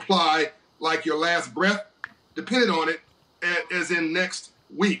to apply like your last breath, depending on it, as in next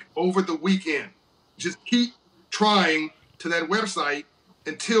week, over the weekend. Just keep trying to that website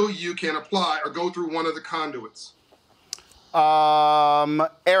until you can apply or go through one of the conduits.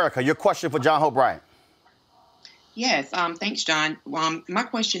 Erica, your question for John Hope Bryant. Yes, thanks, John. My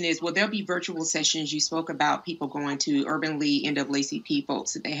question is, will there be virtual sessions? You spoke about people going to Urban League, NAACP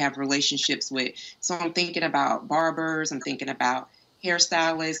folks that they have relationships with. So I'm thinking about barbers, I'm thinking about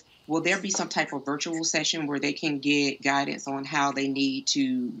hairstylists. Will there be some type of virtual session where they can get guidance on how they need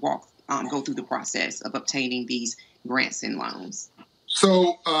to go through the process of obtaining these grants and loans?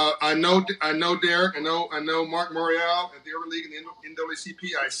 So I know Derek, I know Mark Morial at the Urban League and the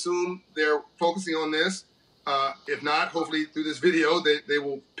NAACP. I assume they're focusing on this. If not, hopefully through this video, they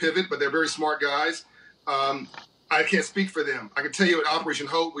will pivot, but they're very smart guys. I can't speak for them. I can tell you at Operation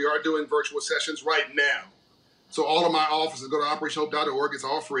Hope, we are doing virtual sessions right now. So all of my offices, go to operationhope.org, it's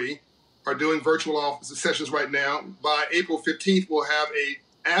all free, are doing virtual office sessions right now. By April 15th, we'll have an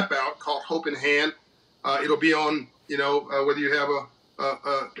app out called Hope in Hand. It'll be on, whether you have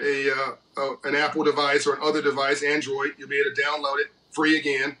an Apple device or an other device, Android, you'll be able to download it free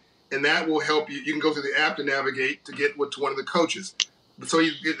again. And that will help you. You can go through the app to navigate to get to one of the coaches. So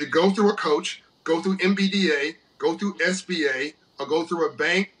you go through a coach, go through MBDA, go through SBA, or go through a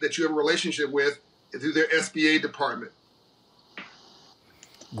bank that you have a relationship with through their SBA department.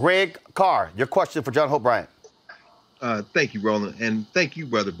 Greg Carr, your question for John Hope Bryant. Thank you, Roland. And thank you,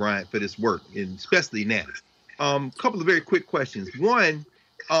 Brother Bryant, for this work, and especially now. Couple of very quick questions. One,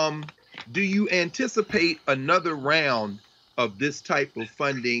 do you anticipate another round of this type of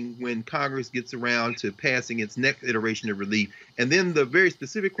funding when Congress gets around to passing its next iteration of relief? And then the very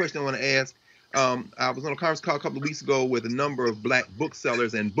specific question I want to ask, I was on a conference call a couple of weeks ago with a number of black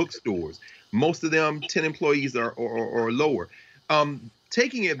booksellers and bookstores. Most of them 10 employees or lower.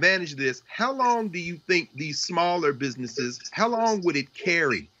 Taking advantage of this, how long do you think these smaller businesses, how long would it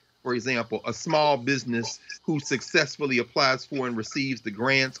carry, for example, a small business who successfully applies for and receives the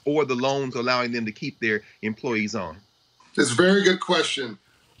grants or the loans allowing them to keep their employees on? It's a very good question.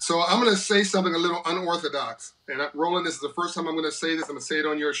 So I'm going to say something a little unorthodox. And Roland, this is the first time I'm going to say this. I'm going to say it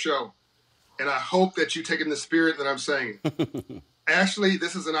on your show. And I hope that you take in the spirit that I'm saying. Actually,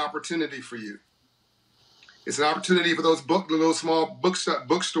 this is an opportunity for you. It's an opportunity for those small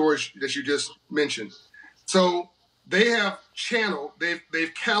bookstores that you just mentioned. So they have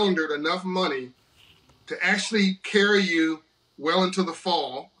they've calendared enough money to actually carry you well into the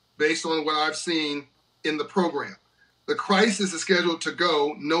fall based on what I've seen in the program. The crisis is scheduled to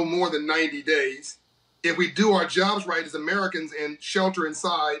go no more than 90 days. If we do our jobs right as Americans and shelter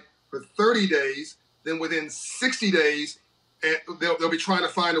inside for 30 days, then within 60 days, they'll be trying to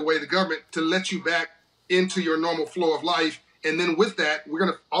find a way, the government, to let you back into your normal flow of life. And then with that,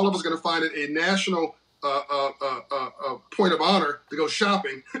 all of us are going to find it a national point of honor to go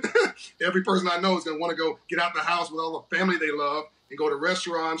shopping. Every person I know is going to want to go get out the house with all the family they love and go to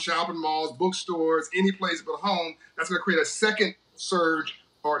restaurants, shopping malls, bookstores, any place but home. That's going to create a second surge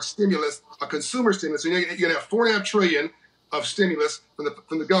or stimulus, a consumer stimulus. So you're going to have $4.5 trillion of stimulus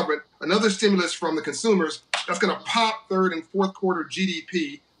from the government, another stimulus from the consumers, That's going to pop third and fourth quarter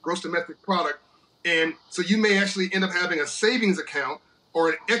GDP, gross domestic product. And so you may actually end up having a savings account or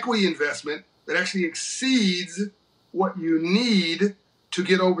an equity investment that actually exceeds what you need to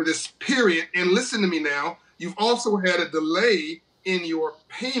get over this period. And listen to me now, you've also had a delay in your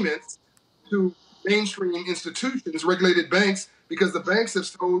payments to mainstream institutions, regulated banks, because the banks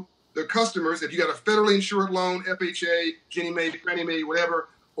have told their customers, if you got a federally insured loan, FHA, Ginnie Mae, Fannie Mae, whatever,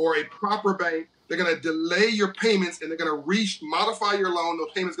 or a proper bank, they're going to delay your payments and they're going to modify your loan.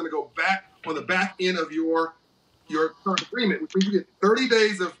 Those payments are going to go back on the back end of your current agreement, which means you get 30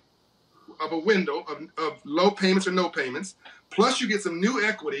 days of a window of low payments or no payments. Plus you get some new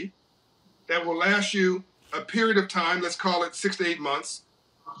equity that will last you a period of time, let's call it 6 to 8 months.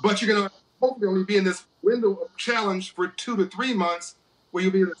 But you're going to hopefully only be in this window of challenge for 2 to 3 months where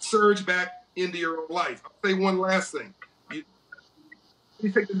you'll be able to surge back into your own life. I'll say one last thing.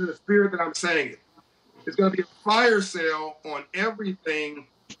 You take this in the spirit that I'm saying it. It's going to be a fire sale on everything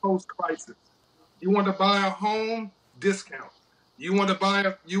post-crisis. You want to buy a home, discount. You want it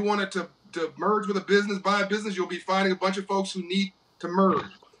to merge with a business, buy a business, you'll be finding a bunch of folks who need to merge.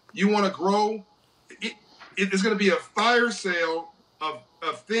 You want to grow, it's going to be a fire sale of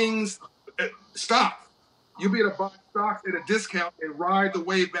things. Stop. You'll be able to buy stocks at a discount and ride the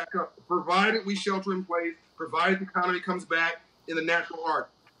wave back up, provided we shelter in place, provided the economy comes back in the natural arc.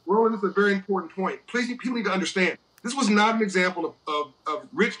 Roland, this is a very important point. Please, people need to understand, this was not an example of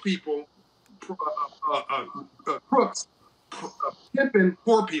rich people, crooks, pimping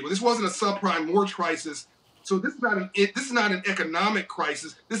poor people. This wasn't a subprime mortgage crisis. So this is not an economic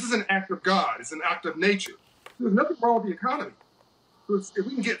crisis. This is an act of God. It's an act of nature. There's nothing wrong with the economy. So if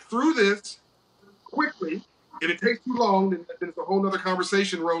we can get through this quickly, if it takes too long, then it's a whole other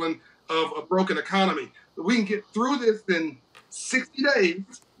conversation, Roland, of a broken economy. But we can get through this in 60 days,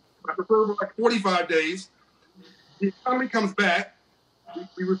 I prefer like 45 days. The economy comes back,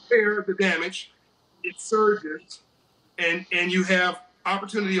 we repair the damage, it surges, and you have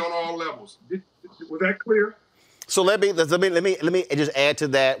opportunity on all levels. Was that clear? So let me just add to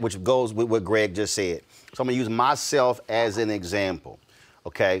that, which goes with what Greg just said. So I'm gonna use myself as an example.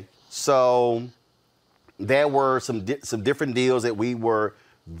 Okay, so there were some different deals that we were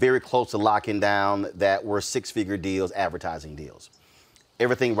very close to locking down that were six-figure deals, advertising deals.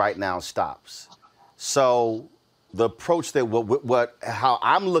 Everything right now stops. So the approach that how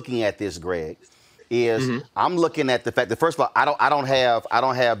I'm looking at this, Greg, is I'm looking at the fact that, first of all, I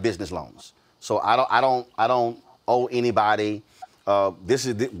don't have business loans, so I don't owe anybody.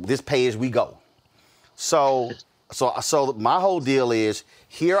 This pay as we go. So my whole deal is,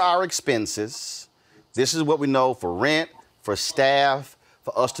 here are our expenses. This is what we know for rent, for staff,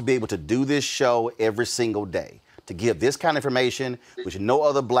 for us to be able to do this show every single day, to give this kind of information, which no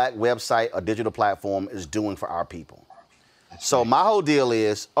other black website or digital platform is doing for our people. So my whole deal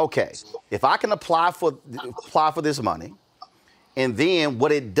is, okay, if I can apply for this money, and then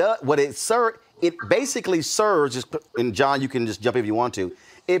it basically serves, and John, you can just jump in if you want to,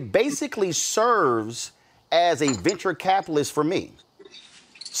 it basically serves as a venture capitalist for me.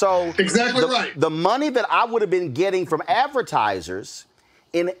 So exactly right. The money that I would have been getting from advertisers,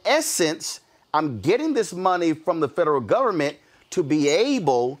 in essence, I'm getting this money from the federal government to be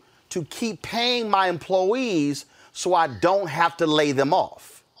able to keep paying my employees so I don't have to lay them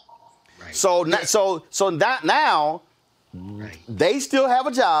off. Right. So now they still have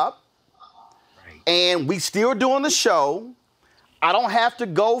a job, and we still doing the show. I don't have to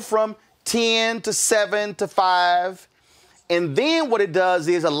go from 10 to 7 to 5. And then what it does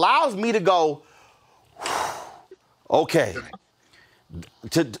is allows me to go, okay,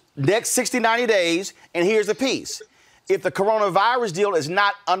 to next 60, 90 days, and here's the piece. If the coronavirus deal is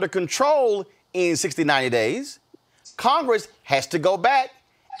not under control in 60, 90 days, Congress has to go back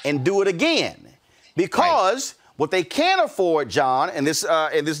and do it again. Because what they can't afford, John, and this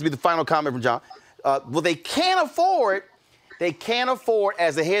will be the final comment from John, what they can't afford,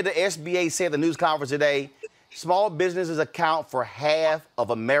 as the head of the SBA said at the news conference today, small businesses account for half of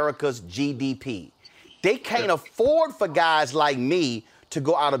America's GDP. They can't afford for guys like me to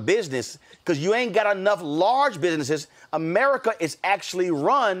go out of business because you ain't got enough large businesses. America is actually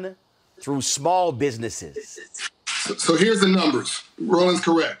run through small businesses. So here's the numbers. Roland's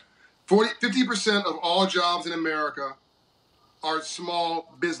correct. 50% of all jobs in America are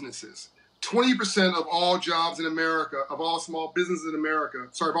small businesses. 20% of all jobs in America, of all small businesses in America,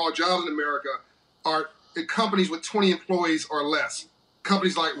 of all jobs in America, are companies with 20 employees or less.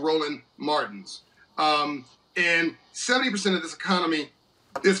 Companies like Roland Martin's. And 70% of this economy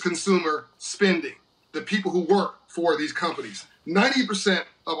is consumer spending, the people who work for these companies. 90%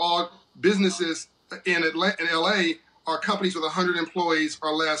 of all businesses in LA are companies with 100 employees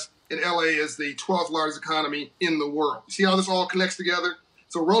or less, and LA is the 12th largest economy in the world. See how this all connects together?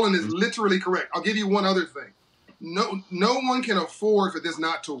 So Roland is literally correct. I'll give you one other thing. No one can afford for this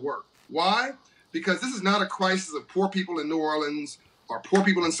not to work. Why? Because this is not a crisis of poor people in New Orleans or poor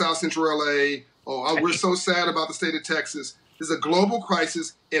people in South Central LA. Oh, we're so sad about the state of Texas. This is a global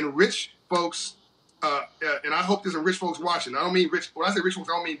crisis, and rich folks, and I hope there's some rich folks watching. I don't mean rich. When I say rich folks,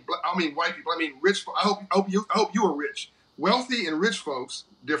 I don't mean white people. I mean rich. I hope you are rich. Wealthy and rich folks,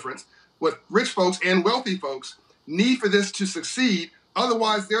 difference. What rich folks and wealthy folks need for this to succeed.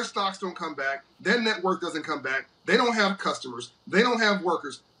 Otherwise, their stocks don't come back. Their network doesn't come back. They don't have customers. They don't have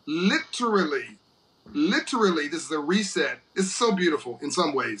workers. Literally, this is a reset. It's so beautiful in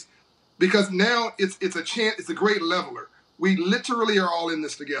some ways because now it's a chance. It's a great leveler. We literally are all in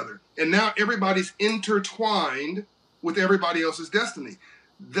this together. And now everybody's intertwined with everybody else's destiny.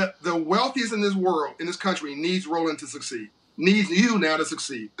 The wealthiest in this world, in this country, needs Roland to succeed. Needs you now to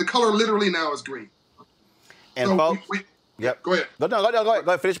succeed. The color literally now is green. And so folks, yep. Go ahead. Go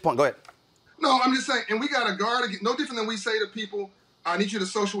ahead. Finish your point. Go ahead. No, I'm just saying, and we got to guard against, no different than we say to people, I need you to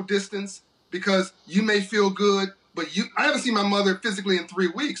social distance because you may feel good, but I haven't seen my mother physically in 3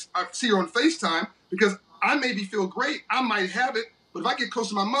 weeks. I see her on FaceTime because I maybe feel great. I might have it, but if I get close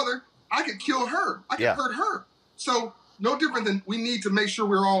to my mother, I could kill her. I could hurt her. So no different than we need to make sure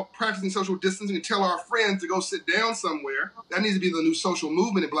we're all practicing social distancing and tell our friends to go sit down somewhere. That needs to be the new social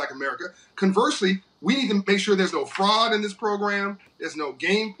movement in Black America. Conversely, we need to make sure there's no fraud in this program. There's no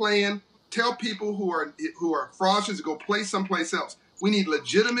game playing. Tell people who are fraudsters to go play someplace else. We need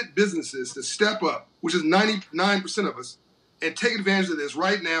legitimate businesses to step up, which is 99% of us, and take advantage of this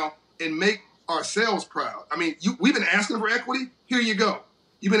right now and make ourselves proud. I mean, we've been asking for equity. Here you go.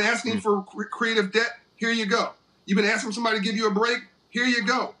 You've been asking for creative debt. Here you go. You've been asking for somebody to give you a break. Here you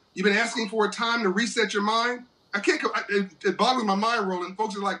go. You've been asking for a time to reset your mind. It boggles my mind, Roland.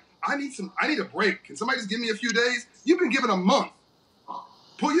 Folks are like, I need a break. Can somebody just give me a few days? You've been given a month.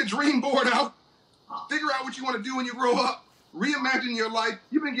 Pull your dream board out. Figure out what you want to do when you grow up. Reimagine your life.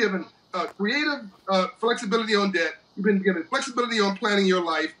 You've been given creative flexibility on debt. You've been given flexibility on planning your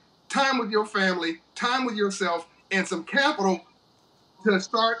life, time with your family, time with yourself, and some capital to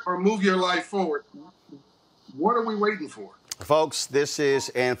start or move your life forward. What are we waiting for? Folks, this is,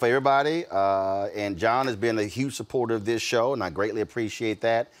 and for everybody, and John has been a huge supporter of this show, and I greatly appreciate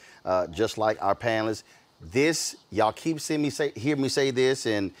that, just like our panelists. Y'all keep seeing me hear me say this,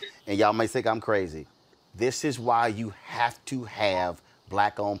 and y'all may think I'm crazy. This is why you have to have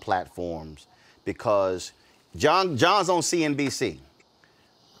Black-owned platforms, because John's on CNBC.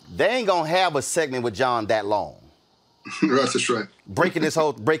 They ain't gonna have a segment with John that long. That's right. Breaking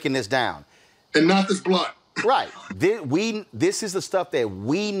this down. And not this blunt. Right. This is the stuff that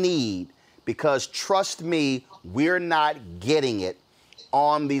we need, because trust me, we're not getting it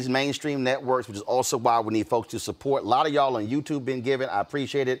on these mainstream networks, which is also why we need folks to support. A lot of y'all on YouTube been giving. I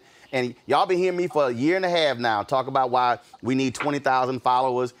appreciate it. And y'all been hearing me for a year and a half now talk about why we need 20,000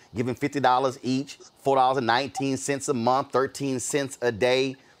 followers, giving $50 each, $4.19 a month, 13 cents a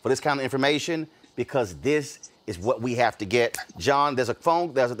day for this kind of information, because this is what we have to get. John, there's a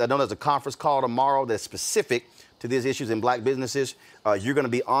conference call tomorrow that's specific to these issues in Black businesses. You're going to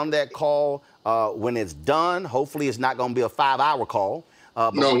be on that call when it's done. Hopefully it's not going to be a 5-hour call.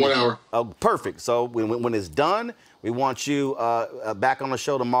 No, 1 hour. Perfect. So when it's done, we want you back on the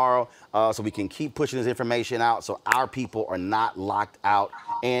show tomorrow so we can keep pushing this information out so our people are not locked out.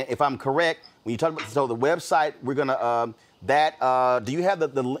 And if I'm correct, when you talk about the website, we're going to do you have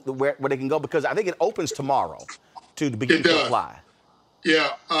the where they can go? Because I think it opens tomorrow to begin to apply.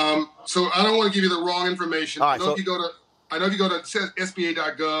 Yeah. So I don't want to give you the wrong information. All right, I know if you go to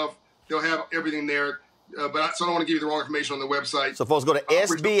SBA.gov, they'll have everything there. So I don't want to give you the wrong information on the website. So folks, go to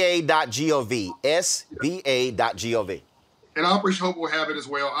sba.gov, sba.gov. And Operation Hope will have it as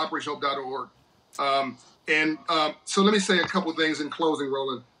well, operationhope.org. So let me say a couple of things in closing,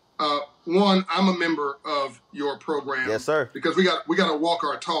 Roland. One, I'm a member of your program. Yes, sir. Because we got to walk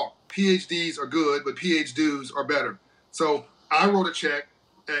our talk. PhDs are good, but PhDs are better. So I wrote a check,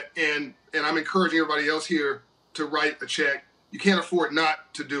 and I'm encouraging everybody else here to write a check. You can't afford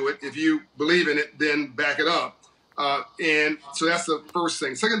not to do it. If you believe in it, then back it up. And so that's the first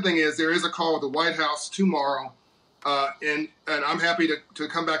thing. Second thing is there is a call with the White House tomorrow, and I'm happy to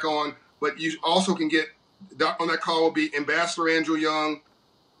come back on. But you also can get on that call will be Ambassador Andrew Young,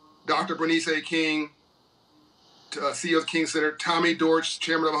 Dr. Bernice A. King, CEO of the King Center, Tommy Dortch,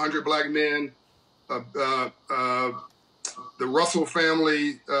 Chairman of 100 Black Men, the Russell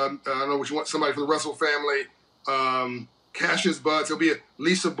family. I don't know which one. Somebody from the Russell family. Cassius Butts. There'll be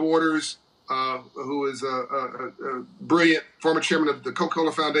Lisa Borders, who is a brilliant former chairman of the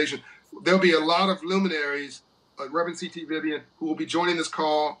Coca-Cola Foundation. There'll be a lot of luminaries, Reverend C.T. Vivian, who will be joining this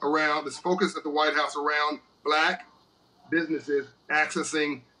call around this focus at the White House around Black businesses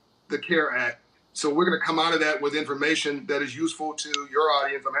accessing the CARE Act. So we're going to come out of that with information that is useful to your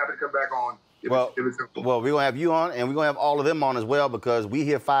audience. I'm happy to come back on. If it's helpful. Well, we're going to have you on, and we're going to have all of them on as well, because we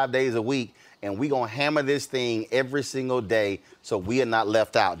here 5 days a week, and we're going to hammer this thing every single day so we are not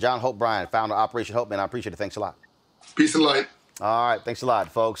left out. John Hope Bryant, founder of Operation Hope, man, I appreciate it. Thanks a lot. Peace and light. All right, thanks a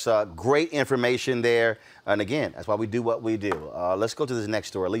lot, folks. Great information there. And again, that's why we do what we do. Let's go to this next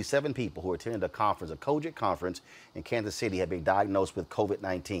story. At least 7 people who attended a conference, a COGIC conference in Kansas City, have been diagnosed with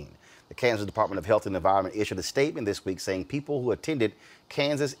COVID-19. The Kansas Department of Health and Environment issued a statement this week saying people who attended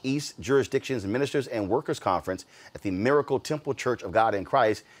Kansas East Jurisdiction's Ministers and Workers Conference at the Miracle Temple Church of God in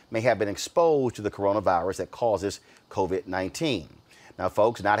Christ may have been exposed to the coronavirus that causes COVID-19. Now,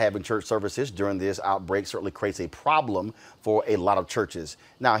 folks, not having church services during this outbreak certainly creates a problem for a lot of churches.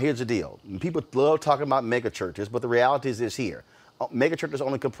 Now, here's the deal. People love talking about mega churches, but the reality is this here. Mega churches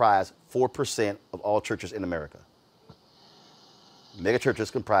only comprise 4% of all churches in America. Mega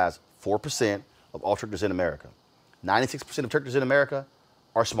churches comprise 4% of all churches in America. 96% of churches in America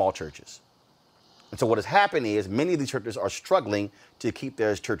are small churches. And so what has happened is many of these churches are struggling to keep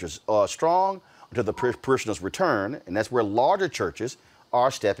their churches strong until the parishioners return, and that's where larger churches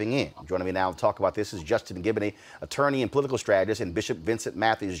are stepping in. Joining me now to talk about this is Justin Giboney, attorney and political strategist, and Bishop Vincent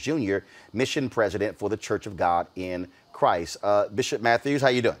Matthews Jr., mission president for the Church of God in Christ. Bishop Matthews, how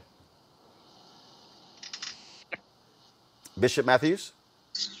you doing? Bishop Matthews?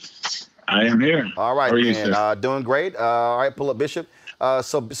 I am here. All right, how are you, man. Doing great. All right, pull up Bishop.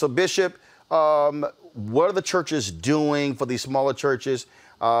 So Bishop, what are the churches doing for these smaller churches?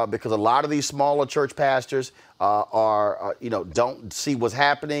 Because a lot of these smaller church pastors don't see what's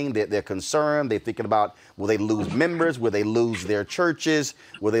happening. They're concerned. They're thinking about, will they lose members? Will they lose their churches?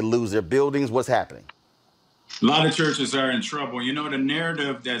 Will they lose their buildings? What's happening? A lot of churches are in trouble. You know, the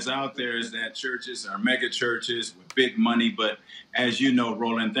narrative that's out there is that churches are mega churches with big money. But as you know,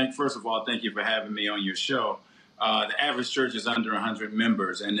 Roland, first of all, thank you for having me on your show. The average church is under 100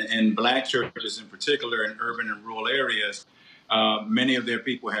 members. And in Black churches in particular, in urban and rural areas, many of their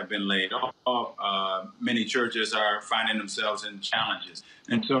people have been laid off. Many churches are finding themselves in challenges.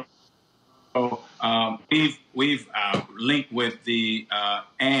 And so we've linked with the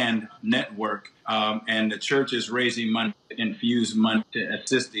AND network, and the church is raising money, infuse money to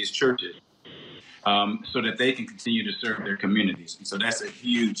assist these churches so that they can continue to serve their communities. And so that's a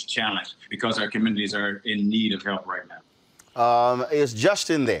huge challenge because our communities are in need of help right now. Is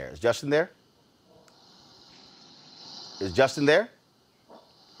Justin there? Is Justin there? Is Justin there?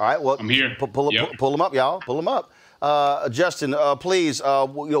 All right. Well, I'm here. Pull him up, y'all. Pull him up. Justin, please.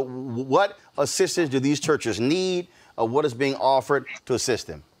 What assistance do these churches need? What is being offered to assist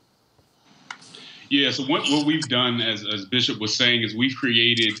them? Yeah. So what we've done, as Bishop was saying, is we've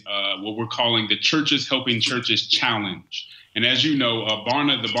created what we're calling the Churches Helping Churches Challenge. And as you know,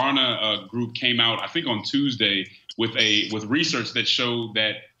 the Barna group came out, I think, on Tuesday with research that showed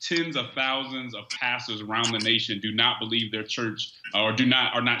that tens of thousands of pastors around the nation do not believe their church are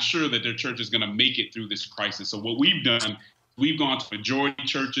not sure that their church is going to make it through this crisis. So what we've done, we've gone to majority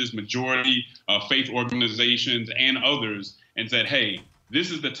churches, majority faith organizations and others and said, hey, this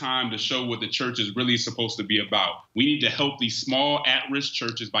is the time to show what the church is really supposed to be about. We need to help these small at-risk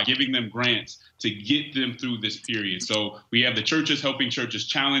churches by giving them grants to get them through this period. So we have the Churches Helping Churches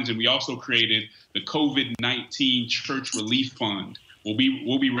Challenge, and we also created the COVID-19 Church Relief Fund. We'll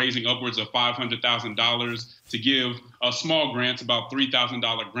be raising upwards of $500,000 to give small grants, about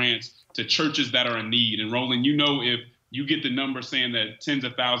 $3,000 grants to churches that are in need. And Roland, you know, if you get the number saying that tens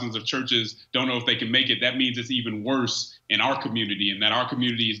of thousands of churches don't know if they can make it, that means it's even worse in our community, and that our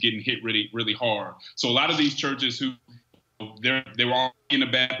community is getting hit really, really hard. So a lot of these churches who they were already in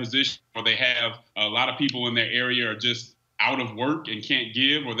a bad position, or they have a lot of people in their area are just out of work and can't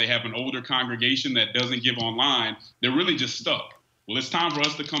give, or they have an older congregation that doesn't give online, they're really just stuck. Well, it's time for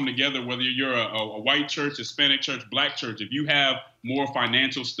us to come together, whether you're a white church, Hispanic church, Black church. If you have more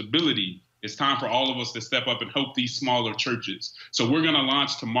financial stability, it's time for all of us to step up and help these smaller churches. So we're going to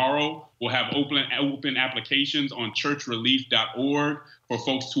launch tomorrow. We'll have open applications on churchrelief.org for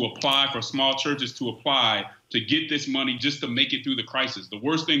folks to apply, for small churches to apply to get this money just to make it through the crisis. The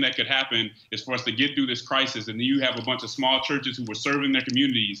worst thing that could happen is for us to get through this crisis, and then you have a bunch of small churches who were serving their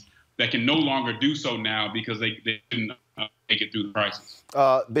communities that can no longer do so now because they didn't make it through the crisis.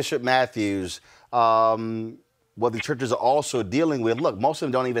 Bishop Matthews, what the churches are also dealing with, look, most of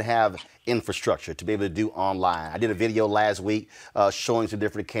them don't even have infrastructure to be able to do online. I did a video last week showing some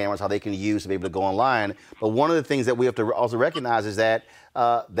different cameras, how they can use to be able to go online. But one of the things that we have to also recognize is that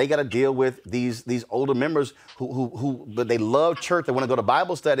they got to deal with these older members but they love church, they want to go to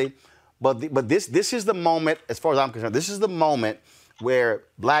Bible study. But this is the moment, as far as I'm concerned, this is the moment where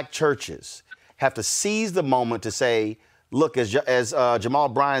black churches have to seize the moment to say, look, as Jamal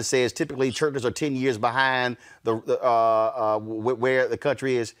Bryant says, typically churches are 10 years behind where the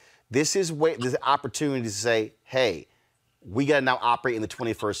country is. This is the opportunity to say, hey, we got to now operate in the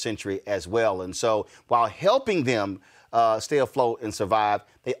 21st century as well. And so while helping them stay afloat and survive,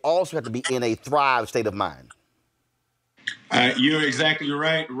 they also have to be in a thrive state of mind. You're exactly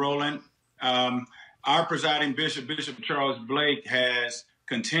right, Roland. Our presiding bishop, Bishop Charles Blake, has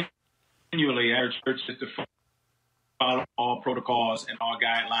continually urged churches to follow all protocols and all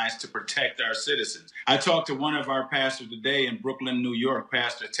guidelines to protect our citizens. I talked to one of our pastors today in Brooklyn, New York,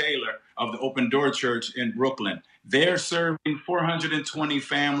 Pastor Taylor of the Open Door Church in Brooklyn. They're serving 420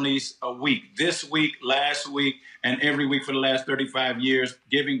 families a week, this week, last week, and every week for the last 35 years,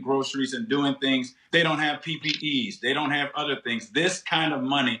 giving groceries and doing things. They don't have PPEs. They don't have other things. This kind of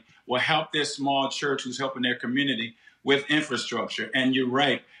money will help this small church who's helping their community with infrastructure. And you're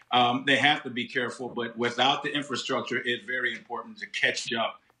right. They have to be careful, but without the infrastructure, it's very important to catch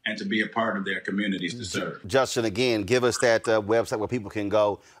up and to be a part of their communities to serve. Justin, again, give us that website where people can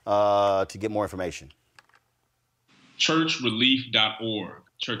go to get more information. Churchrelief.org.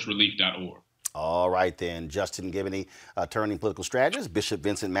 Churchrelief.org. All right, then. Justin Giboney, attorney and political strategist, Bishop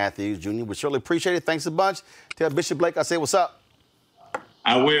Vincent Matthews Jr. We certainly appreciate it. Thanks a bunch. Tell Bishop Blake I say what's up.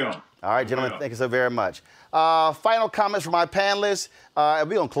 I will. All right, gentlemen, thank you so very much. Final comments from my panelists. We're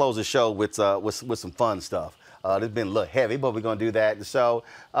going to close the show with some fun stuff. This has been a little heavy, but we're going to do that. So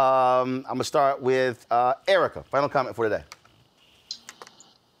I'm going to start with Erica. Final comment for today.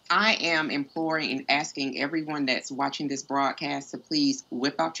 I am imploring and asking everyone that's watching this broadcast to please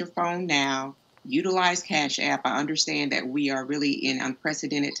whip out your phone now, utilize Cash App. I understand that we are really in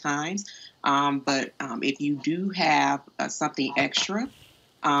unprecedented times, but if you do have something extra,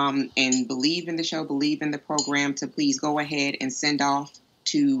 and believe in the show, believe in the program, to please go ahead and send off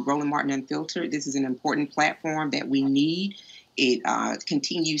to Roland Martin Unfiltered. This is an important platform that we need. It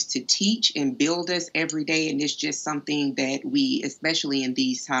continues to teach and build us every day, and it's just something that we, especially in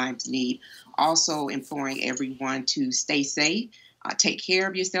these times, need. Also imploring everyone to stay safe, take care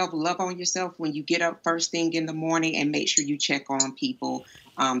of yourself, love on yourself when you get up first thing in the morning, and make sure you check on people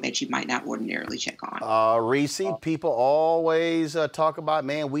that you might not ordinarily check on. Reese, people always talk about,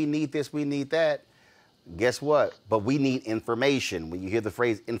 man, we need this, we need that. Guess what? But we need information. When you hear the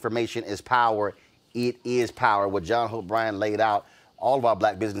phrase information is power, it is power. What John Hope Bryant laid out, all of our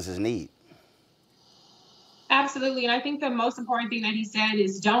black businesses need. Absolutely. And I think the most important thing that he said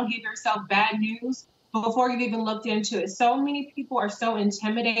is don't give yourself bad news before you've even looked into it. So many people are so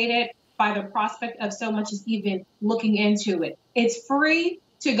intimidated by the prospect of so much as even looking into it. It's free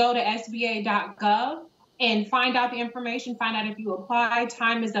to go to SBA.gov and find out the information, find out if you apply.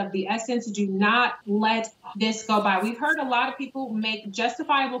 Time is of the essence. Do not let this go by. We've heard a lot of people make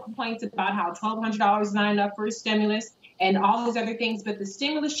justifiable complaints about how $1,200 is not enough for a stimulus and all these other things, but the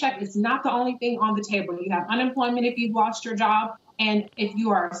stimulus check is not the only thing on the table. You have unemployment if you've lost your job, and if you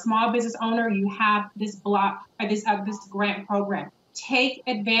are a small business owner, you have this grant program. Take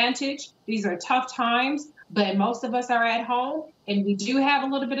advantage. These are tough times, but most of us are at home and we do have a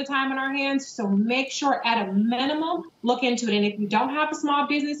little bit of time on our hands. So make sure at a minimum, look into it. And if you don't have a small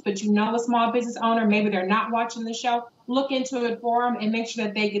business, but you know a small business owner, maybe they're not watching the show, look into it for them and make sure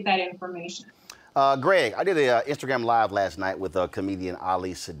that they get that information. Greg, I did an Instagram Live last night with comedian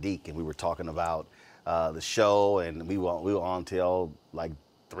Ali Sadiq, and we were talking about the show, and we were on till like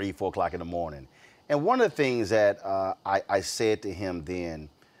 3, 4 o'clock in the morning. And one of the things that I said to him then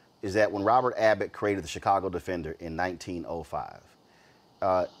is that when Robert Abbott created the Chicago Defender in 1905,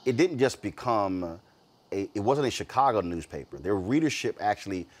 it didn't just become it wasn't a Chicago newspaper. Their readership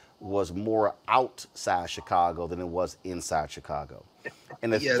actually was more outside Chicago than it was inside Chicago.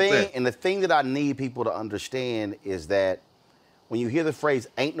 And the thing that I need people to understand is that when you hear the phrase,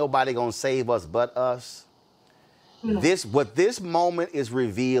 ain't nobody gonna save us but us, what this moment is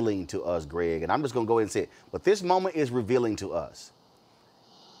revealing to us, Greg, and I'm just gonna go ahead and say it, what this moment is revealing to us,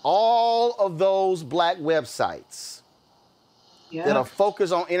 all of those black websites that are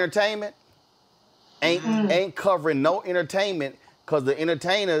focused on entertainment ain't covering no entertainment, because the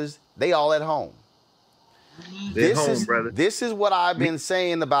entertainers, they all at home. This is what I've been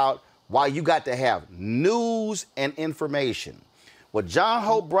saying about why you got to have news and information. What John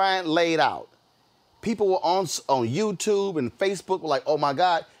Hope Bryant laid out, People were on YouTube and Facebook were like, oh my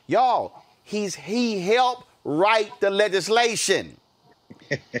God, y'all, he helped write the legislation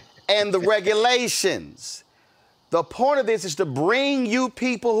and the regulations. The point of this is to bring you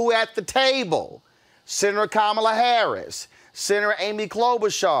people who are at the table. Senator Kamala Harris, Senator Amy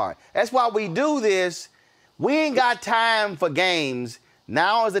Klobuchar. That's why we do this. We ain't got time for games.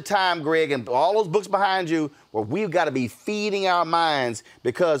 Now is the time, Greg, and all those books behind you, where we've got to be feeding our minds,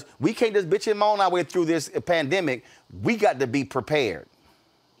 because we can't just bitch and moan our way through this pandemic. We got to be prepared.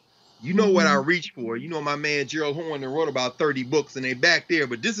 You know what I reach for. You know my man Gerald Horn wrote about 30 books, and they back there.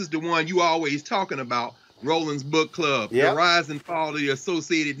 But this is the one you always talking about, Roland's Book Club. Yep. The Rise and Fall of the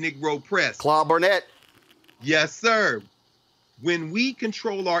Associated Negro Press. Claude Burnett. Yes, sir. When we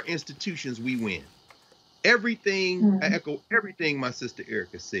control our institutions, we win. Everything, I echo everything my sister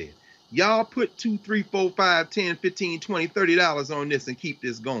Erica said. Y'all put $2, $3, $4, $5, $10, $15, $20, $30 on this and keep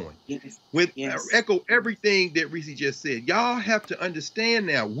this going. Yes. Echo everything that Reese just said. Y'all have to understand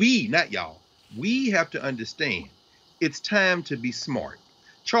now. We, not y'all. We have to understand. It's time to be smart.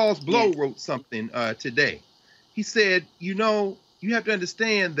 Charles Blow wrote something today. He said, you know, you have to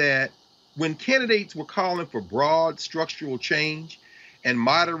understand that when candidates were calling for broad structural change, and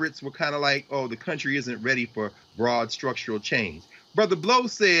moderates were kind of like, oh, the country isn't ready for broad structural change. Brother Blow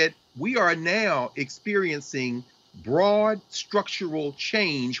said, we are now experiencing broad structural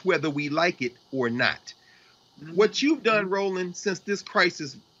change, whether we like it or not. What you've done, Roland, since this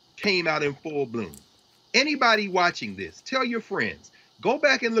crisis came out in full bloom, anybody watching this, tell your friends, go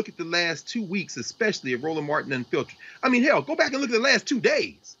back and look at the last 2 weeks, especially of Roland Martin Unfiltered. I mean, hell, go back and look at the last 2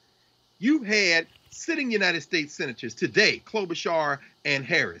 days. You've had sitting United States senators today, Klobuchar and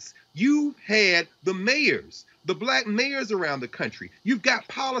Harris. You've had the mayors, the black mayors around the country. You've got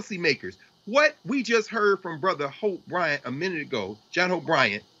policymakers. What we just heard from Brother Hope Bryant a minute ago, John Hope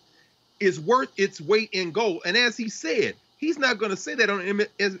Bryant, is worth its weight in gold. And as he said, he's not going to say that on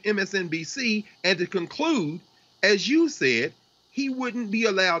MSNBC. And to conclude, as you said, he wouldn't be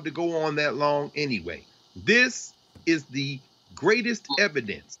allowed to go on that long anyway. This is the greatest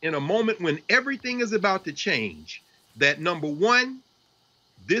evidence in a moment when everything is about to change, that number one,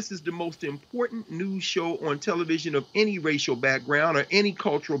 this is the most important news show on television of any racial background or any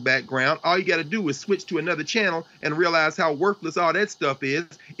cultural background. All you got to do is switch to another channel and realize how worthless all that stuff is.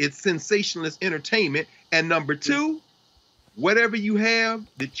 It's sensationalist entertainment. And number two, whatever you have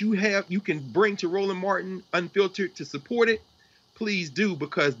that you can bring to Roland Martin Unfiltered to support it, please do,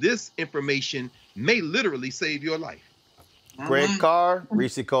 because this information may literally save your life. Greg Carr,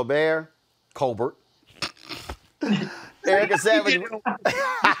 Reese Colbert, Erica Savage,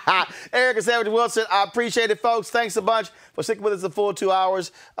 Erica Savage Wilson. I appreciate it, folks. Thanks a bunch for sticking with us the full 2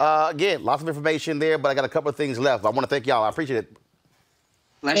 hours. Again, lots of information there, but I got a couple of things left. I want to thank y'all. I appreciate it.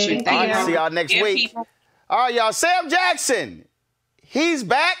 Bless you. All right, see y'all next week. People. All right, y'all. Sam Jackson, he's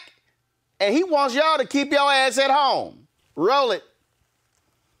back, and he wants y'all to keep your ass at home. Roll it.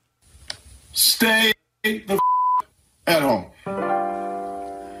 Stay the at home.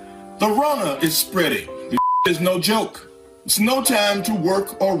 The Rona is spreading. This is no joke. It's no time to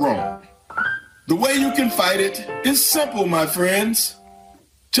work or roam. The way you can fight it is simple, my friends.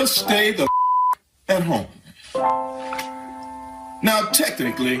 Just stay the at home. Now,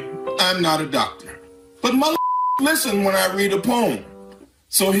 technically, I'm not a doctor, but mother listen when I read a poem.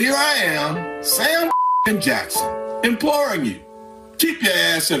 So here I am, Sam Jackson, imploring you, keep your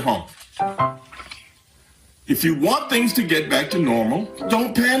ass at home. If you want things to get back to normal,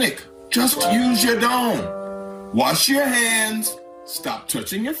 don't panic. Just use your dome. Wash your hands, stop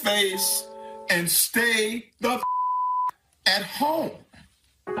touching your face, and stay the at home.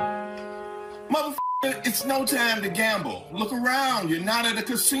 Motherfucker, it's no time to gamble. Look around, you're not at a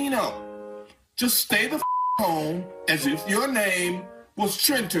casino. Just stay the home as if your name was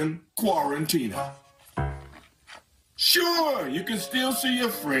Trenton Quarantino. Sure, you can still see your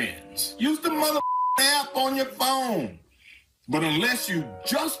friends. Use the mother app on your phone. But unless you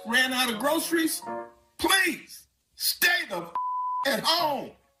just ran out of groceries, please stay the at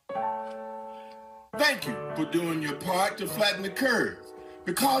home. Thank you for doing your part to flatten the curve,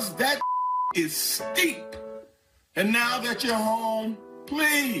 because that is steep. And now that you're home,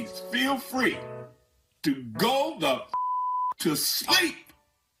 please feel free to go to sleep.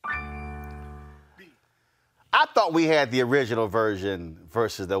 I thought we had the original version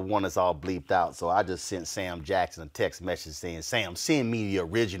versus the one that's all bleeped out, so I just sent Sam Jackson a text message saying, Sam, send me the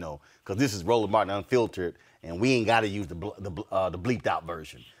original, because this is Roland Martin Unfiltered, and we ain't got to use the bleeped out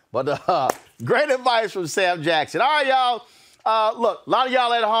version. But great advice from Sam Jackson. All right, y'all. Look, a lot of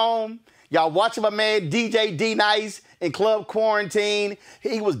y'all at home, Y'all watching my man DJ D-Nice in Club Quarantine.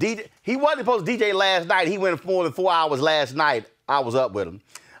 He wasn't supposed to DJ last night. He went more than 4 hours last night. I was up with him.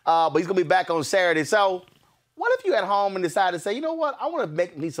 But he's going to be back on Saturday. So what if you at home and decide to say, you know what, I want to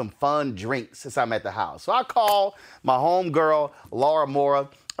make me some fun drinks since I'm at the house. So I call my homegirl, Laura Mora,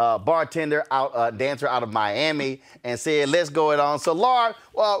 bartender, dancer out of Miami, and said, let's go it on. So Laura,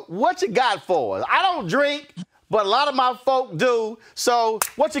 what you got for us? I don't drink, but a lot of my folk do. So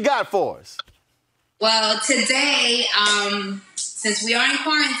what you got for us? Well, today, since we are in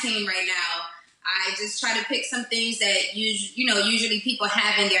quarantine right now, I just try to pick some things that usually people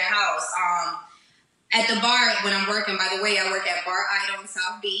have in their house. At the bar when I'm working, by the way, I work at Bar Idol in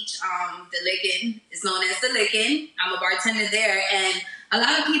South Beach. The Lickin' is known as the Lickin'. I'm a bartender there, and a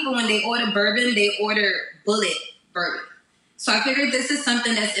lot of people, when they order bourbon, they order bullet bourbon. So I figured this is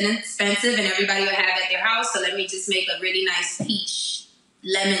something that's inexpensive and everybody will have at their house. So let me just make a really nice peach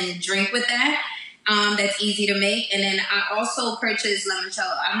lemon drink with that. That's easy to make. And then I also purchased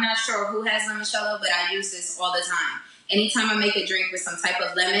limoncello. I'm not sure who has limoncello, but I use this all the time. Anytime I make a drink with some type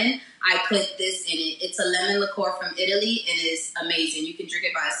of lemon, I put this in it. It's a lemon liqueur from Italy, and it's amazing. You can drink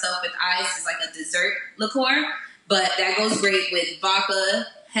it by itself with ice. It's like a dessert liqueur, but that goes great with vodka,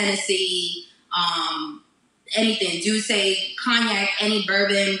 Hennessy, anything, Douce, cognac, any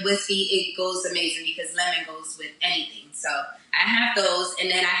bourbon, whiskey. It goes amazing because lemon goes with anything. So I have those,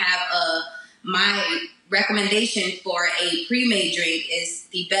 and then I have my recommendation for a pre-made drink is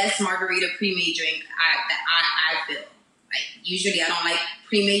the best margarita pre-made drink I feel. Like, usually I don't like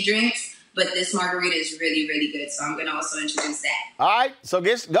pre-made drinks, but this margarita is really, really good. So I'm going to also introduce that. All right, so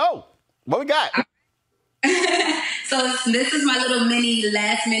go. What we got? So this is my little mini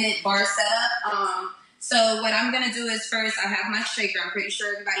last-minute bar setup. So what I'm going to do is first I have my shaker. I'm pretty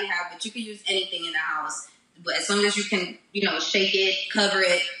sure everybody have, but you can use anything in the house. But as long as you can, shake it, cover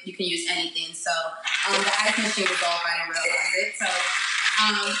it, you can use anything. So the ice machine was off. I didn't realize it. So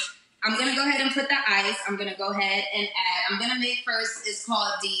I'm going to go ahead and put the ice. I'm going to go ahead and add. I'm going to make first, it's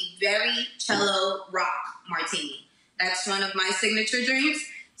called the Very Cello Rock Martini. That's one of my signature drinks.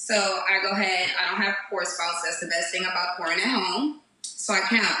 So I go ahead. I don't have pour spouts. That's the best thing about pouring at home. So I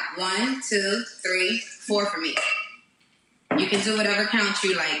count 1, 2, 3, 4 for me. You can do whatever count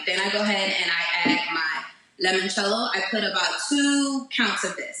you like. Then I go ahead and I add my limoncello. I put about 2 counts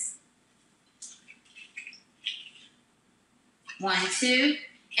of this. 1, 2.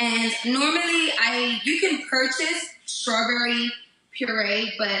 And normally you can purchase strawberry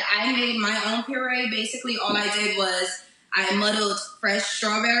puree, but I made my own puree. Basically, all I did was I muddled fresh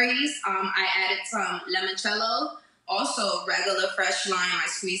strawberries. I added some limoncello, also regular fresh lime. I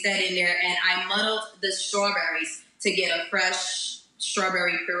squeezed that in there, and I muddled the strawberries to get a fresh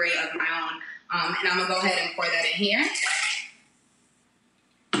strawberry puree of my own. And I'm going to go ahead and pour that in here.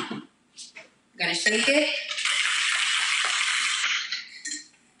 I'm going to shake it.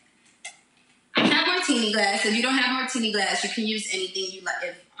 I have martini glass. If you don't have martini glass, you can use anything you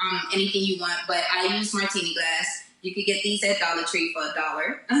like, anything you want. But I use martini glass. You could get these at Dollar Tree for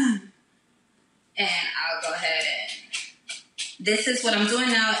 $1. And I'll go ahead and... This is what I'm doing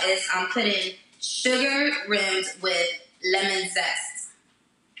now is I'm putting sugar rimmed with lemon zest.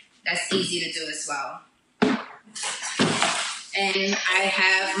 That's easy to do as well. And I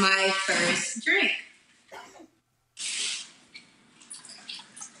have my first drink.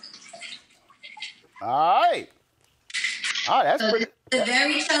 All right, that's pretty. The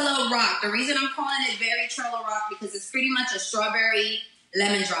Very Cello Rock. The reason I'm calling it Very Cello Rock because it's pretty much a strawberry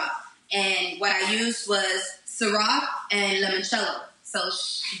lemon drop. And what I used was Ciroc and limoncello. So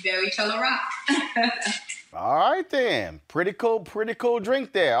Very Cello Rock. All right then, pretty cool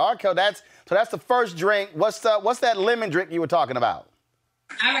drink there. Okay, that's the first drink. What's that lemon drink you were talking about?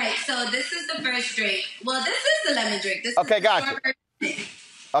 All right, so this is the first drink. Well, this is the lemon drink. This okay, is gotcha.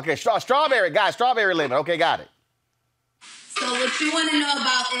 Okay, strawberry lemon. Okay, got it. So what you want to know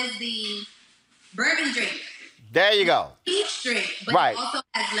about is the bourbon drink. There you go. Peach drink, but right. It also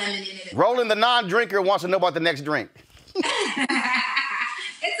has lemon in it. Roland, the non-drinker, wants to know about the next drink.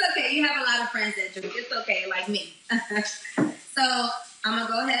 It's okay. You have a lot of friends that drink. It's okay, like me. So I'm going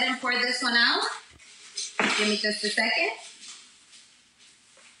to go ahead and pour this one out. Give me just a second.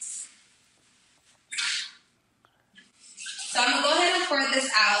 So I'm going to go ahead and pour this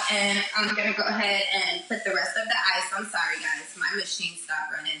out, and I'm going to go ahead and put the rest of the ice. I'm sorry, guys. My machine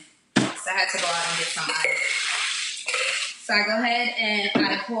stopped running, so I had to go out and get some ice. So I go ahead and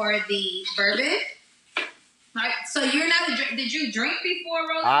I pour the bourbon. All right, so you're not did you drink before,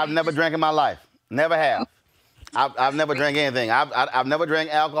 Roland? I've never drank in my life. Never have. I've never drank anything. I've never drank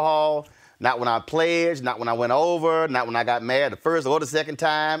alcohol, Not when I pledged, not when I went over, not when I got married the first or the second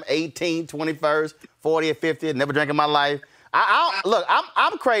time, 18th, 21st, 40th, 50th, never drank in my life. Look,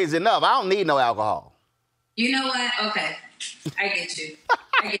 I'm crazy enough. I don't need no alcohol. You know what? Okay. I get you.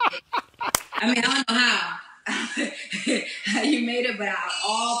 I get it. I mean, I don't know how you made it, but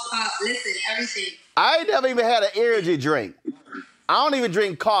all pop, listen, everything. I ain't never even had an energy drink. I don't even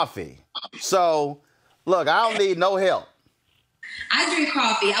drink coffee. So, look, I don't need no help. I drink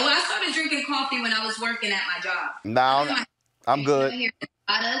coffee. Well, I started drinking coffee when I was working at my job. No, I'm good.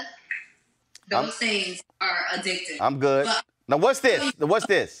 Those things are addictive. I'm good. But, now, what's this? What's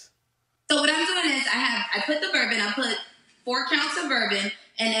this? So what I'm doing is I put the bourbon. I put 4 counts of bourbon,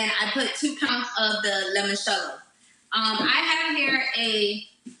 and then I put 2 counts of the limoncello. I have here a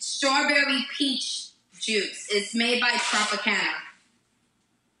strawberry peach juice. It's made by Tropicana.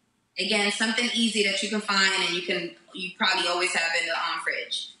 Again, something easy that you can find, and you probably always have in the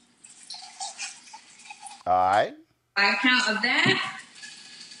fridge. All right. 5 count of that.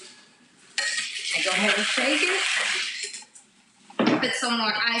 I go ahead and shake it. Put some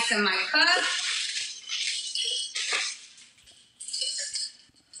more ice in my cup.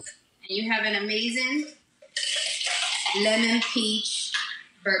 And you have an amazing lemon peach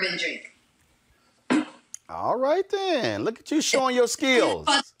bourbon drink. All right, then. Look at you showing your skills.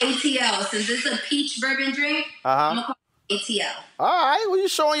 It's called ATL. Since it's a peach bourbon drink, I'm going to call it ATL. All right. Well, you're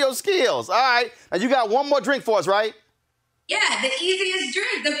showing your skills. All right. Now, you got one more drink for us, right? Yeah, the easiest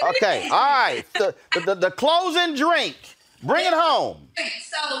drink. Okay. All right. The closing drink. Bring it home.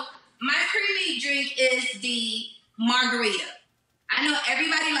 So, my pre-made drink is the margarita. I know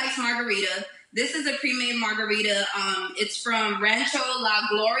everybody likes margarita. This is a pre-made margarita. It's from Rancho La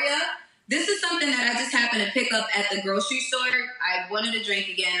Gloria. This is something that I just happened to pick up at the grocery store. I wanted to drink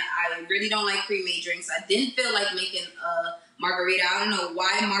again. I really don't like pre-made drinks. I didn't feel like making a margarita. I don't know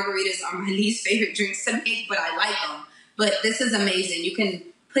why margaritas are my least favorite drinks to make, but I like them. But this is amazing. You can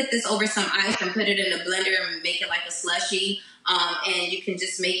put this over some ice and put it in a blender and make it like a slushie. And you can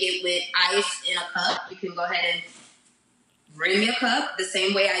just make it with ice in a cup. You can go ahead and rim your cup the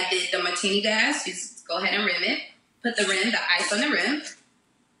same way I did the martini glass. Just go ahead and rim it. Put the ice on the rim.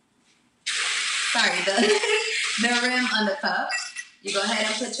 Sorry, the rim on the cup. You go ahead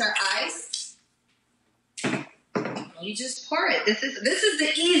and put your ice. You just pour it. This is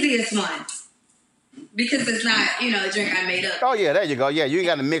the easiest one. Because it's not, a drink I made up. Oh, yeah, there you go. Yeah, you ain't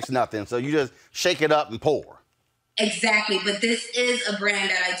got to mix nothing. So you just shake it up and pour. Exactly. But this is a brand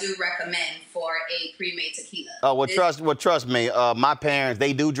that I do recommend for a pre-made tequila. Oh, trust me. My parents,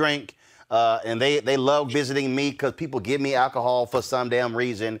 they do drink. And they love visiting me because people give me alcohol for some damn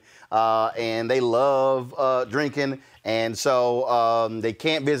reason. And they love drinking. And so they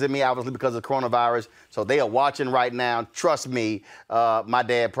can't visit me, obviously, because of coronavirus. So they are watching right now. Trust me, my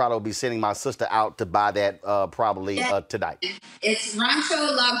dad probably will be sending my sister out to buy that probably tonight. It's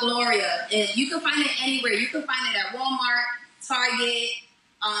Rancho La Gloria. You can find it anywhere. You can find it at Walmart, Target,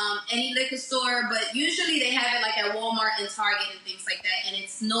 any liquor store. But usually they have it like at Walmart and Target and things like that. And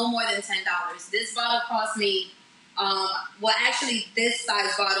it's no more than $10. This bottle cost me, actually this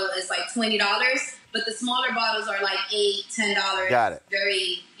size bottle is like $20. But the smaller bottles are like $8, $10. Got it.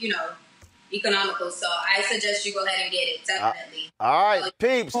 Very, economical. So I suggest you go ahead and get it, definitely. All right,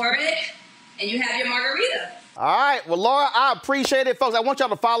 peeps. Pour it, and you have your margarita. All right. Well, Laura, I appreciate it, folks. I want y'all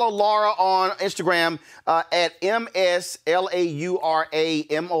to follow Laura on Instagram at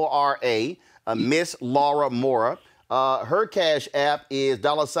MSLAURAMORA, Miss Laura Mora. Her Cash App is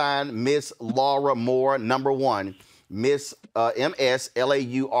 $Miss Laura Moore, #1. Miss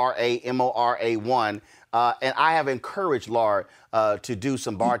MSLAURAMORA1. And I have encouraged Laura to do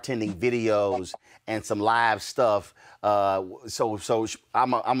some bartending videos and some live stuff. So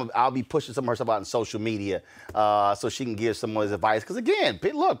I'll be pushing some of her stuff out on social media so she can give some of his advice. Because again, I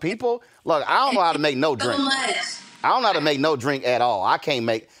don't know how to make no drink. I don't know how to make no drink at all.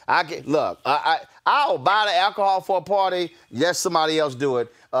 I'll buy the alcohol for a party. Let somebody else do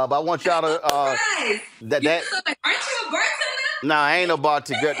it. But I want y'all to aren't you a bartender? No, I ain't no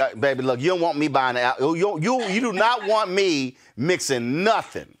bartender. Baby, look, you don't want me buying the alcohol. You do not want me mixing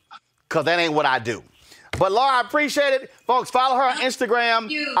nothing. Because that ain't what I do. But Laura, I appreciate it. Folks, follow her on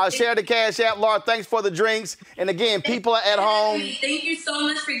Instagram. I'll share the Cash App. Laura, thanks for the drinks. And again, people are at home. Thank you so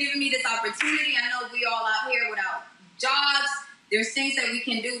much for giving me this opportunity. I know we all out here without jobs. There's things that we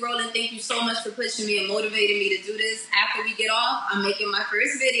can do. Roland, thank you so much for pushing me and motivating me to do this. After we get off, I'm making my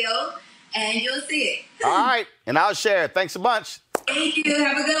first video, and you'll see it. All right, and I'll share it. Thanks a bunch. Thank you.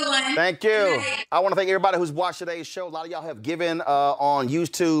 Have a good one. Thank you. I want to thank everybody who's watched today's show. A lot of y'all have given on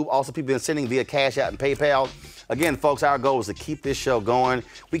YouTube. Also, people have been sending via Cash App and PayPal. Again, folks, our goal is to keep this show going.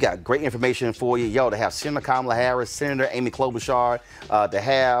 We got great information for you. To have Senator Kamala Harris, Senator Amy Klobuchar, to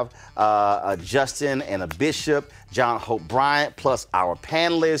have a Justin and a Bishop, John Hope Bryant, plus our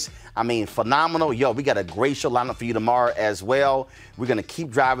panelists. I mean, phenomenal. We got a great show lined up for you tomorrow as well. We're going to keep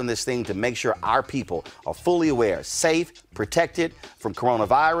driving this thing to make sure our people are fully aware, safe, protected from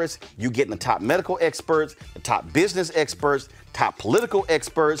coronavirus. You're getting the top medical experts, the top business experts, top political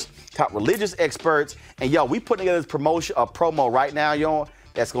experts, top religious experts. And we putting together this promo right now,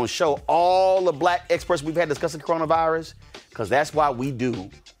 that's going to show all the black experts we've had discussing coronavirus, because that's why we do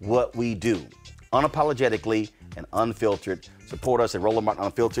what we do, unapologetically and unfiltered. Support us at Roland Martin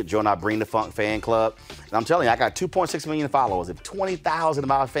Unfiltered. Join our Bring the Funk fan club. And I'm telling you, I got 2.6 million followers. If 20,000 of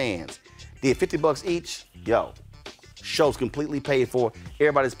my fans did $50 each, show's completely paid for.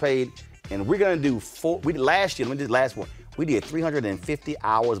 Everybody's paid. And we're going to do we did 350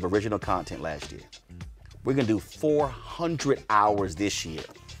 hours of original content last year. We're going to do 400 hours this year.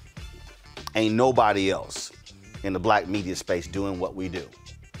 Ain't nobody else in the black media space doing what we do.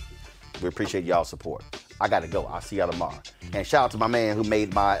 We appreciate y'all's support. I got to go. I'll see y'all tomorrow. And shout out to my man who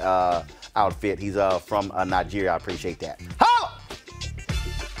made my outfit. He's from Nigeria. I appreciate that. Holla!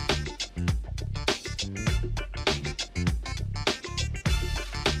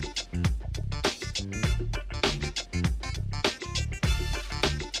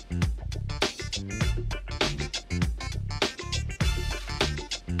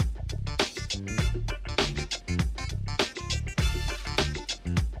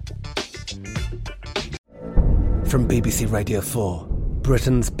 From BBC Radio 4,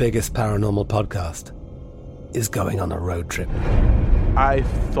 Britain's biggest paranormal podcast is going on a road trip. I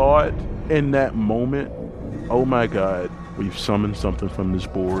thought in that moment, oh my God, we've summoned something from this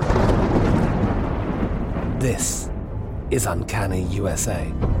board. This is Uncanny USA.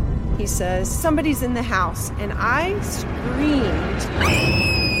 He says, somebody's in the house, and I screamed.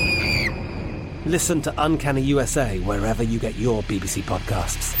 Listen to Uncanny USA wherever you get your BBC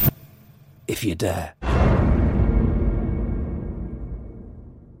podcasts, if you dare.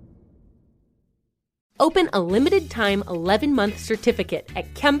 Open a limited-time 11-month certificate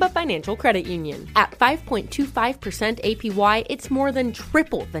at Kemba Financial Credit Union. At 5.25% APY, it's more than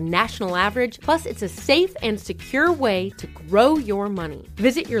triple the national average, plus it's a safe and secure way to grow your money.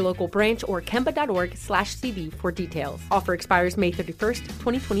 Visit your local branch or kemba.org/cb for details. Offer expires May 31st,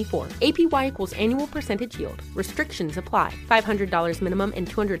 2024. APY equals annual percentage yield. Restrictions apply. $500 minimum and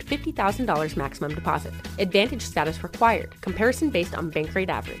 $250,000 maximum deposit. Advantage status required. Comparison based on bank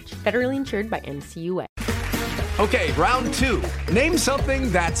rate average. Federally insured by NCUA. Okay, round two. Name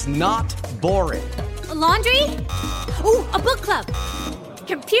something that's not boring. A laundry? Ooh, a book club.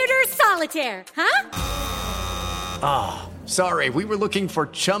 Computer solitaire, huh? Ah, sorry, we were looking for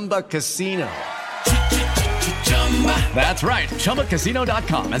Chumba Casino. That's right,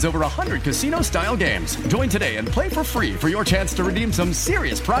 ChumbaCasino.com has over 100 casino-style games. Join today and play for free for your chance to redeem some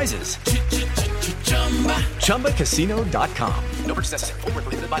serious prizes. ChumbaCasino.com. No purchase necessary. Void where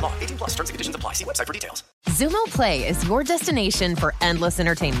prohibited by law. 18+ terms and conditions apply. See website for details. Xumo Play is your destination for endless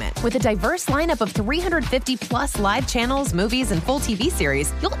entertainment. With a diverse lineup of 350+ live channels, movies, and full TV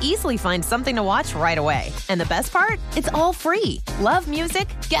series, you'll easily find something to watch right away. And the best part? It's all free. Love music?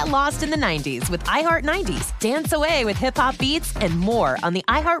 Get lost in the 90s with iHeart 90s. Dance away with hip-hop beats and more on the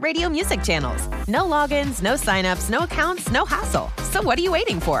iHeartRadio music channels. No logins, no signups, no accounts, no hassle. So what are you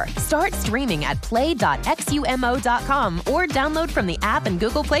waiting for? Start streaming at play.xumo.com or download from the app and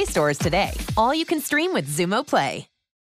Google Play stores today. All you can stream with Xumo Play.